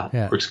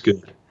 Yeah. Works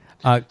good.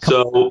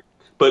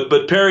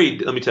 But Perry,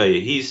 let me tell you,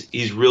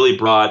 he's really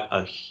brought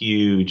a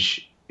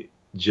huge,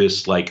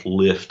 just like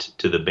lift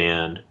to the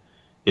band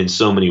in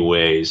so many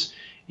ways.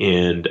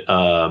 And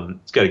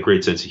he's got a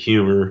great sense of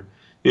humor.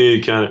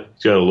 He's got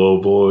a low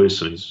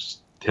voice, and he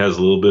has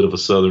a little bit of a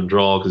southern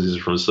drawl because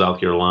he's from South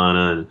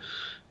Carolina,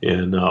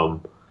 and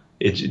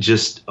it's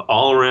just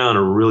all around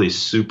a really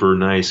super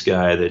nice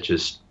guy that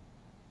just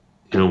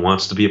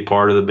wants to be a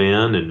part of the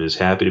band and is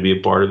happy to be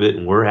a part of it,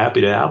 and we're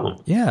happy to have him.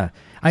 Yeah,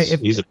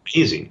 he's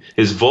amazing.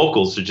 His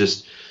vocals are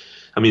just,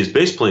 his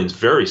bass playing is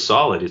very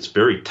solid. It's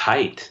very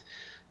tight.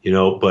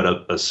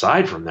 But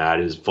aside from that,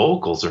 his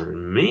vocals are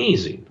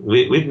amazing.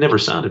 We've never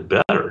sounded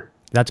better.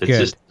 That's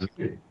good.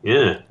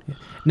 Yeah.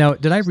 Now,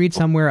 did I read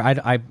somewhere?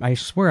 I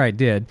swear I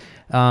did.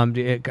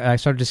 I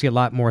started to see a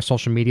lot more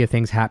social media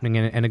things happening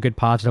in a good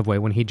positive way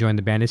when he joined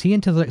the band. Is he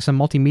into some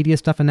multimedia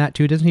stuff in that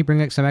too? Doesn't he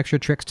bring some extra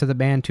tricks to the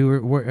band too,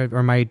 or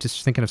am I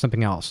just thinking of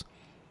something else?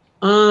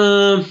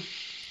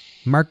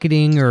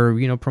 Marketing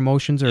or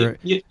promotions or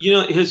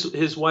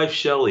his wife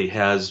Shelley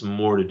has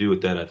more to do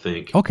with that, I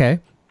think. Okay.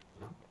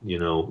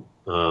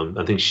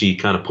 I think she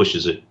kind of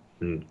pushes it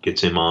and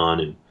gets him on,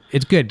 and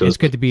it's good. It's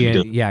good to be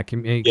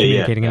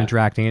communicating and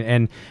interacting,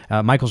 and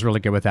Michael's really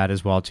good with that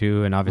as well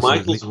too. And obviously,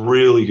 Michael's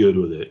really good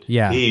with it.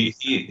 Yeah,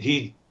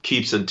 he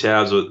keeps in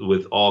tabs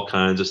with all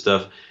kinds of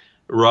stuff.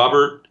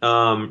 Robert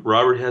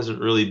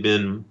hasn't really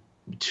been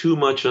too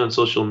much on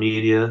social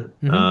media.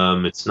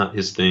 Mm-hmm. It's not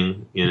his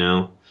thing, you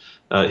know.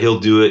 He'll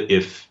do it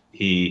if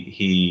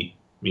he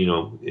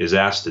is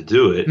asked to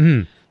do it.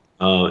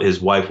 Mm-hmm.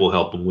 His wife will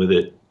help him with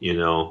it, you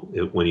know,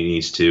 when he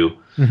needs to.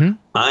 Mm-hmm.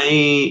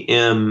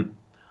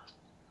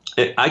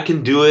 I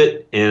can do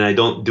it, and I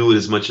don't do it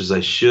as much as I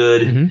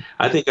should. Mm-hmm.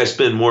 I think I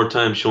spend more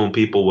time showing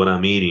people what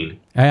I'm eating.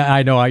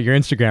 I know your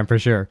Instagram for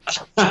sure.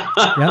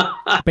 Yeah,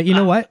 but you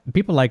know what?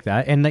 People like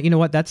that, and you know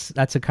what? That's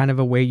a kind of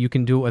a way you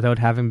can do it without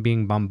having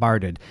being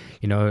bombarded.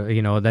 You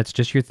know that's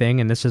just your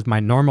thing, and this is my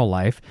normal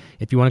life.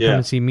 If you want to come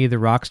and see me, the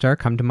rock star,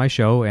 come to my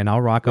show, and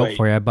I'll rock out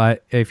for you.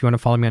 But if you want to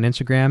follow me on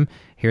Instagram,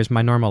 here's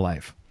my normal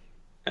life.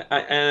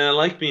 I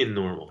like being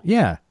normal.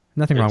 Yeah.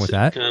 Nothing wrong with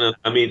that.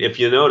 I mean, if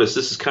you notice,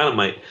 this is kind of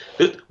my.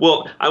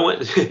 Well, I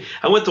went to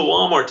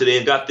Walmart today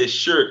and got this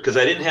shirt because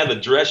I didn't have a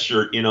dress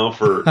shirt, you know,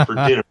 for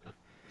dinner.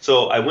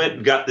 So I went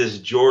and got this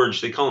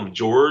George. They call him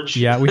George.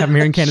 Yeah, we have him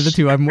here in Canada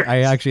too. I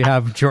actually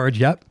have George.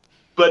 Yep.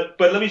 But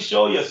let me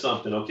show you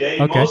something,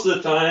 okay? Most of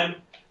the time,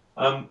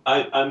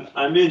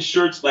 I'm in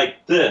shirts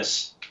like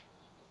this.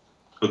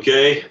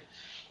 Okay,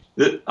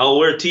 I'll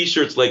wear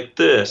T-shirts like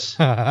this.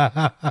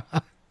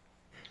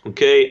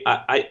 Okay,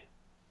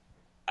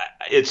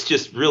 it's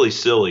just really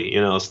silly, you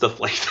know, stuff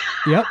like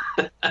that.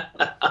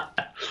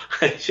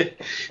 Yep.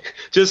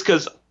 Just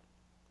because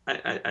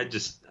I'm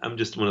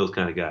just one of those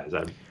kind of guys.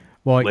 I'm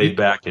laid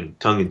back and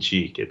tongue in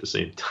cheek at the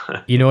same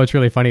time. You know what's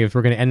really funny? If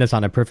we're going to end this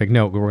on a perfect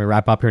note, we're going to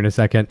wrap up here in a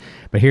second.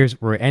 But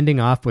we're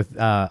ending off with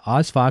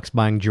Oz Fox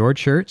buying George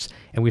shirts,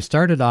 and we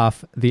started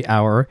off the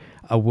hour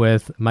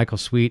with Michael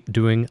Sweet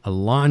doing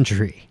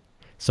laundry.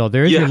 So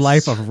there's your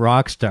life of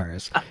rock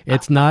stars.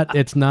 It's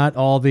not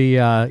all the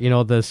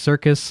the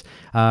circus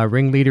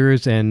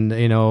ringleaders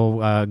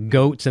and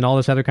goats and all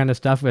this other kind of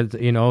stuff with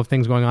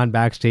things going on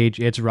backstage.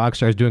 It's rock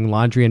stars doing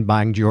laundry and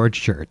buying George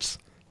shirts.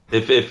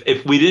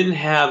 If we didn't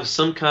have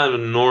some kind of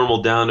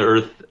normal down to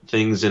earth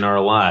things in our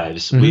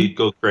lives, we'd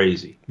go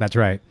crazy. That's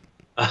right.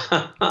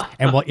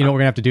 And what we're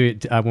gonna have to do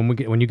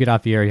when you get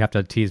off the air, you have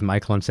to tease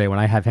Michael and say when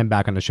I have him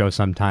back on the show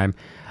sometime.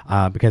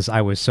 Because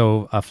I was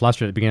so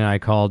flustered at the beginning, I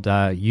called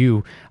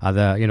the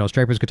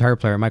Stryper's guitar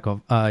player,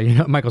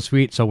 Michael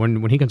Sweet. So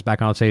when he comes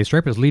back on, I'll say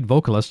Stryper's lead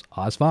vocalist,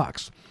 Oz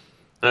Fox.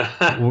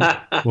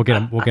 We'll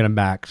get him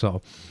back.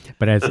 So,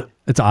 but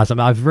it's awesome.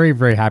 I'm very,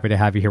 very happy to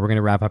have you here. We're going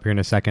to wrap up here in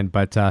a second,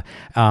 but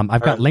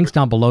I've got links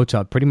down below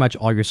to pretty much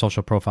all your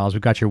social profiles.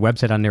 We've got your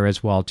website on there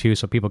as well too,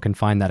 so people can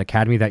find that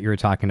academy that you were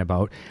talking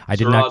about.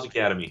 Oz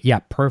Academy. Yeah,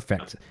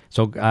 perfect.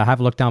 So have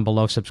a look down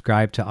below.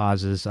 Subscribe to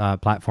Oz's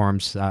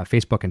platforms,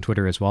 Facebook and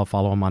Twitter as well.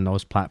 Follow him on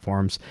those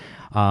platforms.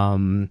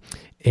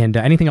 And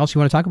anything else you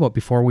want to talk about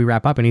before we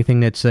wrap up?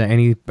 Anything that's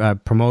any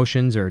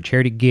promotions or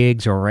charity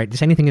gigs or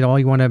just anything at all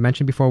you want to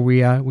mention before we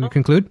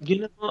conclude?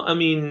 I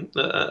mean,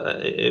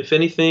 if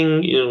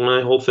anything,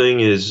 my whole thing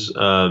is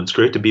it's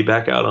great to be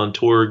back out on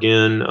tour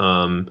again.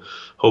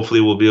 Hopefully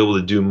we'll be able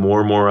to do more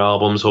and more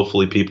albums.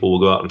 Hopefully people will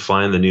go out and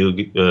find the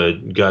new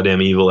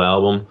Goddamn Evil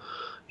album.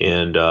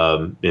 And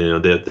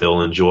that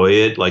they'll enjoy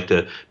it. Like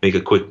to make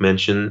a quick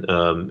mention,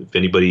 if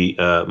anybody,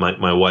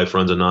 my wife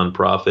runs a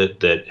nonprofit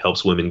that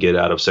helps women get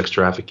out of sex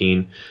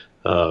trafficking,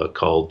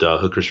 called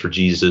Hookers for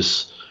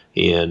Jesus,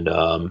 and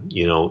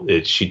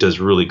she does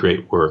really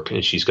great work,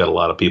 and she's got a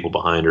lot of people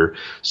behind her.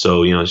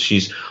 So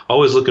she's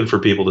always looking for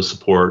people to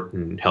support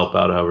and help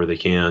out however they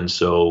can.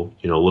 So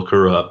look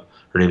her up.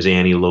 Her name's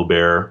Annie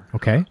Lobert.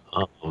 Okay.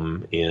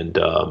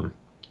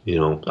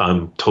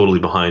 I'm totally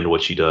behind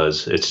what she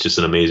does. It's just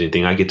an amazing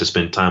thing. I get to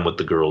spend time with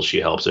the girls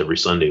she helps every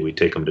Sunday. We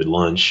take them to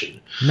lunch.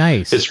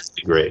 Nice. It's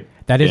really great.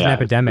 That is an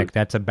epidemic.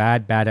 That's a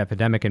bad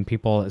epidemic, and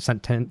people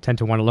tend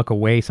to want to look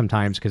away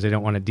sometimes because they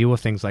don't want to deal with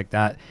things like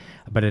that.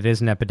 But it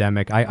is an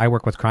epidemic. I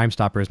work with Crime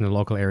Stoppers in the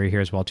local area here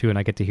as well too, and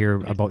I get to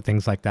hear about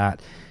things like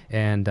that.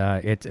 And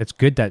it's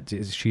good that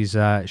she's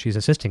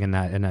assisting in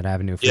that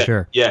avenue for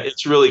sure. Yeah,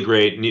 it's really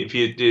great. And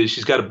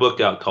she's got a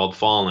book out called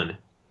Fallen.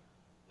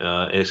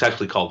 It's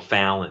actually called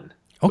Fallon.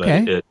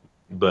 Okay.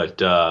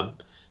 But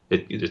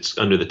it's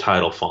under the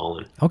title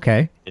Fallen.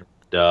 Okay.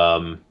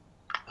 And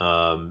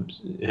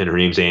her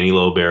name's Annie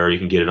Lobert. You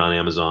can get it on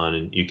Amazon,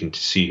 and you can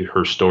see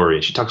her story.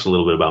 And she talks a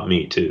little bit about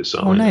me too. So.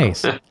 Oh,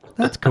 nice.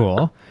 That's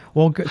cool.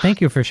 Well,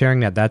 thank you for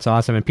sharing that. That's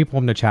awesome. And people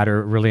in the chat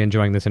are really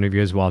enjoying this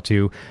interview as well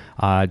too.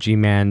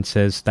 G-Man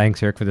says,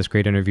 thanks, Eric, for this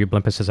great interview.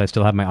 Blimpus says, I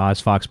still have my Oz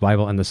Fox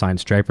Bible and the signed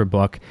Stryper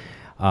book.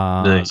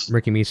 Nice.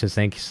 Ricky Me says,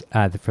 thanks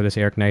for this,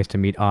 Eric. Nice to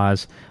meet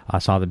Oz.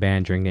 Saw the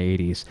band during the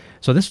 80s.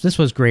 So this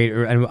was great.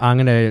 And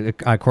I'm going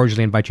to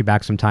cordially invite you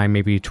back sometime,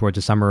 maybe towards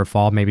the summer or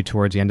fall, maybe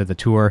towards the end of the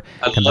tour.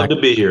 I'd love to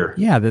be here.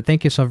 Yeah,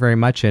 thank you so very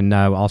much. And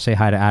I'll say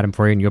hi to Adam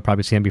for you, and you'll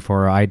probably see him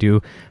before I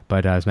do.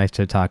 But it's nice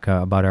to talk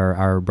about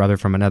our brother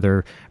from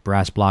another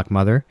brass block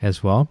mother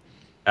as well.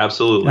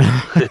 Absolutely.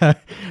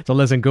 So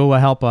listen, go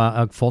help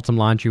fold some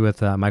laundry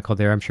with Michael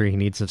there. I'm sure he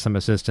needs some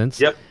assistance.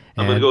 Yep.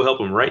 I'm going to go help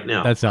him right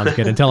now. That sounds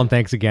good. And tell him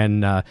thanks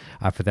again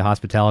for the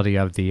hospitality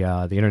of the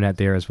internet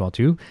there as well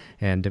too.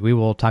 And we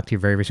will talk to you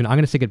very, very soon. I'm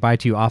going to say goodbye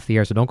to you off the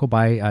air, so don't go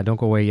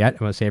away yet.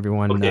 I want to say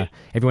everyone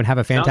have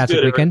a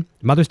fantastic weekend.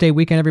 Eric. Mother's Day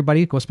weekend,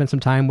 everybody. Go spend some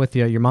time with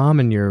your mom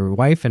and your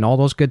wife and all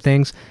those good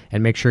things,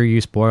 and make sure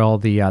you spoil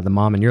the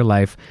mom in your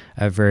life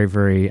very,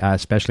 very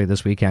especially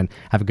this weekend.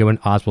 Have a good one.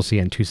 Oz, we'll see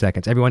you in 2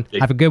 seconds. Everyone,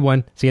 have a good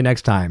one. See you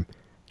next time.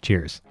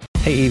 Cheers.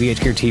 Hey,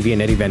 EVH Gear TV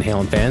and Eddie Van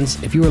Halen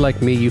fans. If you are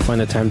like me, you find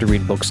the time to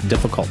read books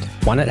difficult.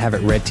 Why not have it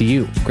read to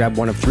you? Grab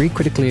one of 3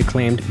 critically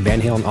acclaimed Van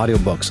Halen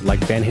audiobooks like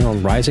Van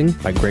Halen Rising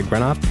by Greg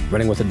Renoff,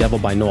 Running with the Devil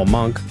by Noel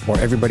Monk, or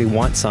Everybody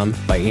Wants Some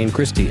by Ian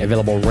Christie,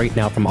 available right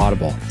now from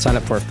Audible. Sign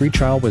up for a free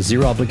trial with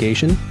 0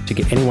 obligation to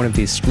get any one of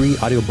these 3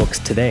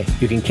 audiobooks today.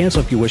 You can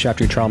cancel if you wish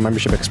after your trial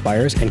membership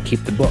expires and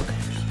keep the book.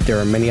 There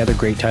are many other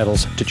great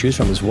titles to choose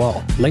from as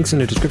well. Links in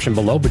the description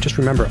below, but just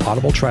remember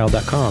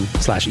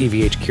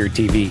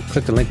audibletrial.com/EVHGearTV.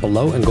 Click the link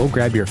below and go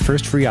grab your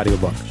first free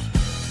audiobook.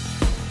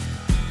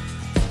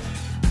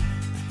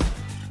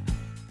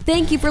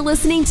 Thank you for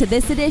listening to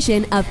this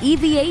edition of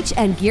EVH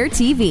and Gear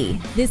TV.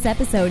 This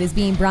episode is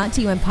being brought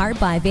to you in part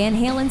by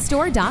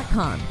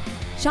VanHalenStore.com.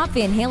 Shop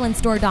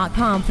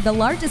VanHalenStore.com for the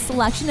largest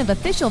selection of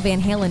official Van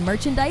Halen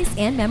merchandise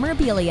and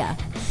memorabilia.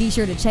 Be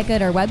sure to check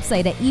out our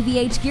website at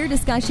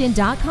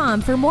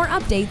EVHGearDiscussion.com for more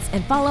updates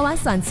and follow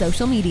us on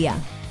social media.